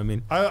 but you know what I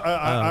mean.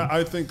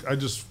 I think I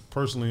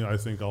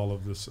think all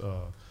of this.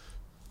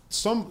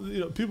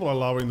 Some people are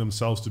allowing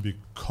themselves to be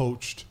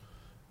coached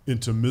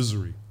into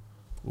misery.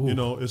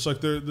 Ooh. It's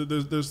like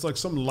there's like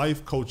some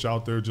life coach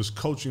out there just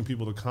coaching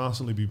people to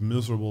constantly be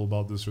miserable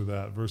about this or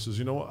that.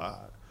 Versus,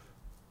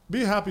 be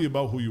happy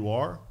about who you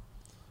are.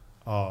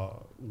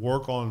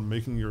 Work on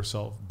making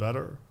yourself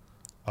better,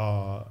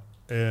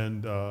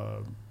 and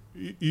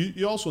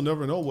you also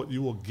never know what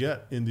you will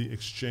get in the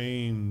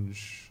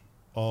exchange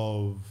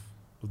of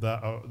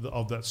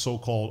that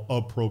so-called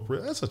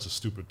appropriate. That's such a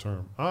stupid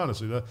term.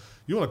 Honestly, that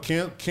you want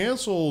to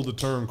cancel the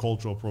term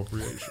cultural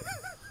appropriation.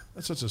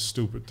 That's such a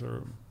stupid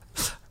term.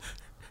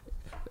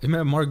 Hey,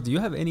 man, Mark, do you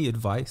have any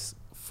advice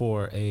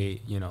for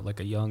a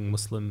young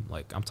Muslim,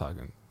 like I'm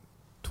talking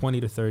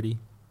 20 to 30,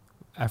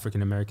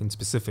 African American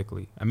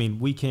specifically? I mean,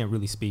 we can't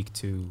really speak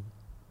to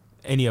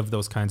any of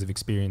those kinds of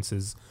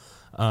experiences,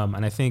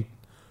 and I think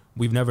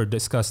we've never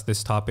discussed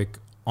this topic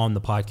on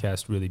the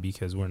podcast really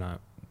because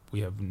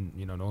we have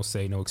no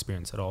say, no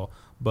experience at all.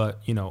 But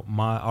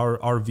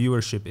our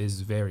viewership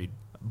is varied,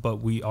 but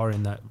we are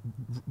in that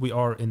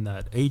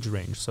age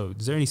range. So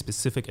is there any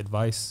specific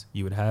advice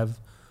you would have?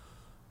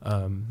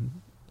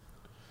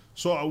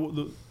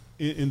 So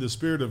in the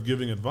spirit of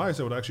giving advice,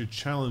 I would actually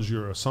challenge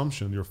your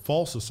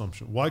false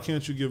assumption. Why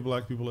can't you give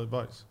black people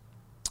advice?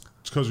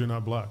 It's because you're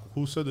not black.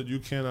 Who said that you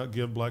cannot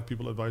give black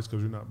people advice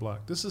because you're not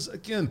black? This is,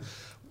 again,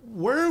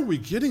 where are we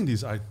getting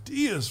these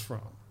ideas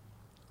from?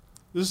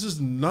 This is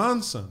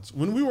nonsense.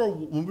 When we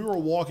were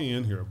walking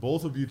in here,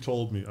 both of you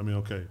told me,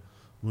 okay,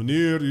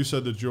 Munir, you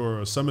said that you're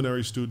a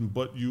seminary student,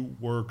 but you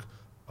work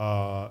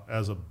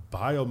as a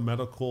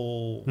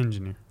biomedical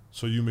engineer.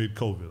 So you made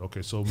COVID.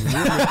 Okay, so Munir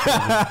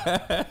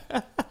made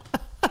COVID.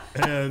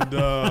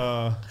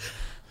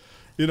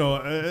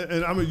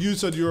 And you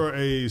said you're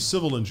a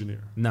civil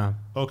engineer. No.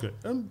 Okay.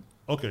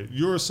 Okay,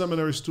 you're a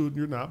seminary student,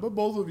 you're not, but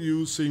both of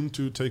you seem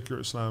to take your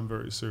Islam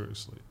very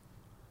seriously,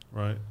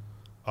 right?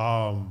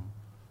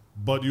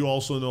 But you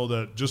also know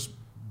that just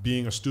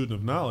being a student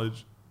of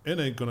knowledge, it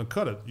ain't gonna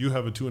cut it. You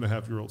have a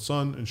 2.5-year-old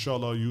son.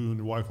 Inshallah, you and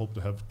your wife hope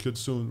to have kids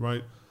soon,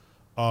 right?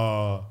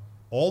 All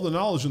the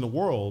knowledge in the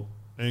world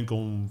ain't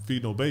gonna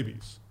feed no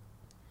babies.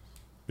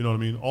 You know what I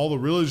mean? All the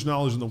religious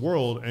knowledge in the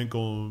world ain't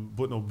gonna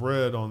put no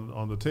bread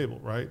on the table,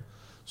 right?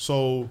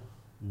 So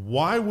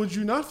why would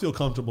you not feel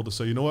comfortable to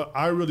say, you know what,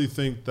 I really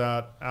think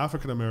that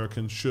African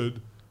Americans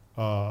should,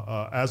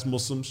 as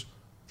Muslims,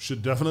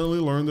 should definitely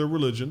learn their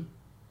religion,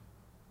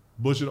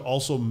 but should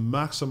also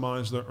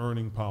maximize their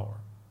earning power,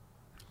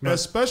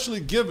 especially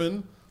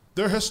given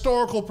their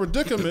historical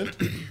predicament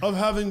of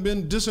having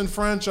been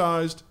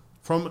disenfranchised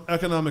from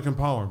economic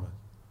empowerment.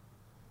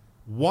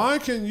 Why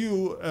can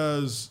you,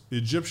 as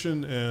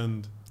Egyptian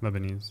and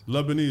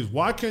Lebanese,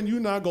 why can you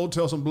not go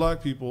tell some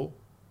black people,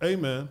 hey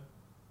man,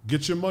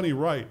 get your money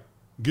right,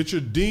 get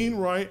your deen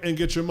right, and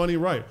get your money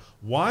right?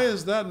 Why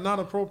is that not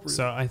appropriate?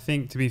 So I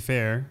think, to be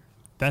fair,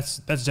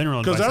 that's general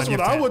advice. Because that's what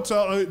I would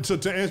tell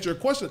to answer your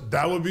question.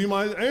 That would be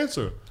my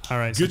answer. All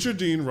right, get your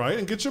deen right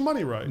and get your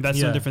money right. That's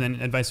no different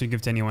than advice we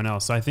give to anyone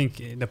else. So I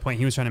think the point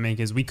he was trying to make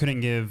is we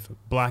couldn't give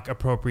black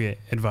appropriate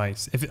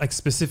advice,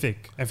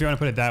 specific, if you want to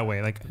put it that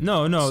way.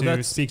 No,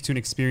 to speak to an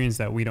experience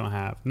that we don't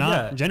have,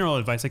 not general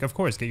advice. Of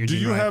course, get your deen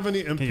right. Do you have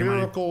any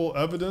empirical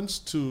evidence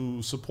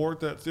to support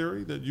that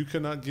theory that you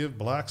cannot give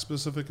black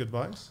specific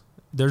advice?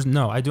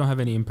 I don't have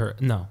any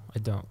no, I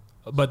don't.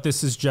 But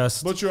this is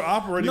just. But you're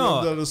operating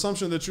on that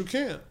assumption that you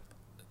can't.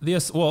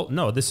 Yes, well,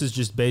 no, this is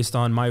just based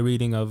on my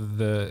reading of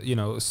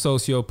the,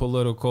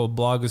 socio-political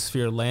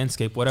blogosphere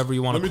landscape, whatever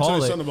you want to call it. Let me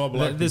tell you something about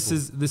black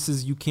people. This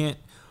is, you can't,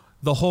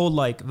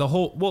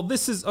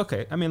 this is,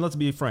 okay, I mean, let's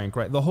be frank,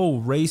 right? The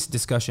whole race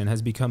discussion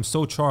has become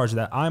so charged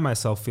that I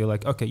myself feel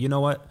like, okay, you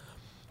know what?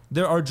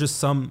 There are just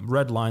some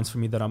red lines for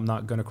me that I'm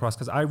not going to cross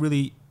because I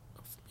really,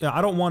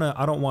 I don't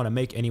want to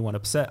make anyone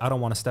upset. I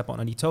don't want to step on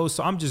any toes.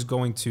 So I'm just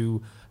going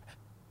to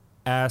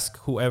ask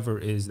whoever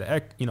is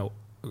the,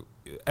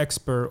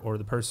 expert or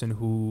the person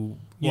who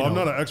I'm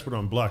not an expert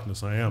on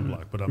blackness. I am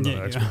black, but I'm not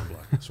an expert on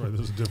blackness, right?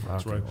 There's a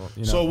difference, right? Well,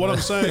 so what I'm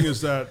saying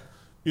is that,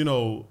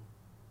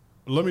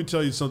 let me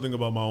tell you something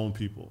about my own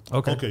people.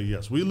 Okay,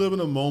 yes, we live in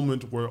a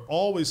moment where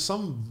always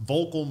some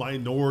vocal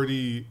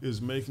minority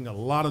is making a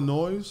lot of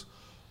noise,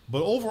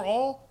 but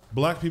overall,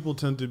 black people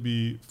tend to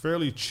be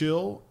fairly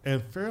chill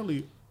and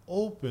fairly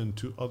open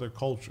to other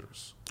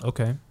cultures.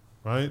 Okay.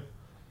 Right?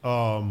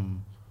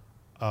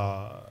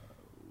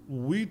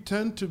 We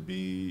tend to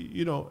be,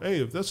 hey,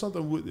 if that's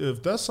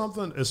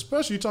something,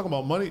 especially you talking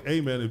about money,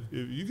 hey man, if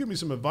you give me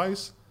some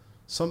advice,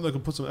 something that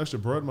can put some extra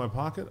bread in my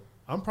pocket,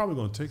 I'm probably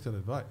going to take that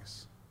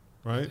advice,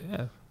 right?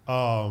 Yeah.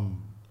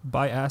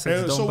 Buy assets.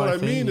 And don't so buy what I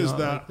mean things, is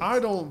that I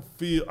don't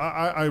feel,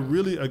 I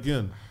really,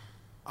 again,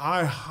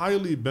 I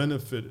highly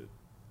benefited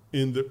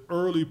in the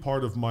early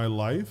part of my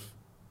life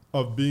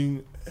of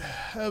being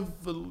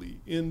heavily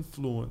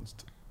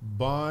influenced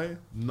by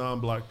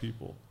non-black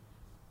people,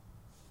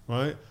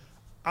 right?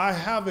 I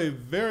have a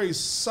very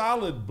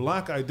solid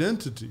black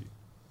identity,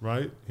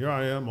 right? Here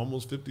I am,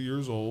 almost 50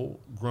 years old,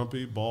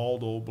 grumpy,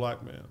 bald, old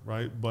black man,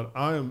 right? But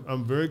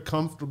I'm very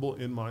comfortable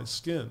in my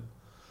skin.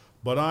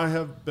 But I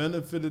have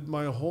benefited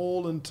my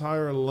whole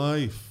entire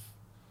life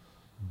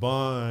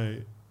by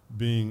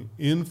being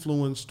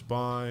influenced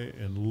by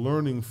and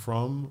learning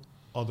from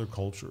other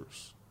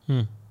cultures.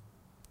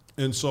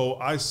 And so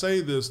I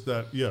say this,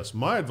 that yes,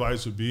 my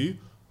advice would be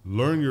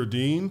learn your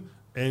deen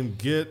and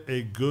get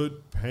a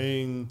good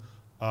paying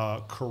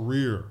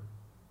career,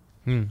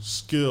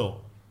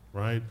 skill,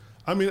 right?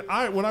 I mean,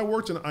 when I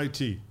worked in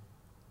IT,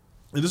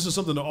 and this is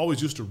something that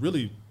always used to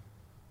really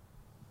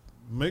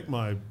make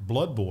my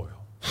blood boil.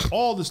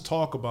 All this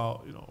talk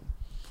about,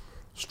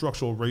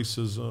 structural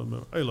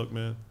racism. Hey, look,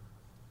 man,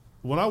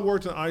 when I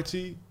worked in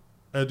IT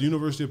at the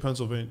University of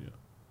Pennsylvania,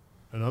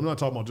 and I'm not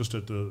talking about just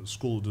at the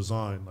School of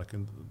Design,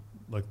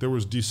 like there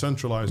was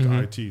decentralized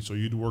IT, so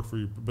you'd work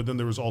for but then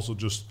there was also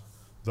just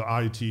the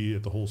IT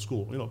at the whole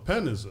school.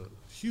 Penn is a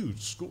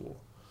huge school.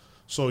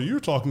 So you're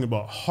talking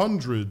about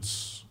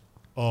hundreds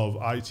of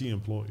IT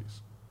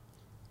employees.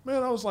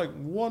 Man, I was like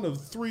one of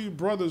 3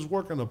 brothers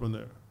working up in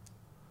there.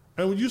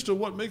 And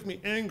what make me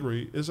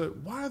angry is that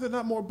why are there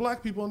not more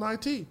black people in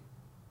IT?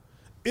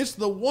 It's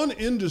the one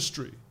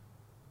industry.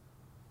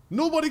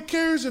 Nobody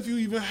cares if you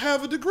even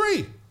have a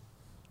degree.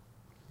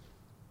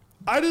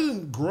 I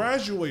didn't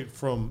graduate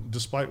from,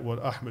 despite what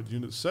Ahmed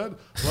Yunus said,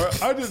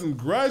 right? I didn't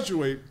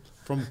graduate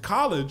from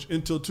college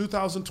until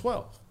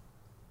 2012.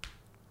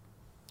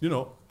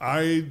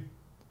 I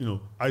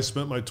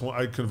spent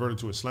I converted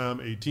to Islam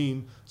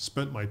 18,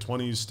 spent my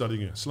 20s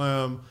studying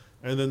Islam,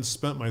 and then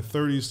spent my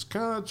 30s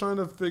kind of trying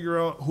to figure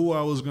out who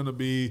I was going to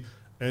be,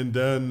 and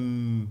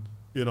then,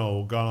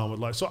 got on with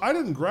life. So I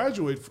didn't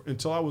graduate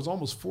until I was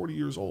almost 40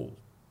 years old,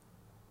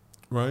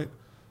 right?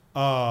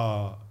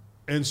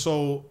 And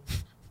so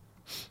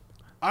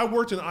I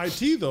worked in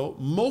IT, though,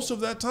 most of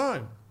that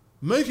time,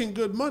 making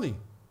good money.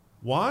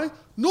 Why?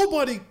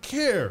 Nobody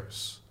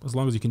cares. As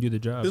long as you can do the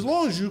job. As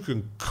long as you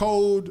can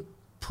code,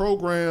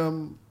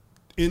 program,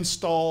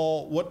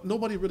 install,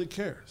 nobody really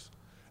cares.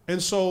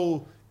 And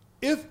so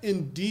if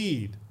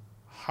indeed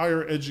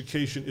higher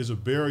education is a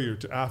barrier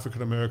to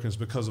African Americans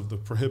because of the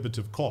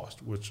prohibitive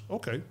cost, which,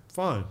 okay,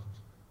 fine,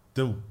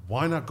 then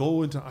why not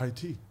go into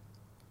IT?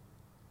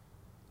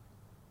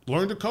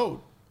 Learn to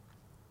code.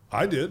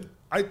 I did.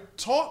 I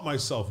taught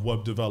myself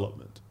web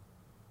development.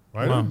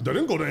 Right? Wow. I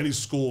didn't go to any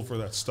school for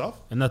that stuff.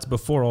 And that's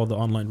before all the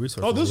online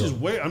resources. Oh, this is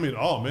way. I mean,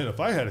 oh man,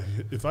 if I had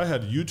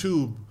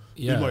YouTube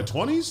in my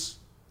 20s,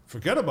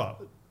 forget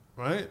about it,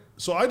 right?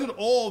 So I did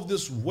all of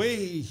this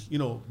way,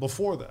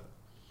 before that,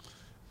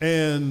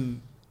 and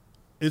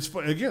it's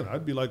again,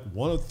 I'd be like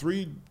one of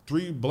three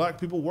black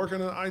people working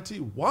in IT.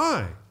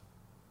 Why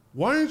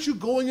aren't you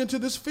going into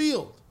this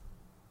field,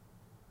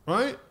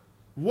 right?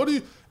 What do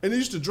you? And it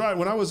used to drive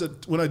when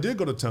I did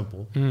go to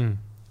Temple.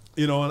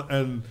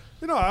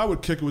 I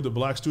would kick it with the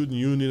Black Student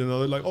Union and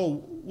other like, oh,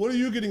 what are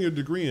you getting your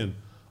degree in?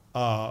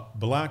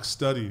 Black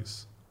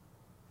Studies.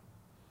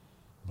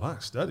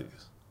 Black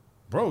Studies,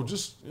 bro.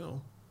 Just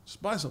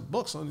buy some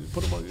books on you,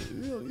 put them on.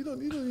 You don't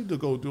need to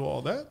go do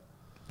all that.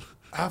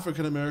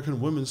 African American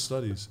Women's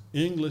Studies,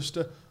 English.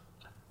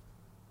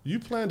 You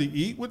plan to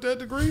eat with that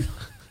degree?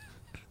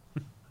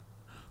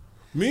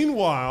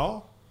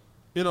 Meanwhile,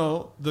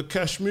 the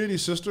Kashmiri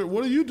sister,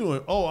 what are you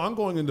doing? Oh, I'm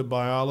going into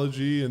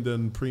biology and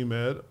then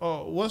pre-med.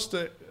 Oh, what's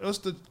the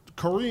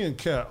Korean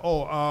cat?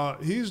 Oh,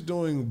 he's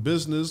doing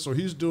business or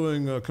he's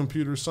doing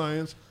computer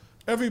science.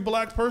 Every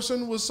black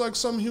person was like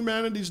some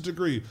humanities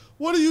degree.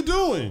 What are you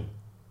doing?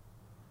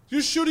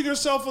 You're shooting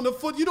yourself in the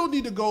foot. You don't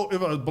need to go,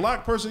 if a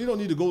black person, you don't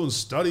need to go and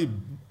study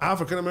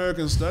African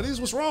American studies.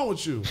 What's wrong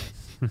with you?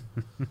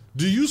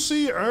 Do you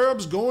see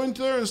Arabs going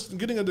there and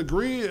getting a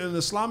degree in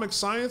Islamic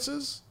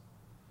sciences?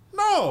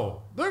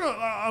 No, they're not.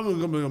 I'm going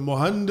to be a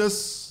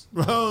muhandis.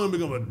 I'm going to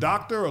become a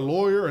doctor, a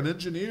lawyer, an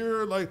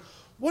engineer. Like,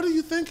 what are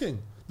you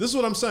thinking? This is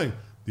what I'm saying.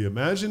 The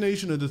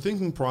imagination and the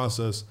thinking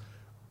process,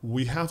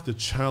 we have to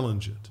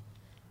challenge it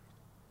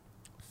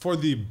for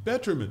the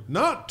betterment,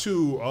 not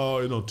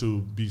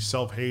to be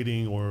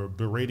self-hating or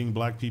berating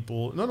black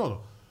people. No.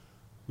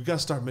 We got to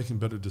start making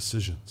better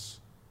decisions,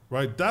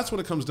 right? That's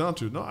what it comes down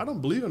to. No, I don't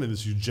believe in any of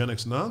this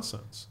eugenics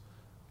nonsense.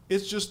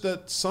 It's just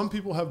that some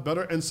people have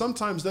better, and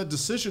sometimes that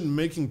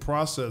decision-making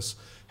process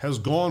has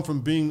gone from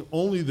being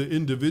only the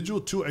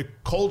individual to a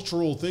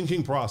cultural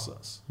thinking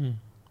process.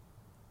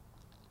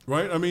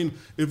 Right? I mean,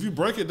 if you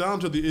break it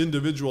down to the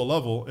individual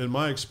level, in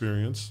my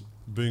experience,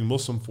 being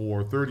Muslim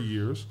for 30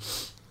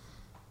 years,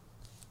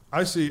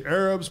 I see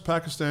Arabs,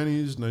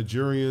 Pakistanis,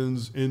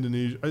 Nigerians,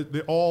 Indonesia,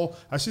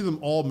 I see them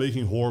all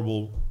making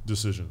horrible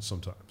decisions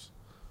sometimes.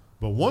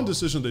 But one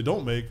decision they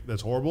don't make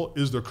that's horrible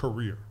is their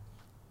career.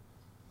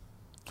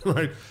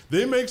 Right?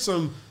 They might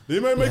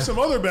make some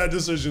other bad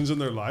decisions in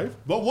their life,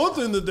 but one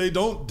thing that they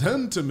don't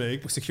tend to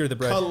make secure the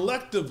bread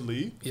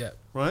collectively,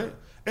 right?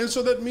 And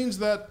so that means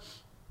that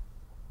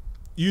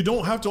you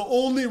don't have to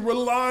only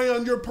rely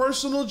on your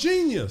personal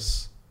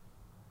genius.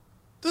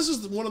 This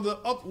is one of the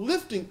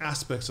uplifting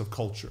aspects of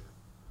culture.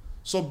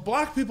 So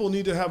black people we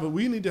need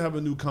to have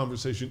a new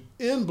conversation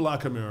in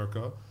Black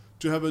America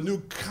to have a new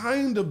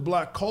kind of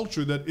black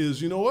culture that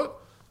is, you know what?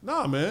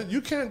 Nah, man,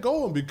 you can't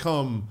go and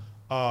become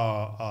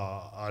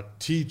a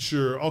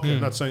teacher. Okay,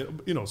 I'm not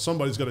saying,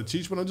 somebody's got to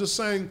teach, but I'm just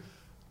saying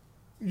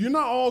you're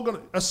not all going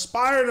to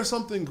aspire to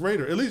something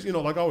greater. At least,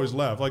 like I always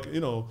laugh, like,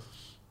 in a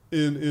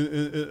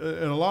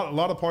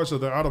lot of parts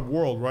of the Arab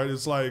world, right?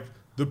 It's like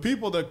the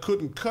people that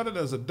couldn't cut it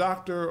as a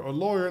doctor, a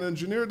lawyer, an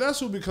engineer, that's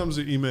who becomes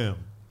the imam.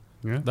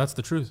 Yeah, that's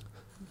the truth.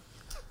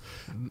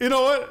 You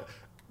know what?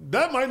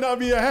 that might not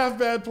be a half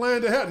bad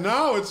plan to have.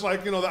 Now it's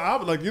like, the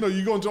opposite. Like,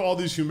 you go into all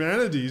these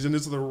humanities and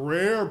it's the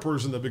rare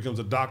person that becomes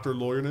a doctor,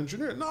 lawyer, and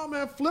engineer. No,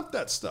 man, flip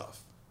that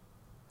stuff.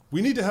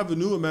 We need to have a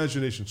new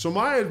imagination. So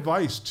my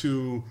advice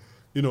to,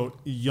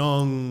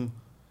 young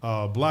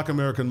Black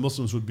American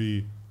Muslims would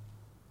be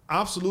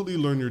absolutely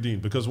learn your deen,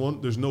 because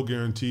one, there's no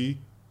guarantee.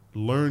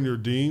 Learn your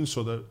deen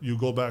so that you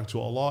go back to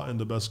Allah in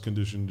the best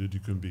condition that you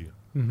can be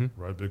in,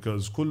 right?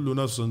 Because kullu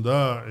nafsin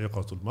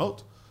da'iqatul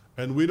maut,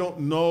 and we don't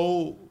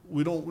know,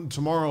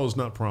 tomorrow is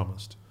not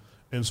promised.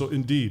 And so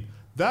indeed,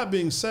 that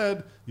being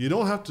said, you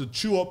don't have to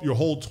chew up your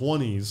whole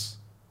 20s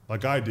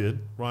like I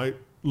did, right?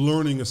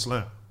 Learning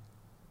Islam,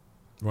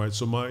 right?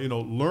 So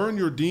learn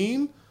your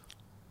deen,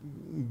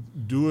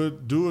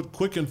 do it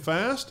quick and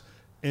fast,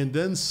 and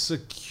then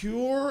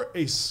secure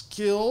a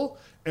skill.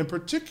 And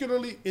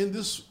particularly in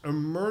this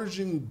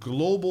emerging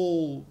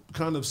global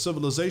kind of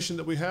civilization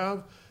that we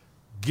have,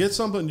 get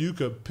something you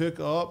could pick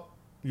up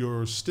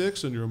your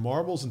sticks and your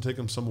marbles and take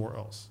them somewhere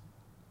else.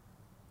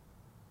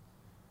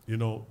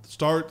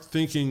 Start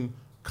thinking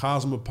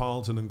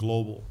cosmopolitan and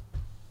global.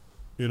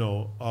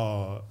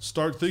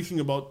 Start thinking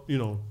about,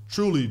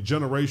 truly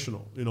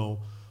generational,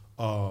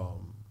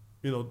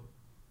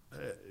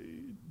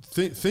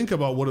 think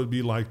about what it would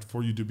be like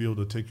for you to be able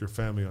to take your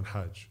family on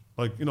Hajj.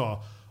 Like, I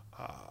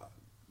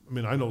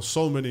know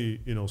so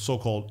many,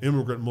 so-called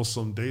immigrant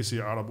Muslim,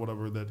 Desi, Arab,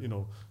 whatever, that,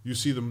 you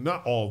see them,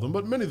 not all of them,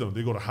 but many of them.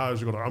 They go to Hajj,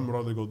 they go to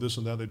Umrah, they go this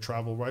and that, they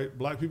travel, right?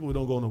 Black people, we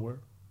don't go nowhere.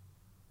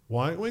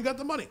 Why? We ain't got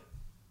the money,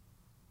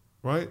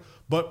 right?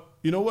 But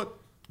you know what?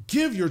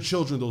 Give your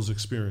children those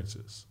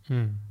experiences,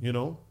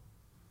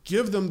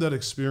 Give them that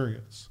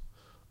experience.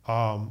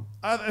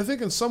 I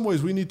think in some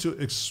ways we need to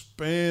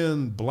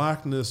expand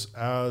Blackness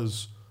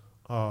as,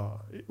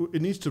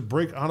 it needs to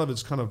break out of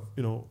its kind of,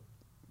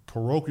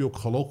 parochial,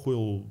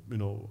 colloquial,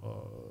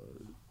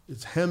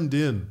 it's hemmed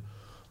in.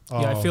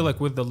 Yeah, I feel like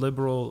with the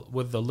liberal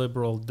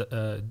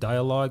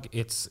dialogue,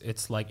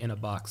 it's like in a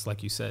box,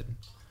 like you said,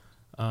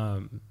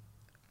 to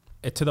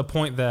the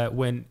point that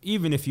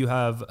even if you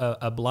have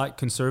a Black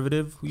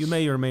conservative who you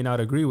may or may not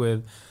agree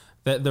with,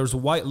 that there's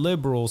white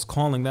liberals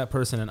calling that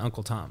person an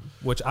Uncle Tom,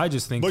 which I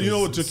just think. But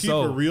to keep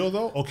it real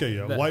though, okay,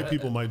 yeah, white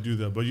people might do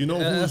that, but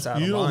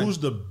who's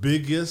the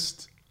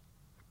biggest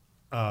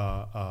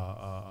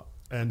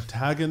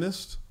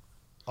antagonist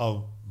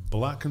of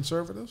Black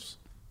conservatives?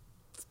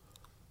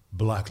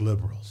 Black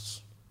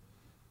liberals.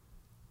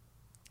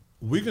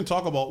 We can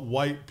talk about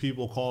white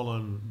people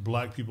calling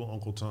Black people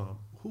Uncle Tom.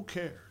 Who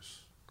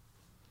cares,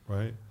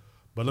 right?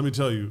 But let me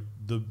tell you,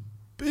 the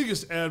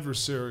biggest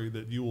adversary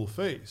that you will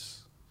face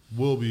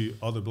will be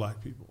other Black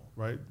people,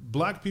 right?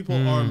 Black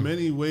people are in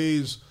many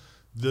ways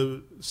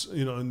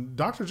and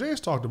Dr. J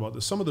has talked about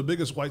this. Some of the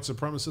biggest white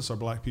supremacists are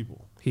Black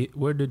people.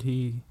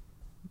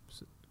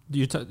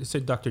 You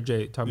said Dr.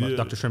 J, talking about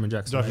Dr. Sherman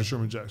Jackson. Dr. Right?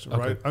 Sherman Jackson,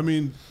 okay. Right? I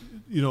mean,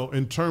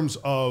 in terms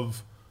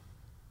of,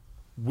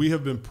 we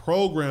have been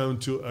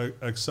programmed to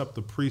accept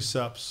the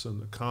precepts and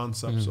the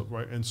concepts of,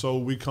 right? And so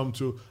we come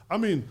to,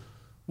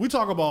 we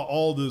talk about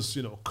all this,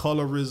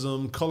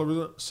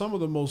 colorism. Some of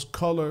the most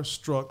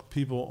color-struck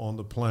people on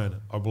the planet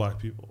are Black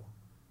people.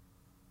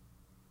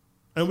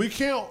 And we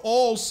can't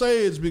all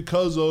say it's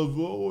because of,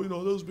 that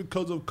was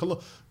because of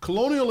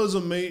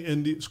colonialism.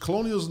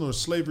 Colonialism or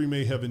slavery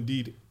may have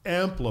indeed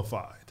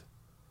amplified,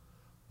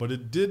 but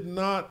it did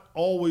not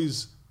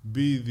always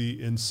be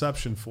the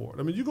inception for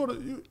it. You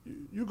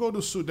go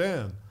to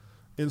Sudan,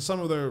 in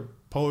some of their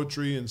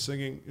poetry and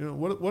singing,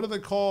 what do they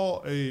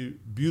call a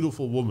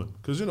beautiful woman?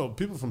 Because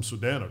people from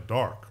Sudan are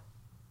dark,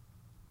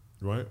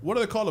 right? What do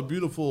they call a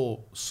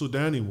beautiful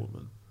Sudani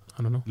woman?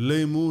 I don't know.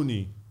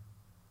 Lemuni.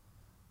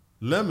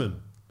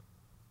 Lemon.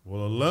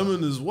 Well, a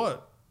lemon is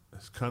what?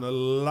 It's kind of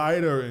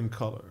lighter in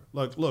color.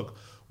 Like, look,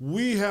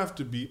 we have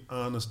to be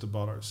honest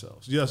about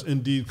ourselves. Yes,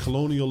 indeed,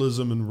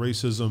 colonialism and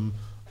racism,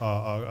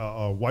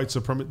 white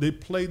supremacy, they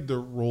played their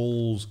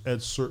roles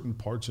at certain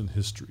parts in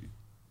history.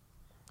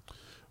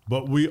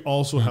 But we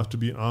also have to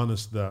be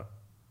honest that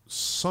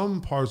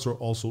some parts are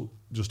also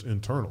just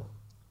internal.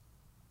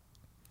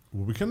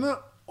 We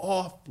cannot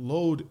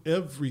offload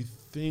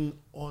everything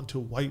onto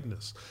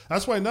whiteness.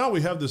 That's why now we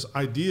have this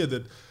idea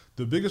that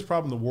the biggest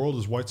problem in the world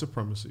is white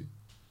supremacy.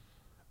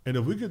 And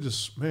if we could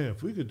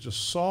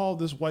just solve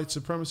this white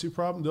supremacy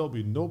problem, there'll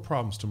be no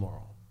problems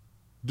tomorrow.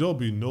 There'll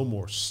be no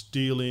more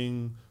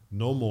stealing,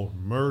 no more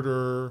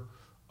murder,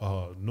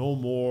 no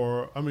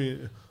more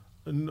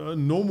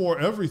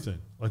everything.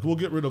 Like, we'll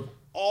get rid of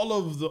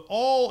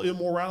all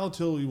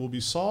immorality will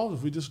be solved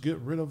if we just get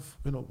rid of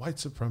white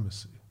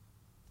supremacy.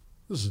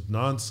 This is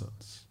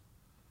nonsense,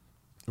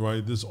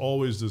 right? There's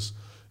always this,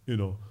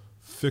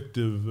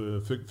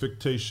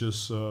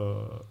 fictitious,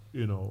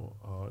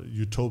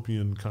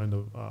 utopian kind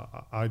of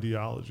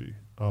ideology.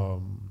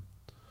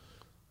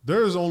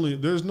 There's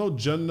no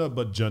Jannah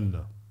but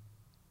Jannah.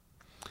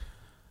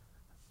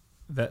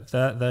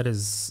 That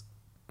is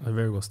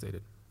very well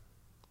stated.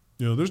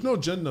 There's no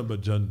Jannah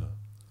but Jannah.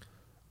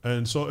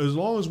 And so as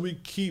long as we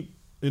keep,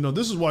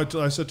 this is why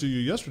I said to you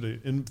yesterday,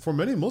 and for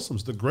many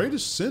Muslims, the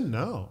greatest sin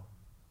now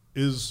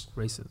is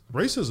Racism.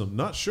 racism,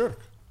 not shirk.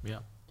 Yeah.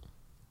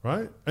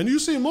 Right? And you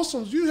see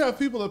Muslims, you have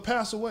people that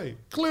pass away,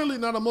 clearly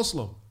not a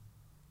Muslim.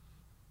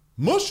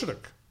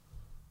 Mushrik.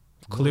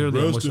 Clearly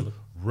a rest Muslim.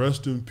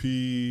 rest in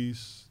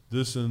peace,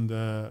 this and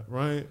that,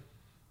 right?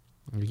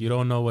 You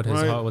don't know what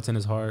his Right. heart, what's in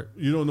his heart.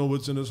 You don't know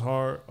what's in his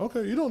heart.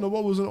 Okay, you don't know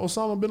what was in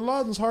Osama bin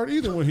Laden's heart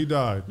either when he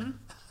died.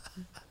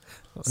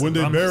 When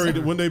they buried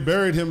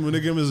him, when they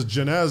gave him his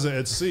janazah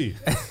at sea.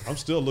 I'm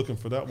still looking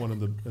for that one in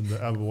the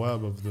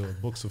abwab of the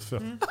books of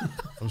fiqh.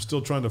 I'm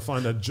still trying to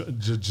find that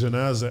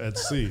janazah at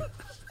sea.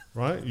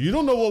 Right? You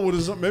don't know what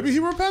was maybe he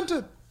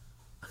repented.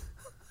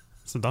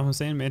 Saddam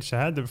Hussein made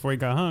shahada before he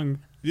got hung.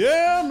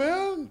 Yeah,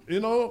 man.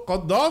 You know,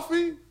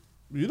 Gaddafi,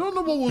 you don't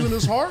know what was in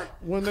his heart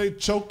when they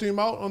choked him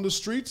out on the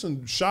streets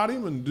and shot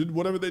him and did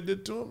whatever they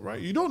did to him, right?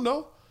 You don't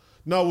know.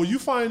 Now, will you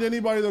find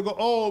anybody that go,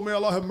 oh, may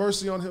Allah have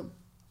mercy on him?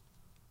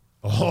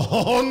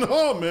 Oh,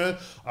 no, man.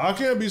 I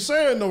can't be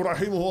saying no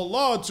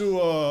rahimahullah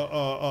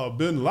to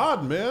bin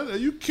Laden, man. Are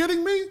you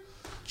kidding me?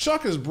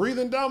 Chuck is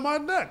breathing down my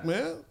neck,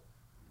 man.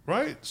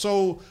 Right?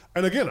 So,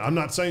 and again, I'm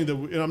not saying that,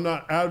 and I'm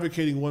not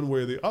advocating one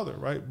way or the other,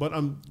 right? But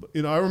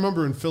I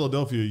remember in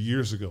Philadelphia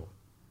years ago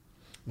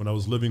when I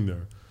was living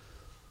there,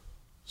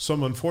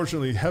 some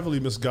unfortunately heavily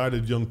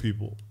misguided young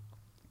people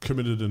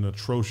committed an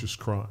atrocious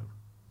crime.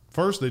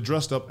 First, they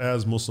dressed up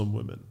as Muslim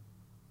women.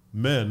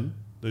 Men,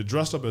 they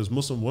dressed up as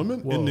Muslim women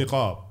in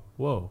niqab.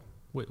 Whoa.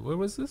 Wait, where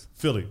was this?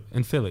 Philly.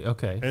 In Philly.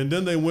 Okay. And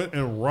then they went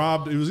and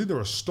robbed, it was either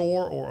a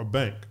store or a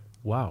bank.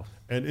 Wow.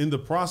 And in the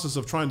process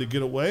of trying to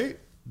get away,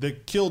 they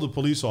killed a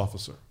police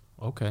officer.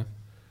 Okay.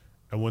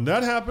 And when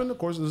that happened, of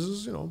course, this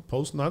is,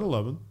 post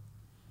 9/11,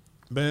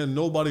 man,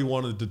 nobody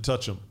wanted to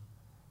touch them.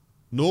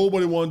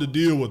 Nobody wanted to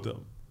deal with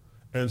them.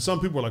 And some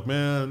people were like,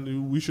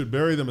 man, we should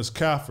bury them as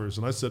kafirs.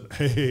 And I said,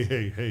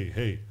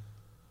 hey.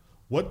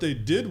 What they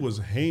did was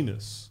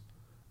heinous.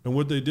 And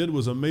what they did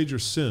was a major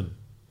sin.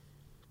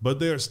 But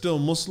they are still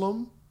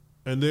Muslim,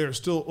 and they are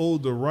still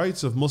owed the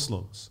rights of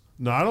Muslims.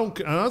 Now, I'm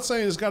not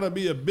saying it's got to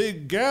be a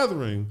big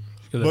gathering,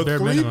 but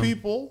three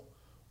people,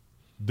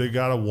 they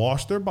got to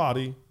wash their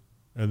body,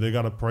 and they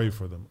got to pray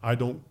for them. I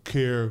don't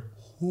care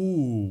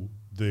who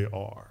they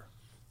are.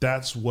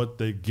 That's what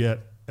they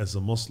get as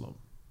a Muslim.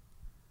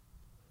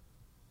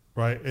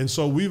 Right? And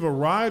so we've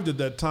arrived at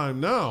that time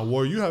now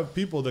where you have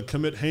people that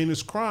commit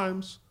heinous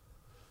crimes.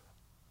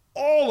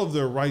 All of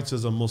their rights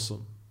as a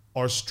Muslim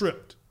are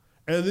stripped.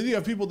 And then you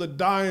have people that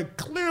die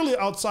clearly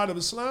outside of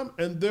Islam,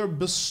 and they're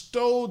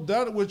bestowed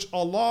that which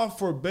Allah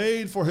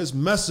forbade for his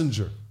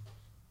messenger.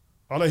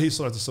 Alayhi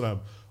salatu salam.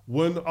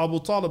 When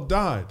Abu Talib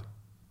died,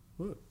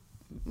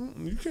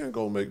 you can't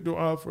go make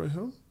dua for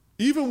him.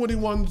 Even when he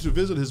wanted to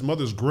visit his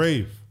mother's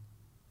grave.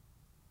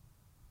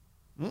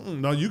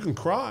 Now you can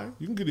cry,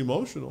 you can get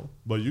emotional,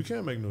 but you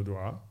can't make no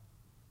dua.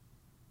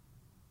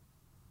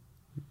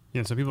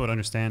 Yeah, so people would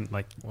understand,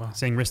 like,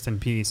 saying rest in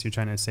peace, you're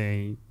trying to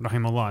say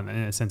Rahimullah in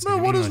a sense.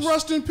 Man, what is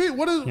rest in peace?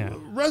 What is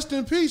rest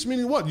in peace?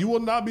 Meaning what? You will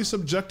not be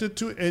subjected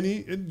to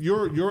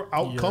your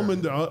outcome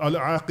in the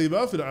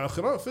al-aqibah fi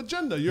al-akhirah fi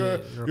Jannah.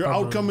 Your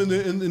outcome in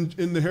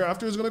the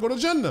hereafter is going to go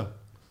to Jannah.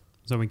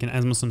 So we can,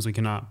 as Muslims, we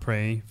cannot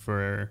pray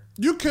for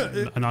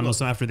a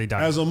non-Muslim after they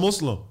die. As a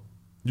Muslim,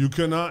 you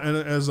cannot, and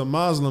as a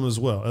Muslim as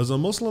well. As a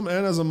Muslim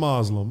and as a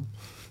Muslim,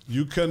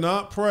 you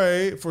cannot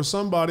pray for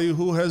somebody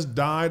who has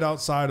died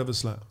outside of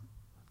Islam.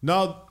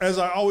 Now, as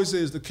I always say,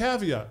 is the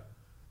caveat.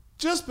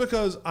 Just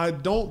because I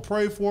don't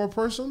pray for a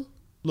person,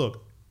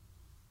 look,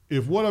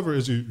 if whatever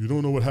is, you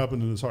don't know what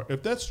happened in his heart.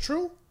 If that's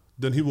true,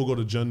 then he will go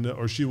to Jannah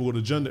or she will go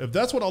to Jannah. If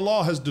that's what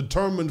Allah has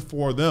determined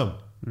for them.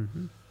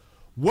 Mm-hmm.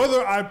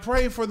 Whether I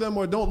pray for them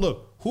or don't,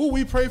 look, who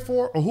we pray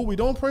for or who we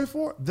don't pray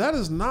for, that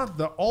is not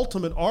the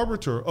ultimate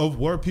arbiter of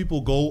where people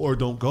go or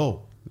don't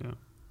go. Yeah.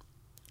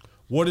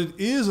 What it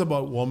is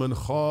about وَمَنْ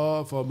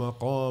خَافَ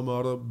مَقَامَ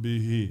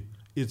رَبِّهِ,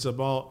 it's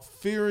about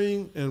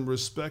fearing and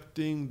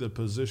respecting the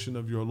position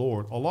of your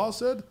Lord. Allah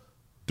said,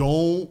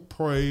 don't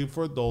pray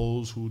for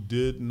those who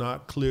did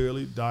not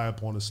clearly die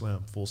upon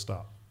Islam. Full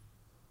stop.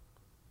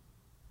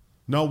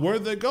 Now, where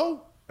they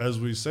go? As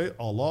we say,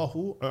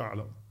 Allahu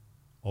A'lam.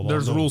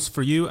 There's rules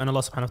for you, and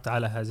Allah subhanahu wa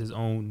ta'ala has his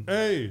own.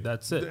 Hey.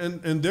 That's it.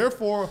 And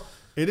therefore,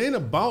 it ain't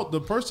about the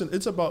person.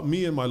 It's about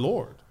me and my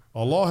Lord.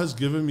 Allah has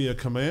given me a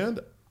command.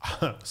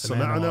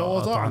 Sama'na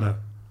wa ta'ana.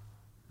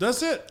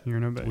 That's it.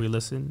 We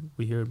listen,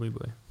 we hear, we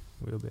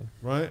obey.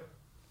 Right?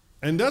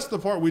 And that's the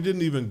part we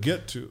didn't even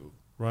get to,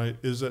 right?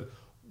 Is that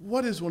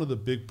what is one of the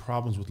big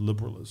problems with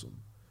liberalism?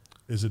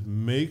 Is it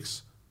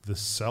makes the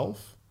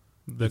self,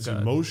 its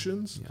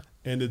emotions,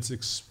 and its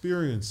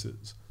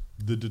experiences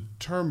the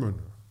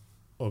determiner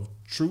of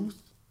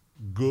truth,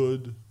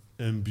 good,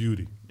 and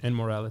beauty. And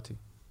morality.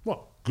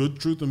 Well,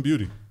 good, truth, and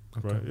beauty.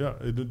 Okay. Right? Yeah.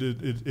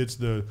 It's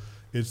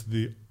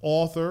the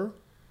author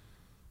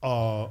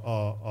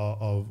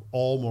of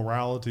all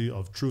morality,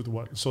 of truth.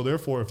 So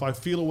therefore, if I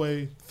feel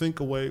away, think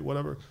away,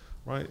 whatever,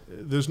 right?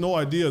 There's no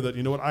idea that,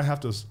 you know what, I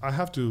have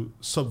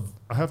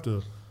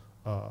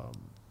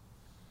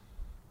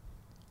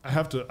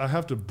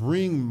to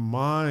bring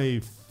my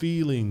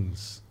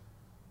feelings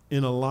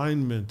in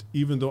alignment,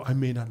 even though I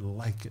may not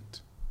like it.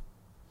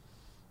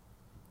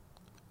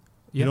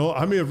 You know,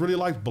 I may have really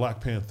liked Black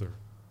Panther.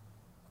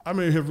 I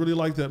may have really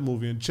liked that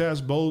movie. And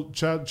Chadwick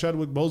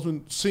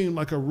Boseman seemed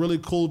like a really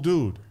cool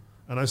dude.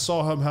 And I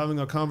saw him having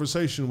a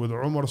conversation with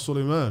Omar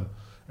Suleiman.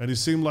 And he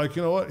seemed like,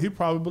 you know what, he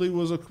probably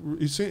was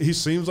he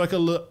seems like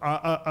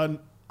an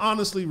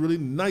honestly really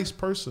nice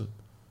person.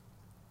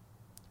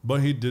 But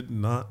he did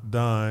not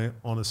die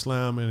on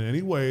Islam in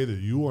any way that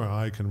you or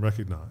I can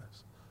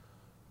recognize.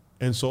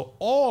 And so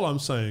all I'm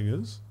saying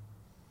is,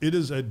 it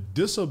is a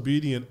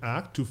disobedient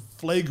act to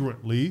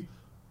flagrantly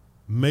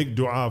make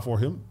dua for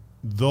him,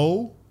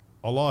 though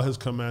Allah has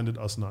commanded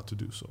us not to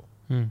do so.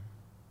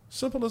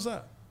 Simple as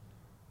that.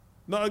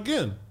 Now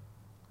again,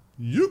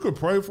 you could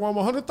pray for him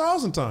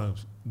 100,000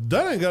 times.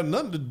 That ain't got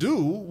nothing to do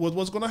with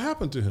what's going to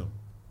happen to him.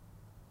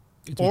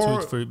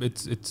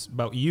 It's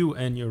about you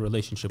and your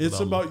relationship with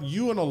Allah. It's about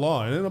you and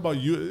Allah. It ain't about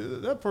you.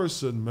 That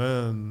person,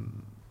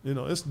 man, you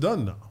know, it's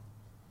done now.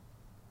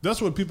 That's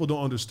what people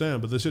don't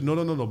understand. But they say, no.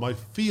 My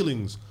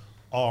feelings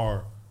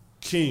are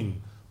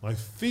king. My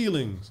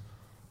feelings,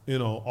 you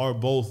know, are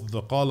both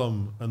the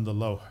qalam and the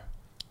lawh.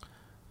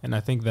 And I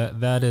think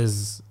that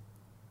is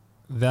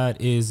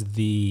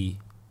the,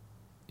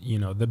 you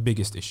know, the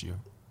biggest issue.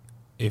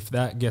 If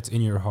that gets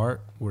in your heart,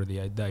 where the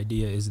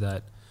idea is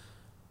that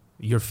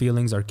your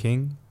feelings are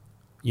king,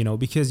 you know,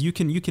 because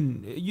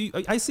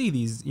I see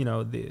these, you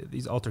know,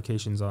 these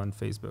altercations on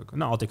Facebook,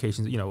 not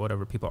altercations, you know,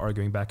 whatever, people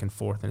arguing back and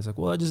forth, and it's like,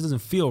 well, it just doesn't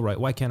feel right.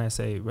 Why can't I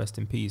say rest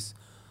in peace?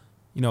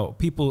 You know,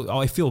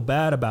 I feel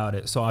bad about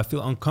it, so I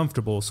feel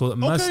uncomfortable. So it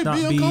must not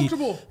be.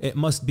 It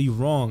must be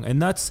wrong,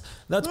 and that's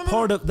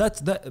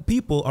that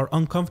people are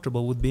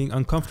uncomfortable with being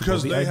uncomfortable.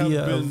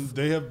 Because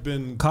they have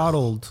been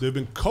coddled. They've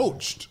been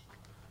coached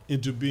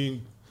into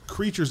being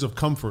creatures of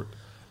comfort,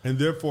 and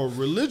therefore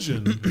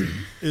religion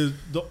is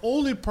the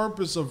only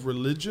purpose of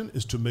religion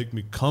is to make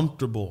me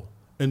comfortable.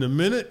 And the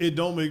minute it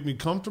don't make me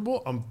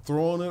comfortable, I'm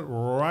throwing it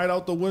right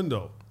out the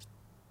window.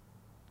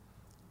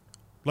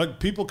 Like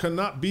people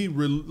cannot be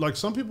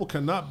some people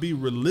cannot be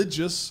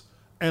religious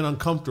and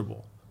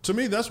uncomfortable. To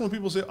me, that's when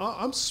people say,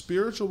 I'm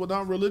spiritual but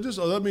not religious.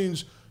 Oh, that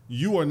means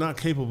you are not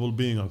capable of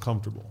being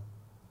uncomfortable.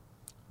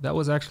 That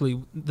was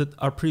actually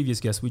our previous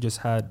guest. We just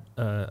had,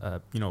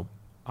 you know,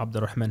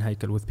 Abdurrahman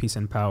Haikal with Peace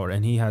and Power,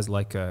 and he has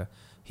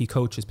he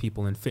coaches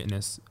people in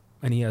fitness,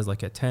 and he has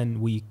like a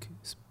 10-week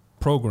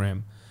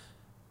program.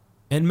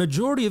 And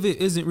majority of it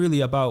isn't really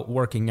about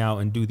working out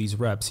and do these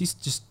reps. He's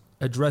just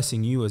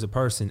addressing you as a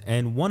person.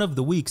 And one of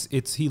the weeks,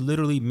 he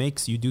literally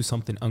makes you do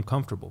something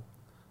uncomfortable.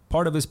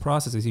 Part of his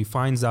process is he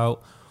finds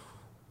out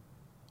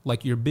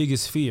like your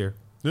biggest fear.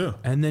 Yeah.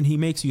 And then he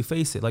makes you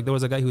face it. Like there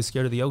was a guy who was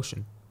scared of the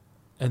ocean.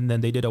 And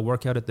then they did a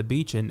workout at the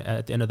beach, and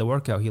at the end of the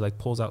workout, he like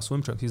pulls out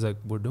swim trunks. He's like,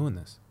 we're doing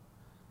this.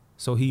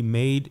 So he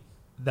made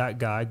that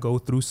guy go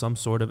through some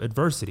sort of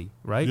adversity,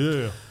 right?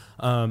 Yeah.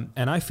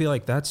 And I feel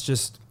like that's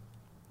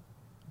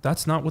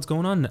not what's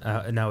going on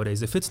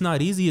nowadays. If it's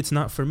not easy, it's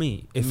not for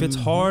me. If it's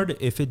hard,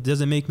 if it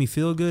doesn't make me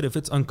feel good, if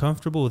it's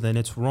uncomfortable, then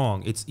it's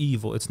wrong. It's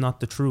evil. It's not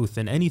the truth.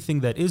 And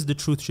anything that is the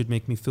truth should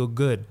make me feel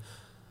good.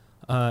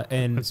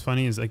 And what's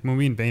funny is like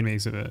Mubin Bain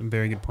makes a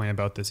very good point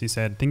about this. He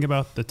said, think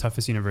about the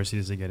toughest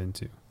universities to get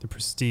into, the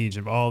prestige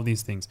of all of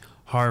these things,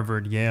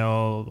 Harvard,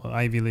 Yale,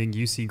 Ivy League,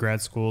 UC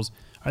grad schools.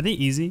 Are they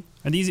easy?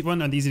 Are they easy?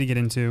 One, are they easy to get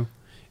into?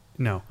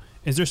 No.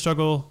 Is there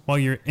struggle while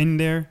you're in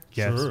there?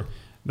 Yes. Sure.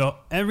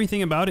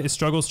 Everything about it is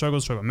struggle.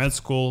 Med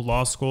school,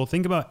 law school.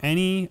 Think about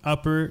any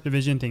upper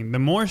division thing. The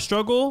more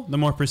struggle, the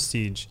more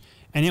prestige.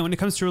 And yet when it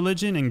comes to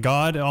religion and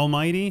God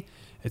Almighty,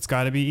 it's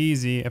got to be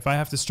easy. If I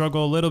have to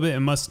struggle a little bit,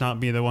 it must not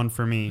be the one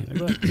for me.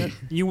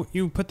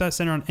 You put that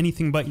center on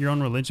anything but your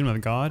own religion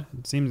with God,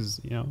 it seems,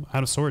 you know,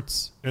 out of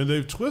sorts. And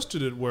they've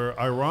twisted it where,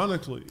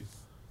 ironically,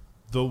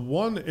 the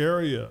one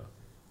area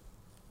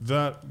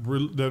that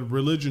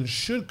religion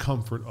should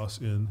comfort us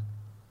in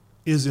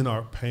is in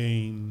our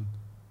pain,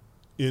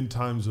 in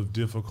times of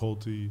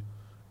difficulty.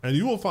 And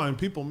you will find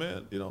people,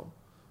 man, you know,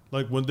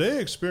 like when they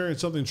experience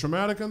something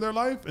traumatic in their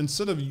life,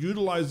 instead of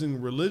utilizing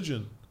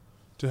religion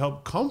to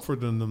help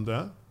comfort in them,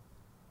 that,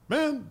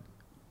 man,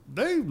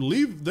 they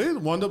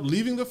wind up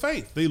leaving the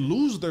faith. They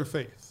lose their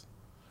faith.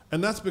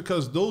 And that's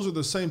because those are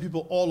the same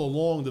people all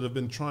along that have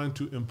been trying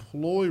to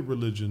employ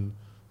religion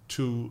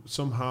to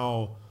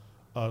somehow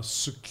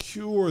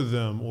secure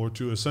them, or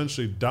to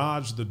essentially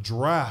dodge the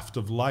draft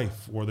of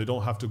life where they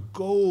don't have to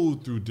go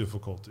through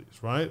difficulties,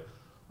 right?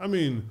 I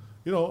mean,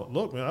 you know,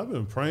 look, man, I've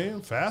been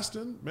praying,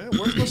 fasting, man,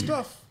 where's my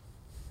stuff?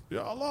 Yeah,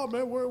 Allah,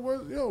 man,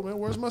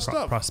 where's my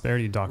stuff?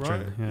 Prosperity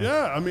doctrine. Right?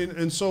 Yeah, I mean,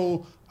 and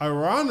so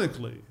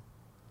ironically,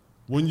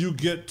 when you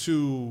get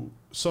to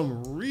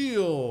some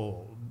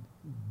real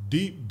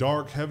deep,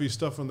 dark, heavy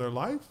stuff in their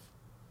life,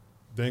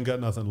 they ain't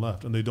got nothing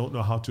left, and they don't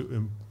know how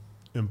to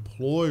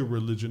employ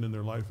religion in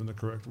their life in the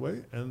correct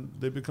way, and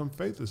they become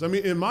faithless. I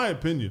mean, in my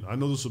opinion, I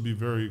know this will be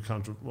very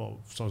some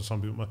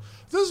people might.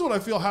 This is what I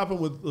feel happened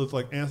with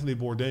like Anthony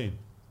Bourdain.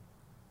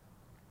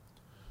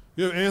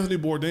 You have Anthony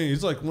Bourdain.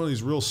 He's like one of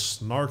these real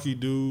snarky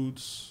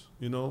dudes,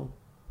 you know,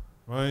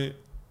 right?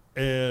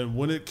 And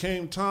when it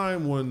came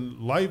time when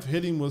life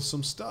hit him with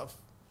some stuff,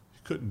 he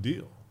couldn't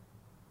deal.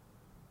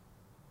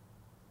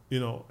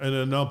 And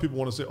then now people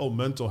want to say, oh,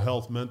 mental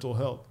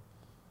health.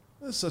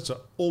 That's such an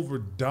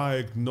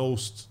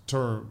overdiagnosed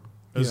term,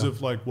 as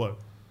if like what?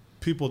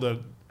 People that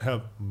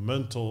have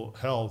mental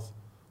health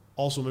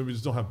also maybe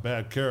just don't have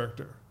bad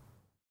character.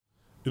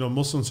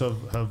 Muslims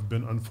have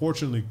been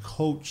unfortunately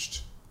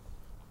coached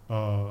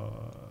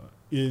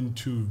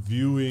into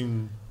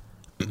viewing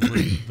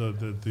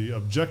the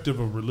objective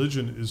of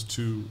religion is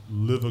to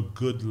live a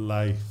good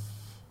life.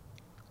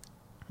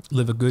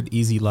 Live a good,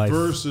 easy life.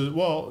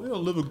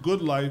 Live a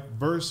good life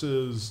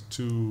versus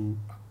to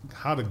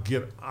how to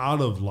get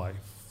out of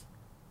life.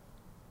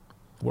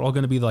 We're all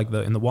going to be like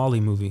in the WALL-E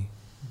movie.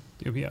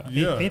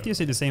 Yeah. Atheists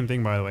say the same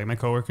thing, by the way. My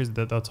coworkers,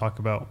 that they'll talk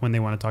about when they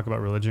want to talk about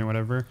religion or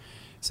whatever,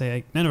 say,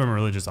 like, none of them are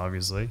religious,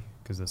 obviously,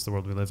 because that's the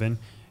world we live in.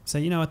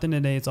 Say, at the end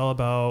of the day, it's all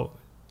about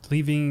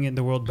leaving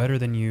the world better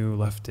than you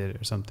left it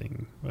or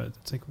something. But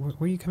it's like, where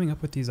are you coming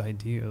up with these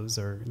ideas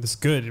or this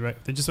good, right?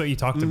 They're just what you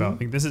talked about.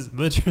 Like, this is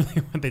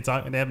literally what they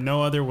talk. They have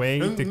no other way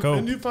to cope.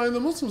 And you find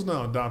the Muslims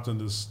now adopting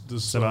this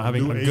about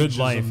having new a good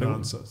life.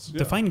 Nonsense. Yeah.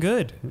 Define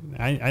good.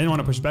 I didn't want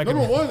to push back.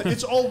 Number one,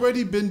 it's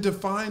already been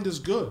defined as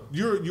good.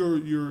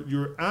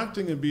 You're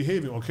acting and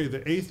behaving. Okay,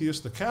 the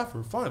atheist, the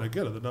kafir, fine, I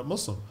get it. They're not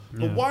Muslim.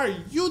 Yeah. But why are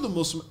you, the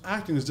Muslim,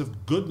 acting as if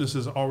goodness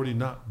has already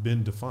not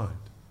been defined?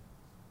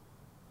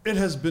 It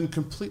has been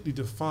completely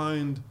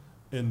defined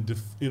and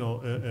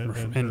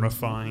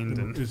refined,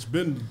 and it's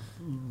been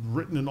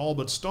written in all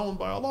but stone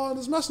by Allah and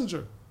His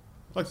Messenger.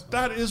 Like,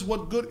 that is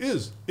what good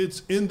is.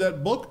 It's in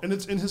that book and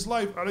it's in His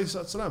life.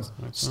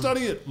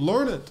 Study it,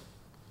 learn it,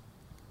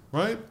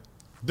 right?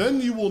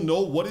 Then you will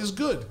know what is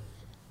good.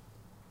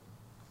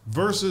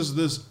 Versus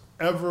this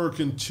ever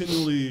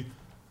continually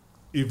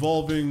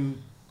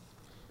evolving,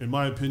 in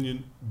my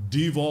opinion,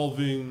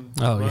 devolving.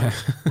 Oh, right? yeah.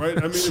 Right?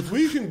 I mean, if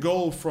we can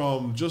go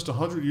from just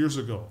 100 years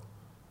ago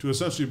to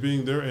essentially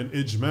being there in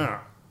ijma'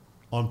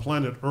 on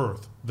planet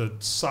Earth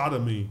that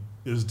sodomy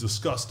is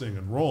disgusting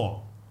and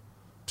wrong,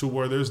 to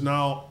where there's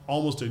now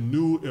almost a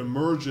new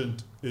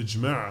emergent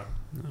ijma'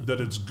 that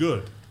it's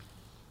good.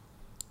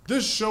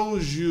 This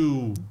shows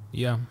you,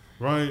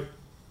 right?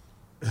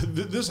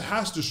 This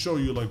has to show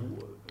you, like,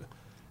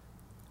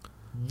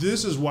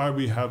 this is why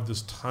we have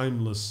this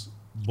timeless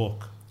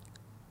book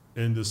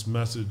and this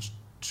message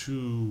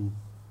to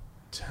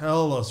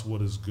tell us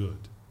what is good,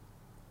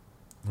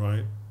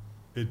 right?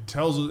 It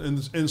tells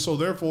us, and so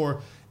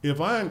therefore, if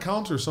I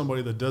encounter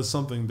somebody that does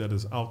something that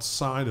is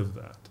outside of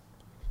that,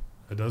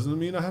 it doesn't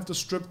mean I have to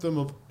strip them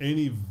of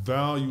any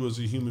value as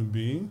a human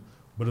being,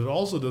 but it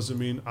also doesn't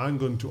mean I'm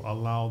going to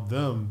allow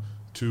them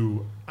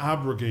to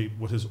abrogate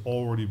what has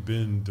already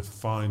been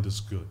defined as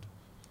good.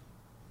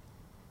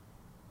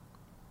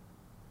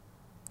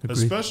 Agreed.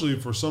 Especially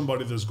for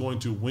somebody that's going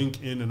to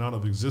wink in and out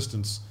of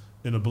existence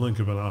in a blink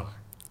of an eye.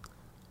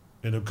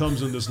 And it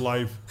comes in this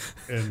life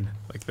and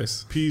like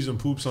this, pees and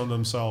poops on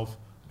themselves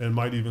and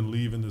might even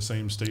leave in the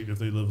same state if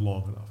they live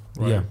long enough.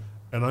 Right? Yeah.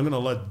 And I'm going to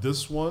let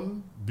this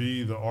one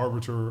be the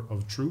arbiter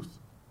of truth?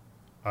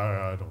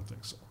 I don't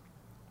think so.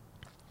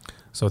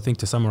 So I think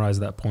to summarize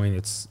that point,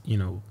 it's,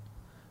 and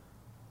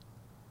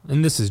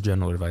this is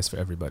general advice for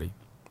everybody.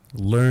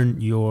 Learn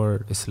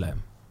your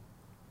Islam.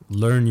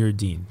 Learn your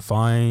deen.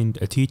 Find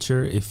a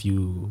teacher. If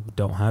you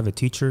don't have a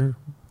teacher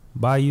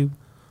by you,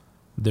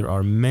 there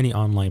are many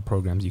online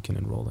programs you can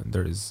enroll in.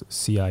 There is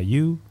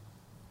CIU,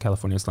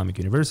 California Islamic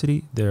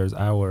University. There's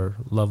our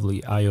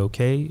lovely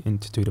IOK,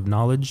 Institute of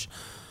Knowledge.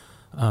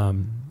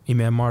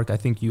 Imam Mark, I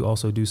think you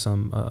also do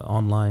some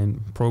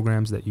online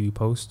programs that you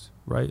post,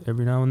 right,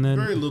 every now and then?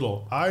 Very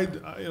little.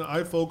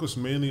 I focus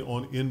mainly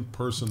on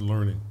in-person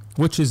learning.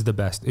 Which is the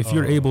best? If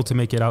you're able to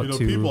make it out to...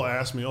 People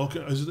ask me,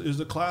 okay, is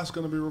the class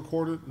going to be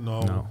recorded?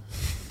 No.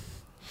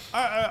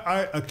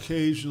 I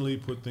occasionally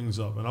put things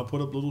up, and I'll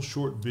put up little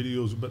short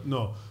videos, but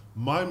no.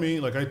 My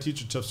main, like, I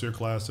teach a tafsir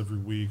class every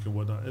week and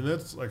whatnot, and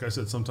that's, like I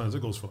said, sometimes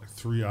it goes for like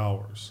 3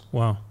 hours.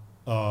 Wow.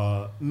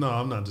 No,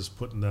 I'm not just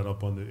putting that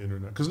up on the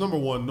internet. Because number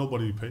one,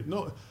 nobody paid.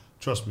 No,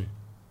 trust me.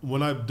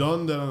 When I've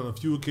done that on a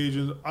few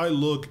occasions, I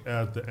look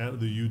at the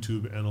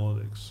YouTube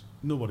analytics.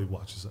 Nobody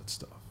watches that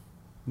stuff.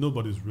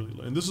 Nobody's really.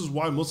 And this is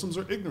why Muslims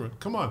are ignorant.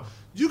 Come on.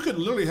 You could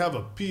literally have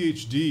a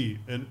PhD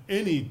in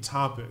any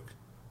topic,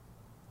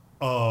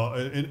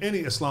 in any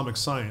Islamic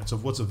science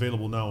of what's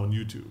available now on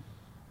YouTube.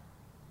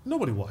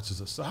 Nobody watches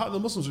this. How the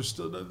Muslims are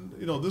still,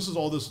 this is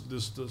all this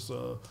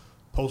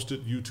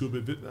posted YouTube.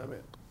 I mean,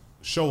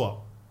 show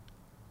up,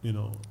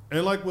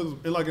 and like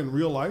in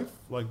real life,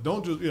 like,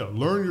 don't just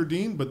learn your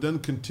deen, but then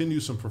continue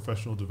some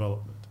professional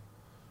development,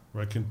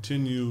 right?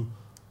 Continue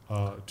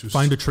to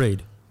find a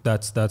trade.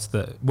 That's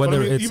the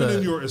whether it's even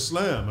in your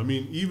Islam. I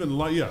mean,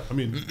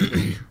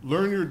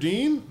 learn your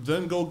deen,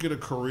 then go get a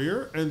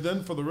career, and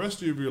then for the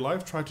rest of your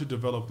life, try to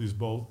develop these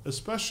both,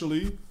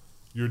 especially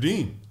your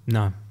deen.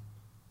 No,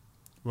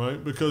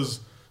 right? Because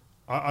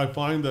I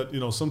find that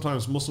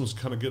sometimes Muslims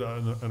kind of get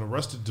an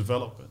arrested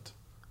development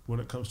when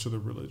it comes to their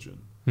religion.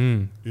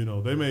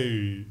 They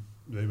may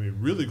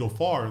really go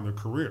far in their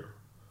career,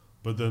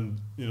 but then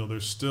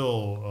there's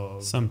still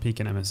some peak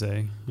in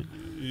MSA.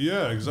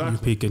 yeah, You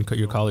exactly. peak in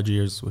your college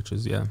years, which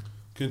is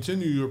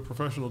Continue your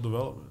professional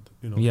development.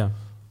 yeah.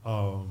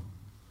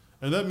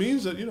 And that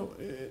means that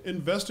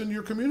invest in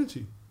your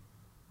community.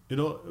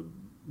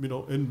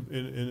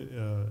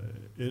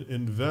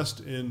 Invest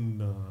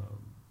in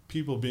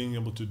people being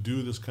able to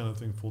do this kind of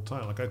thing full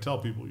time. Like I tell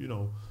people,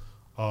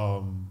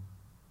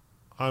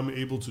 I'm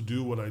able to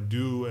do what I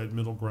do at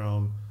Middle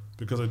Ground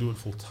because I do it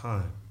full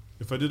time.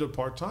 If I did it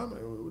part time,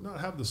 it would not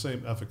have the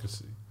same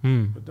efficacy.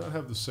 It would not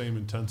have the same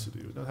intensity.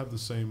 It would not have the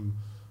same,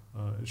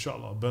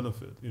 inshallah,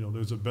 benefit.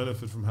 There's a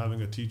benefit from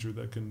having a teacher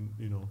that can,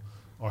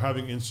 or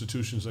having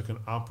institutions that can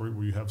operate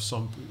where you have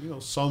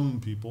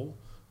some people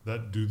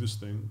that do this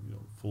thing,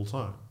 full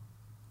time.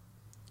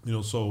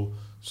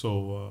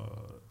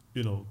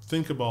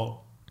 Think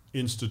about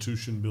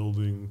institution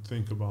building.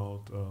 Think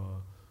about,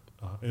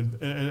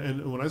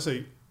 and when I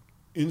say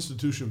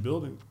institution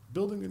building,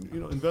 in,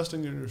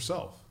 investing in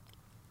yourself.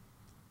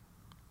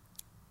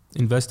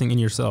 Investing in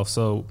yourself.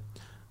 So,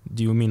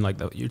 do you mean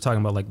you're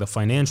talking about the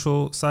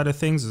financial side of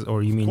things,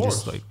 or you mean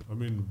just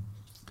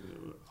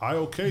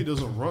IOK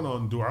doesn't run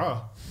on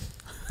dua.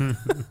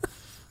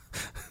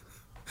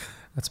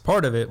 That's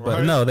part of it, but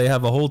Right. no, they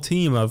have a whole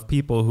team of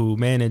people who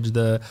manage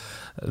the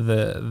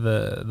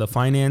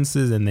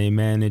finances, and they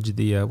manage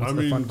the what's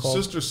the fund called?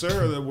 Sister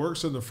Sarah that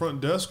works in the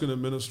front desk in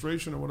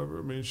administration or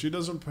whatever. She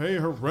doesn't pay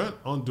her rent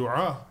on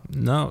dua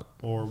No,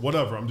 or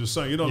whatever. I'm just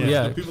saying,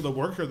 Yeah. the people that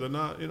work here, they're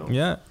not,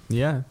 yeah.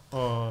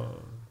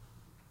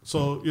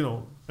 So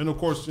and of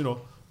course,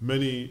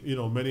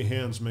 many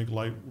hands make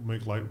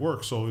light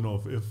work. So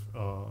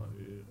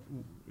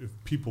if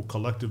people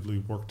collectively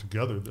work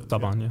together, then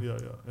Taban, yeah.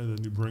 and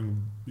then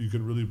you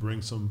can really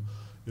bring some,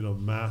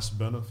 mass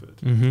benefit.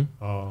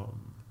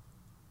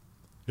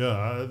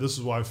 This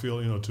is why I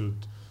feel,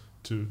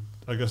 to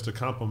I guess to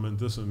complement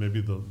this and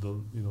maybe the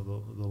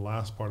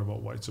last part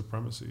about white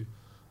supremacy,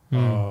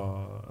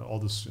 all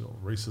this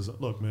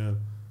racism. Look, man,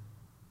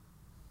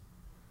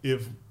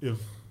 if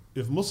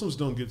Muslims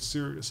don't get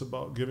serious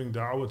about giving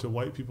da'wah to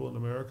white people in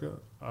America,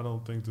 I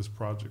don't think this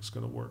project's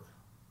going to work.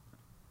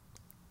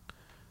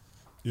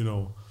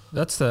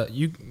 That's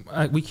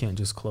we can't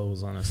just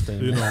close on a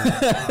statement.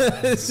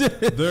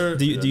 Do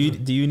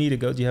Do you need to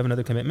go? Do you have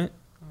another commitment?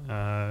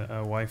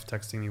 A wife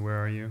texting me,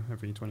 "Where are you?"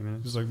 every 20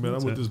 minutes. Just like, man,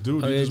 That's I'm with it. this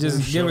dude. Okay, He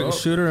won't shut up.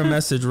 shoot her a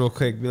message real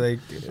quick. Be like,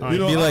 the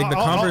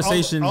I'll-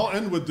 conversation. I'll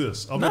end with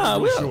this. I'll Nah,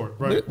 make it real short.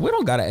 Right. we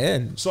don't gotta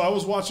end. So I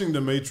was watching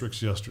The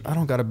Matrix yesterday. I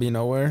don't gotta be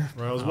nowhere.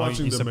 Right. I was Oh,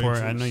 watching you The support.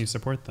 Matrix. I know you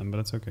support them, but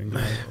that's okay. Go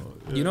ahead.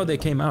 You know they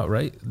came out,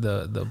 right?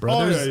 The Oh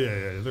brothers.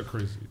 yeah. They're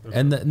crazy.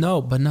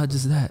 But not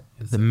just that.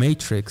 The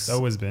Matrix It's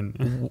always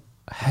been.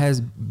 has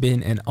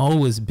been and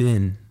always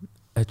been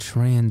a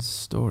trans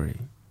story.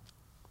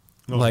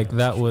 No,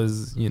 That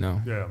was,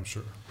 Yeah, I'm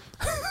sure.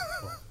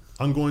 Well,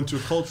 I'm going to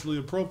culturally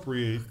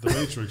appropriate The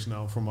Matrix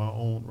now for my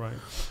own right.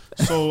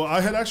 So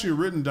I had actually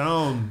written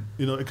down,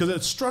 because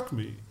it struck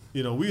me.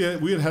 We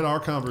had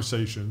our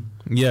conversation.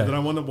 Yeah. Then I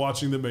wound up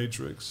watching The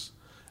Matrix,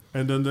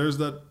 and then there's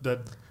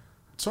that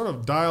sort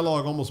of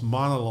dialogue, almost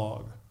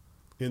monologue,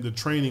 in the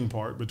training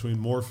part between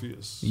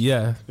Morpheus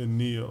Yeah. and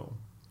Neo,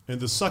 and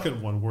the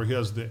second one where he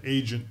has the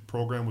agent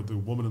program with the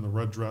woman in the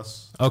red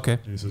dress, Okay.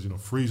 and he says,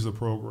 freeze the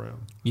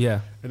program.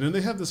 Yeah. And then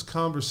they have this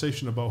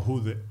conversation about who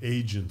the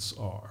agents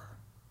are,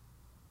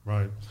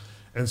 right?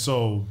 And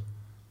so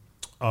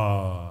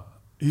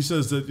he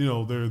says that,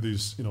 there are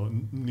these,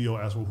 Neo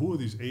asked, well, who are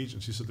these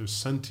agents? He said, they're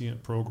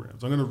sentient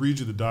programs. I'm going to read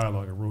you the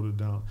dialogue. I wrote it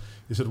down.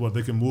 He said,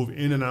 they can move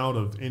in and out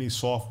of any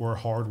software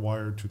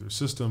hardwired to their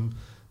system.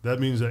 That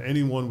means that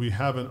anyone we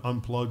haven't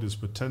unplugged is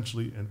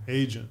potentially an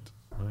agent,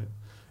 right?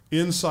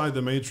 Inside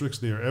the Matrix,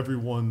 they are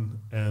everyone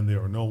and they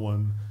are no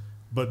one.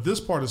 But this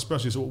part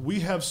especially, so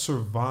we have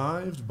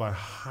survived by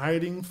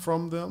hiding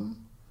from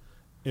them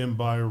and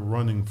by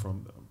running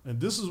from them. And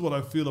this is what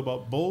I feel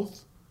about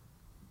both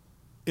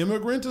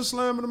immigrant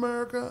Islam in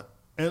America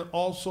and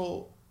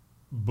also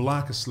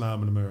black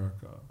Islam in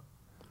America.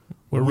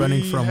 We're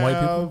running from white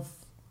people?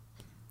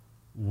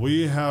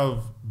 We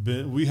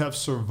have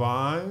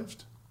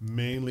survived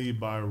mainly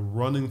by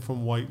running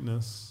from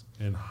whiteness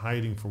and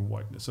hiding from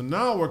whiteness. And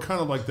now we're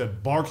kind of like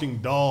that barking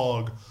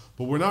dog,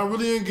 but we're not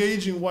really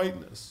engaging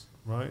whiteness,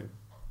 right?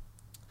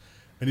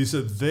 And he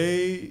said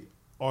they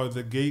are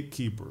the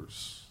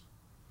gatekeepers,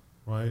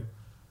 right?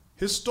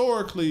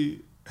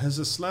 Historically, has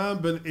Islam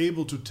been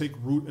able to take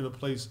root in a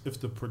place if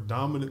the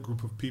predominant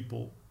group of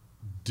people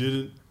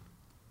didn't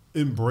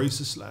embrace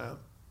Islam,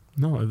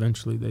 No,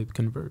 eventually they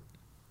convert.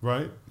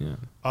 right? Yeah.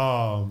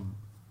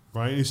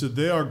 Right? He said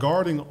they are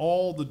guarding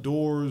all the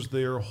doors,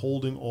 they are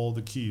holding all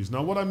the keys.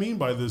 Now, what I mean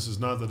by this is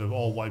not that if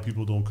all white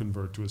people don't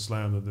convert to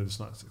Islam, that it's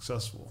not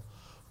successful.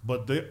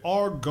 But they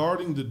are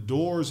guarding the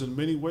doors in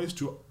many ways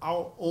to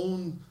our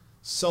own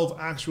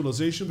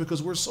self-actualization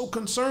because we're so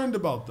concerned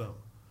about them.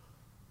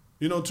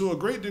 To a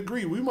great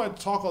degree, we might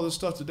talk all this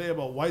stuff today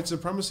about white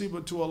supremacy,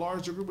 but to a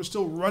large degree, we're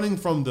still running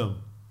from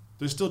them.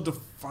 They still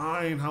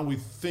define how we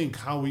think,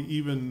 how we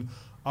even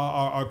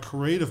our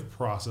creative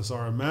process,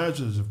 our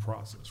imaginative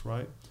process,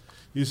 right?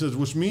 He says,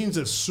 which means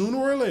that sooner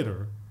or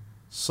later,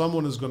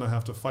 someone is going to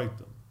have to fight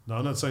them. Now,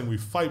 I'm not saying we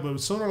fight, but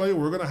sooner or later,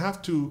 we're going to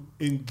have to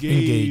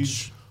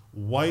engage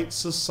white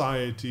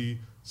society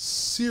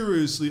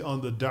seriously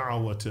on the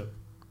da'wah tip.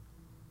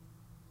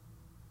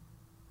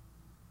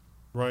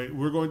 Right?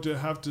 We're going to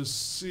have to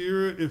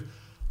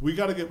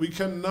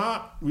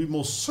we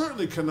most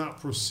certainly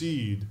cannot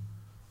proceed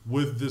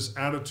with this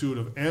attitude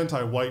of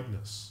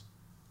anti-whiteness.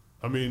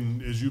 I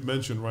mean, as you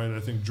mentioned, right,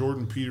 I think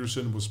Jordan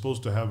Peterson was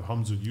supposed to have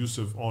Hamza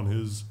Yusuf on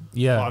his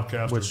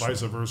podcast or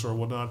vice versa or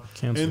whatnot.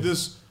 Canceled. And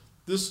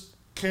this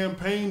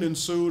campaign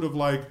ensued of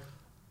like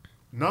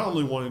not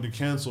only wanting to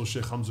cancel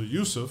Sheikh Hamza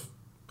Yusuf,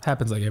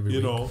 happens like every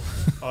week. Well,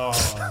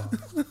 I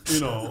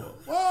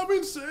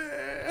mean,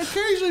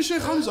 occasionally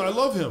Sheikh Hamza, I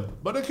love him,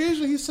 but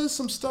occasionally he says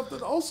some stuff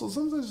that also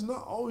sometimes is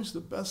not always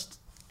the best.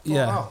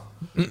 Out,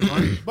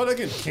 right? But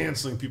again,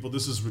 canceling people,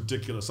 this is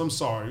ridiculous. I'm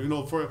sorry.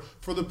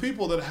 For the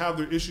people that have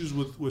their issues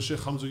with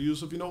Sheikh Hamza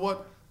Yusuf, you know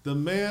what? The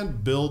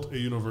man built a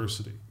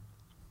university.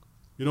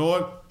 You know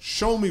what?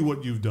 Show me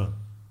what you've done.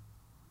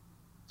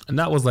 And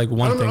that was like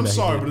one thing. I'm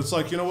sorry, but it's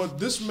like, you know what?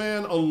 This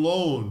man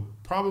alone,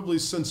 probably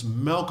since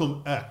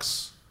Malcolm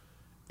X,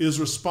 is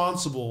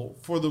responsible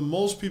for the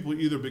most people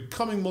either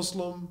becoming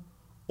Muslim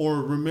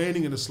or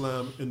remaining in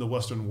Islam in the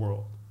Western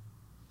world.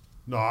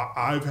 Now,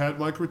 I've had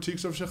my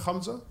critiques of Sheikh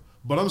Hamza,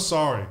 but I'm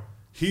sorry.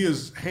 He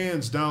is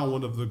hands down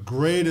one of the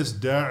greatest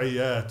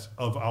da'iyat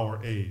of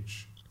our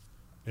age.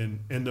 And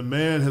the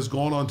man has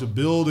gone on to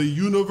build a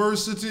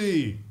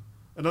university.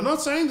 And I'm not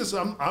saying this,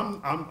 I'm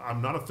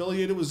not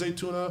affiliated with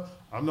Zaytuna.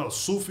 I'm not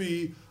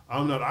Sufi.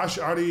 I'm not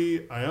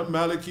Ash'ari. I am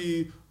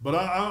Maliki. But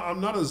I'm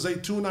not a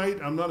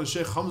Zaytunite. I'm not a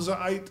Sheikh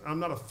Hamza'ite. I'm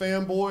not a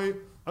fanboy.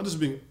 I'm just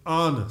being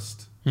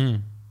honest.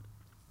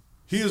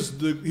 He is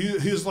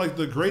like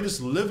the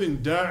greatest living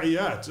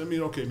da'iyat. I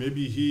mean, okay,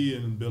 maybe he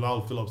and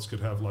Bilal Phillips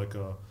could have like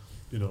a,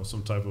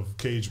 some type of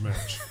cage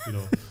match,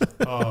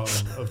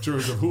 of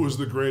terms of who is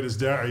the greatest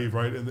da'i,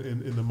 right,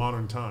 in the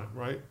modern time,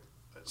 right?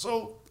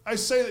 So I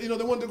say that,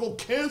 they wanted to go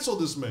cancel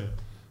this man.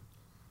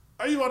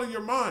 Are you out of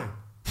your mind?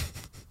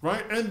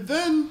 Right? And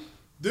then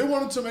they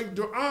wanted to make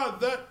dua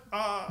that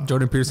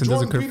Jordan Peterson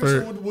doesn't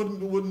convert.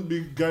 Wouldn't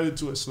be guided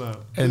to Islam.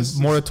 And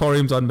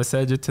moratoriums on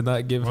masajid to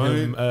not give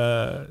him,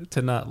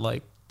 to not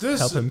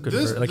help him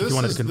convert. If he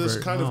wanted to convert.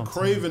 This kind of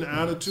craven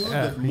attitude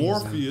that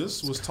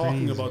Morpheus was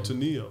talking about to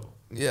Neo.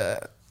 Yeah.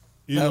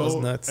 That was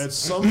nuts. At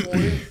some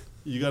point,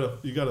 you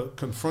gotta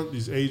confront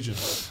these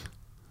agents.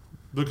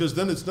 Because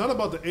then it's not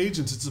about the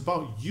agents, it's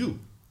about you.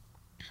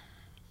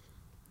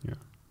 Yeah.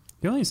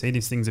 You only say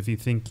these things if you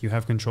think you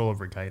have control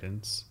over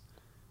guidance.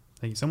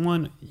 Like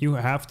you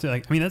have to,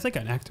 that's like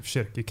an act of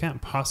shirk. You can't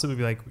possibly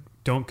be like,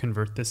 don't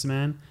convert this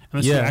man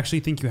unless you actually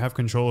think you have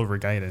control over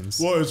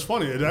guidance. Well, it's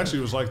funny. It actually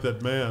was like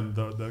that man,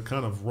 that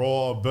kind of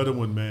raw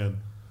Bedouin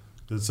man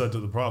that said to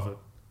the Prophet,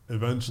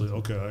 eventually,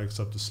 okay, I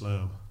accept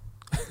Islam.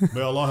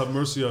 May Allah have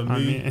mercy on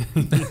me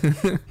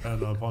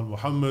and upon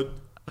Muhammad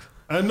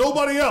and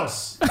nobody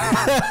else.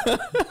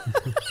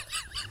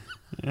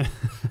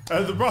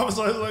 And the Prophet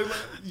said, like,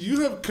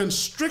 you have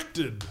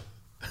constricted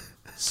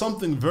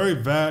something very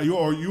vast.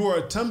 You are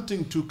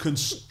attempting to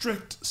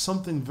constrict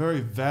something very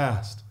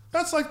vast.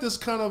 That's like this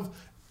kind of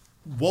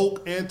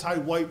woke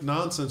anti-white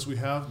nonsense we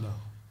have now,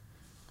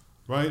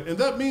 right? And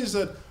that means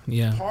that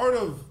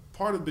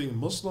part of being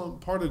Muslim,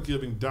 part of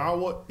giving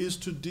da'wah is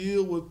to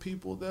deal with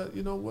people that,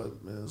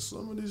 man,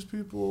 some of these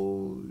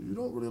people, you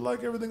don't really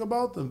like everything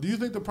about them. Do you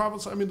think the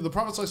Prophet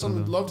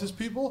loved his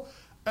people?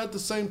 At the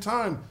same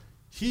time,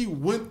 he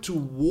went to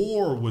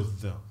war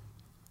with them.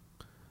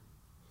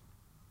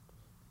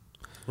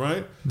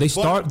 Right? They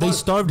starved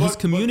his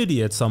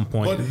community at some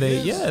point.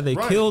 They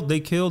killed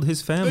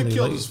his family. They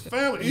killed his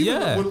family.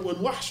 Even when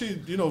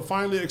Wahshi,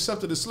 finally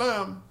accepted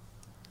Islam,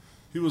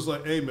 he was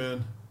like, "Hey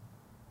man,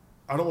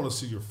 I don't want to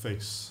see your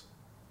face."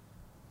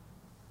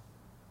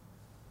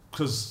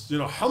 Because,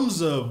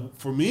 Hamza,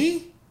 for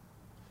me,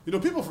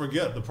 people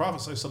forget the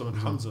Prophet ﷺ and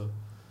Hamza,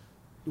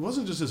 it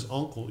wasn't just his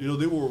uncle.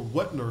 They were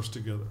wet nursed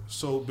together.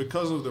 So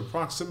because of their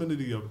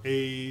proximity of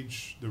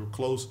age, they were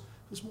close.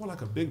 It's more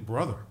like a big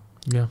brother.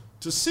 Yeah.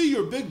 To see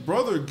your big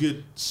brother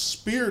get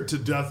speared to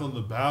death on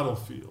the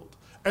battlefield,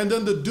 and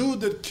then the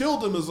dude that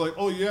killed him is like,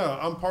 "Oh yeah,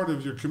 I'm part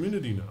of your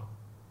community now."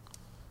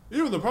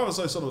 Even the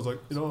Prophet ﷺ was like,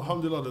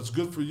 alhamdulillah, that's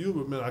good for you,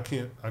 but man, I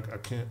can't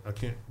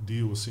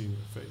deal with seeing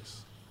your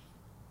face.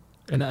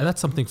 And that's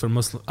something for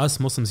us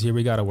Muslims here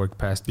we gotta work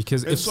past,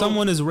 because if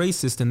someone is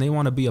racist and they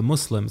want to be a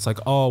Muslim, it's like,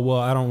 oh well,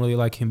 I don't really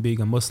like him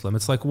being a Muslim.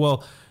 It's like,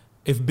 well,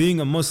 if being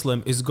a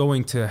Muslim is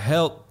going to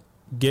help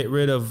get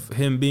rid of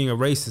him being a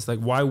racist, like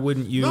why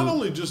wouldn't you? Not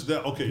only just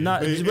that, okay.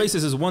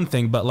 Racist is one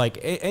thing, but like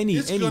any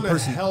person. It's going to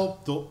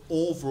help the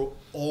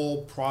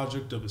overall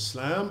project of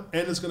Islam,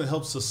 and it's going to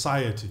help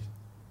society,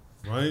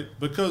 right?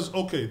 Because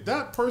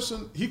that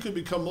person, he could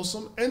become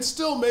Muslim and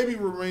still maybe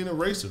remain a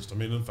racist. I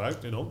mean, in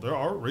fact, there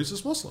are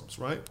racist Muslims,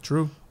 right?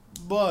 True.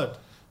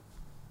 But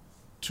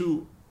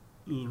to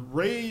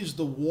raise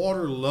the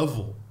water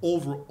level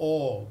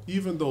overall,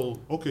 even though,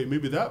 okay,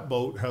 maybe that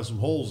boat has some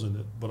holes in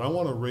it, but I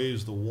want to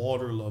raise the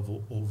water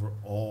level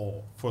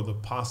overall for the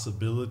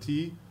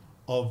possibility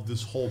of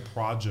this whole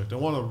project. I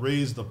want to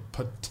raise the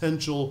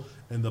potential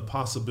and the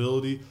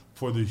possibility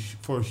for the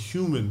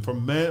human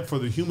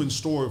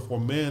story, for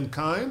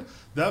mankind.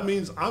 That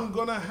means I'm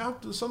going to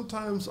have to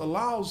sometimes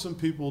allow some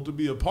people to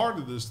be a part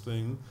of this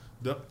thing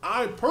that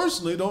I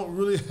personally don't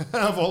really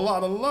have a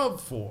lot of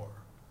love for.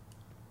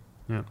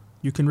 Yeah.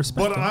 You can respect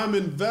But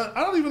them.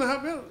 I don't even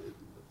have,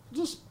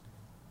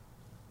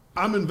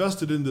 I'm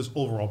invested in this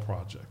overall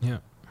project. Yeah.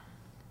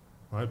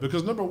 Right?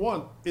 Because number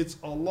one, it's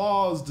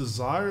Allah's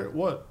desire,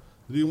 what?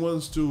 That He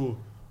wants to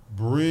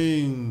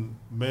bring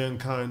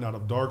mankind out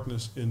of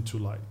darkness into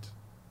light.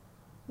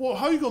 Well,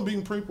 how are you going to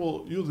bring people,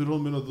 how are you going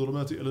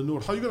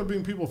to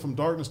bring people from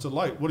darkness to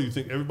light? What do you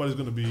think? Everybody's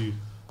going to be,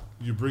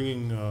 you're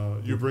bringing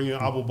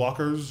Abu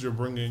Bakrs, you're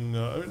bringing,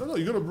 no,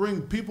 you're going to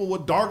bring people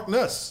with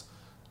darkness.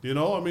 You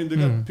know, I mean, they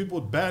got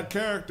people with bad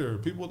character,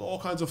 people with all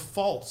kinds of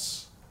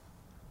faults.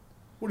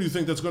 What do you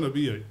think that's going to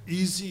be an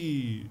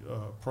easy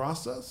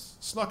process?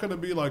 It's not going to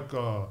be like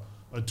a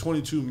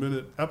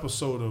 22-minute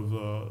episode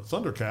of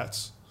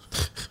Thundercats.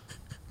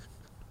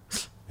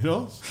 You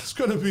know, it's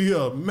going to be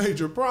a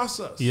major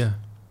process. Yeah.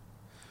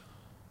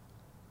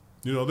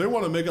 You know, they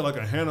want to make it like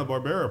a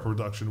Hanna-Barbera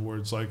production where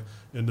it's like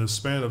in the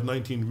span of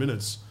 19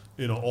 minutes,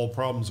 you know, all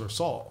problems are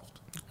solved.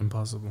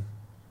 Impossible.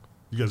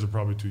 You guys are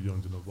probably too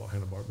young to know about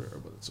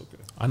Hanna-Barbera, but it's okay.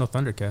 I know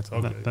Thundercats.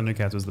 Okay.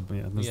 Thundercats was the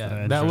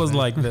That was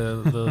like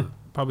the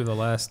probably the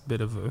last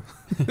bit of a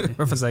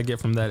reference I get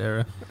from that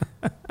era.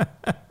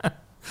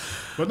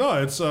 But no,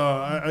 it's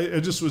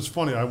it just was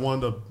funny. I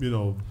wound up, you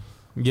know,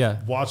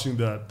 watching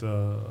that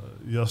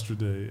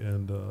yesterday,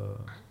 and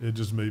it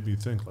just made me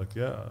think, like,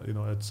 yeah, you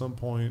know, at some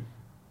point,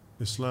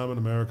 Islam in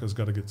America has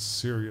got to get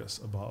serious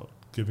about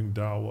giving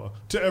dawah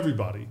to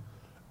everybody.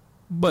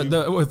 But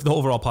if the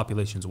overall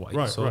population is white,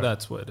 right, so right.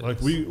 that's what it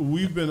like is.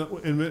 we've been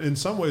in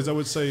some ways, I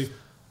would say,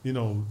 you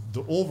know,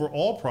 the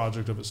overall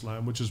project of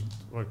Islam, which is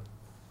like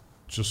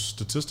just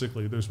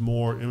statistically, there's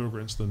more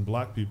immigrants than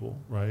black people,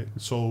 right?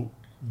 So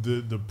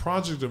the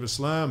project of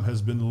Islam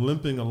has been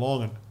limping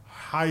along and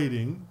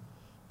hiding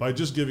by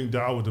just giving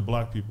da'wah to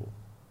black people,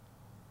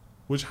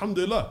 which,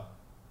 alhamdulillah,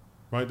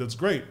 right? That's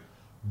great.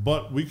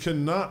 But we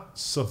cannot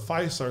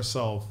suffice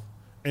ourselves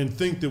and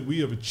think that we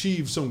have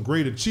achieved some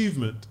great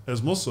achievement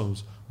as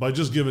Muslims by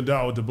just giving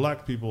da'wah to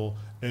black people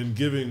and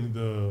giving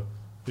the,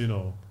 you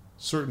know,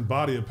 certain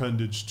body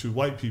appendage to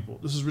white people.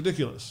 This is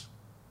ridiculous.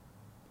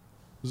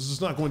 This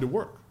is not going to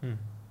work.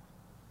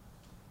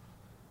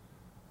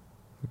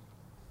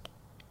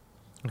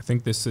 I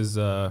think this is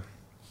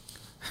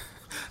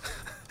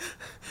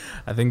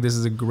I think this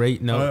is a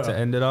great note to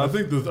end it off.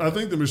 I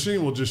think the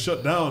machine will just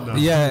shut down now.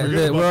 Yeah,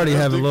 we already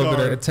have a little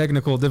bit of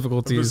technical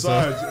difficulties.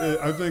 Besides,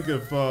 I think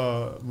if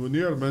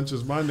Munir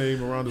mentions my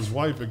name around his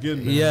wife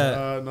again,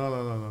 man,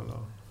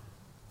 no.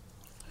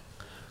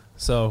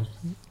 So,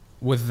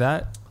 with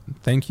that,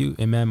 thank you,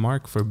 Imam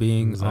Mark, for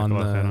being on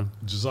the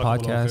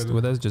podcast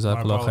with us.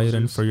 Jazakallah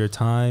khairan for your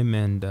time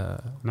and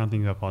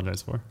nothing to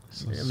apologize for.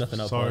 Nothing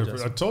to Sorry,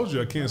 apologize. I told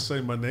you I can't say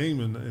my name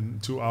in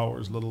 2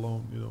 hours, let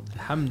alone, you know.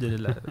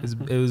 Alhamdulillah,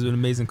 it was an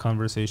amazing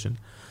conversation.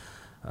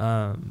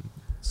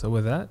 So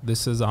with that,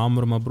 this is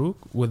Amr Mabrook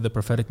with the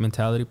Prophetic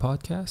Mentality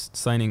Podcast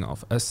signing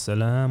off.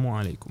 Assalamu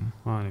alaikum.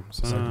 Wa alaikum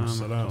salam.